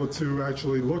be able to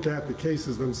actually look at the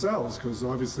cases themselves, because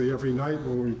obviously every night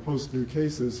when we post new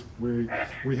cases, we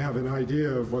have an idea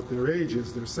of what their age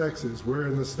is, their sex is, where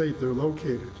in the state they're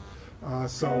located.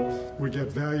 So we get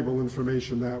valuable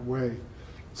information that way.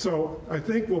 So I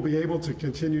think we'll be able to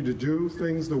continue to do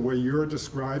things the way you're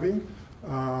describing,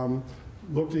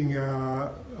 looking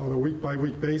on a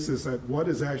week-by-week basis at what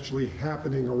is actually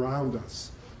happening around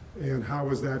us and how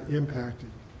is that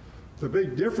impacting. The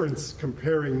big difference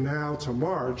comparing now to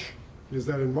March is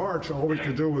that in March, all we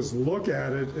could do was look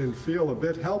at it and feel a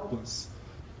bit helpless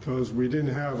because we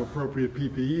didn't have appropriate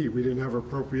PPE, we didn't have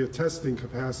appropriate testing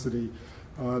capacity.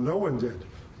 No one did.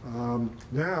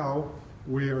 Now,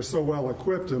 we are so well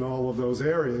equipped in all of those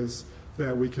areas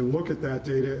that we can look at that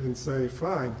data and say,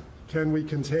 fine, can we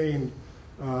contain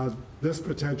this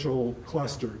potential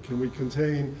cluster? Can we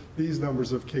contain these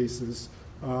numbers of cases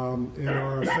in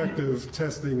our effective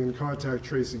testing and contact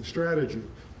tracing strategy?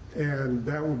 And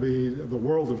that will be the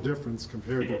world of difference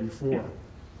compared to before.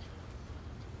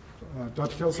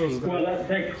 Dr. Kelso, does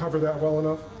that cover that well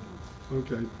enough?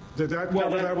 Okay. Did that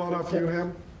cover that well enough for you,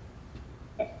 Ham?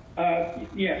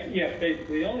 Yes,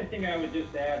 basically. The only thing I would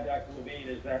just add, Dr. Levine,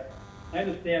 is that I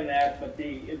understand that, but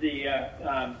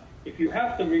if you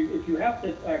have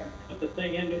to put the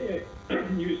thing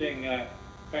in using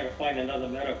trying to find another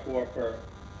metaphor for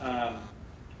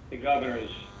the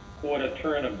governor's quarter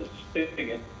turn of the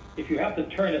spigot, if you have to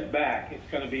turn it back, it's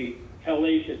going to be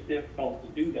hellacious difficult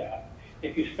to do that.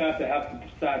 If you start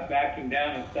backing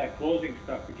down and start closing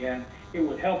stuff again, it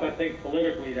would help, I think,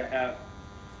 politically to have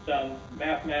some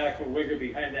mathematical rigor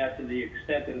behind that to the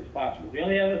extent that it's possible. The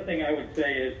only other thing I would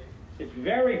say is it's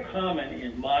very common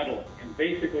in modeling, and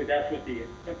basically that's what the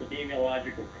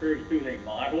epidemiological curves do. They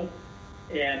model,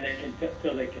 and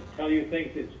so they can tell you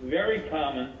things. It's very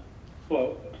common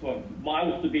for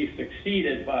models to be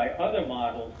succeeded by other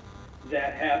models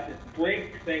that have to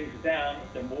break things down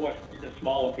into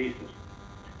smaller pieces.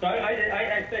 So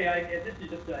I say this is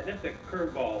just a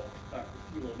curveball, Dr.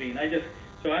 Levine.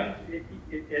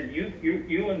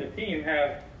 You and the team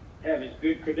have as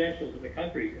good credentials in the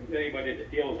country as anybody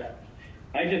that deals with that.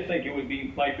 I just think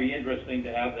it might be interesting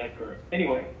to have that curve.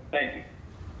 Anyway, thank you.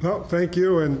 No, thank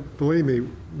you, and believe me,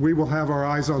 we will have our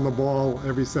eyes on the ball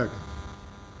every second.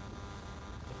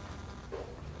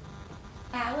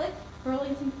 Alec,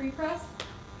 Burlington Free Press.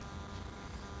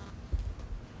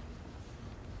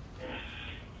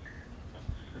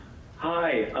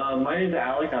 Hi, my name is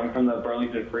Alec. I'm from the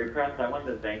Burlington Free Press. I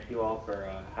wanted to thank you all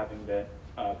for having the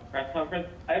press conference.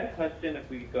 I have a question if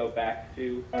we could go back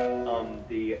to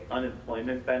the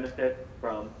unemployment benefits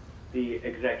from the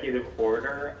executive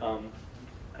order.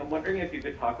 I'm wondering if you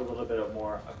could talk a little bit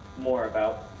more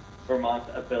about Vermont's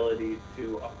ability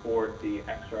to afford the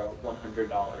extra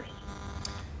 $100.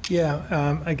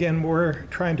 Yeah, again, we're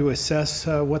trying to assess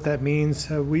what that means.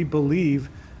 We believe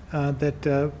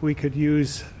that we could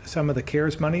use some of the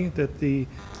CARES money that the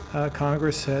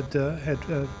Congress had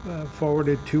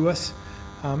forwarded to us.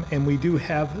 And we do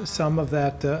have some of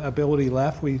that ability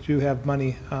left. We do have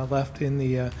money left in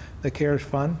the CARES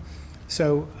fund.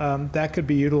 So that could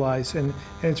be utilized. And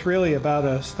it's really about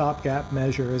a stopgap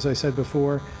measure. As I said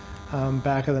before,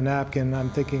 back of the napkin, I'm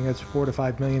thinking it's $4 to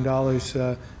 $5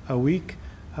 million a week.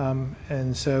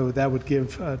 And so that would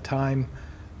give time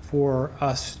for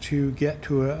us to get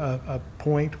to a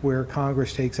point where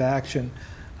Congress takes action.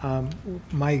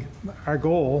 My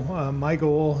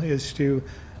goal is to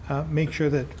make sure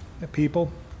that people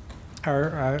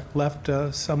are left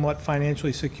somewhat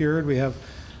financially secured. We have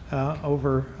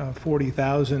over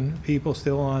 40,000 people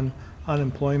still on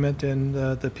unemployment in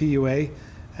the PUA,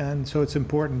 and so it's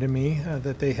important to me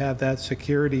that they have that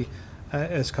security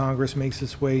as Congress makes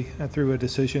its way through a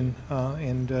decision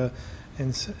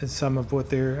and some of what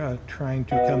they're trying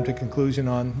to come to conclusion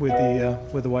on with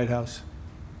the White House.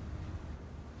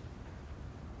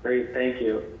 Great, thank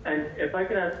you. And if I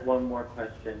could ask one more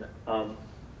question.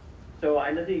 So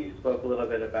I know that you spoke a little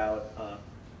bit about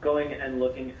going and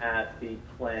looking at the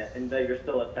plan, and that you're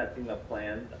still assessing the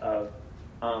plans of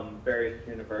various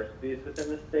universities within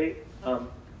the state.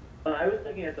 When I was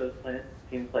looking at those plans,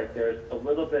 it seems like there's a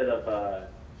little bit of a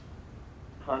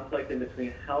conflict in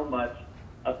between how much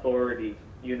authority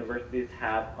universities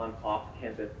have on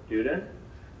off-campus students.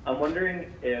 I'm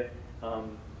wondering if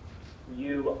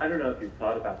I don't know if you've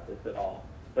thought about this at all,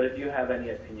 but if you have any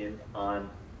opinions on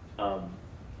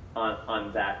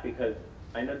that, because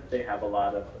I know that they have a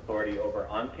lot of authority over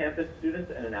on-campus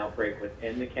students and an outbreak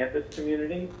within the campus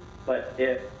community, but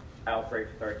if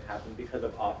outbreaks start to happen because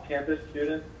of off-campus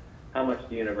students, how much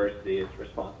the university is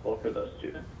responsible for those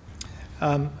students?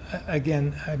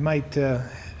 Again, I might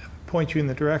point you in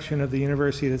the direction of the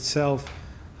university itself.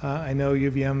 I know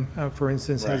UVM, for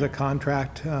instance, has a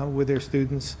contract with their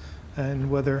students, and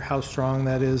how strong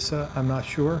that is, I'm not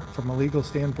sure from a legal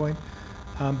standpoint.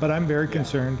 But I'm very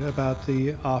concerned about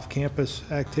the off-campus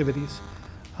activities.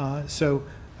 So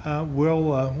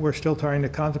we're still trying to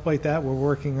contemplate that. We're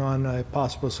working on a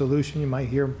possible solution. You might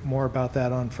hear more about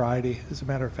that on Friday, as a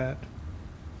matter of fact.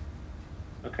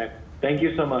 Okay. Thank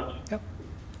you so much. Yep.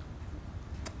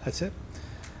 That's it.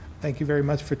 Thank you very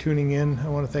much for tuning in. I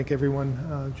want to thank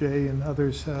everyone, Jay and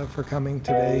others, for coming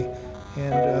today,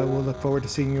 and we'll look forward to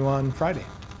seeing you on Friday.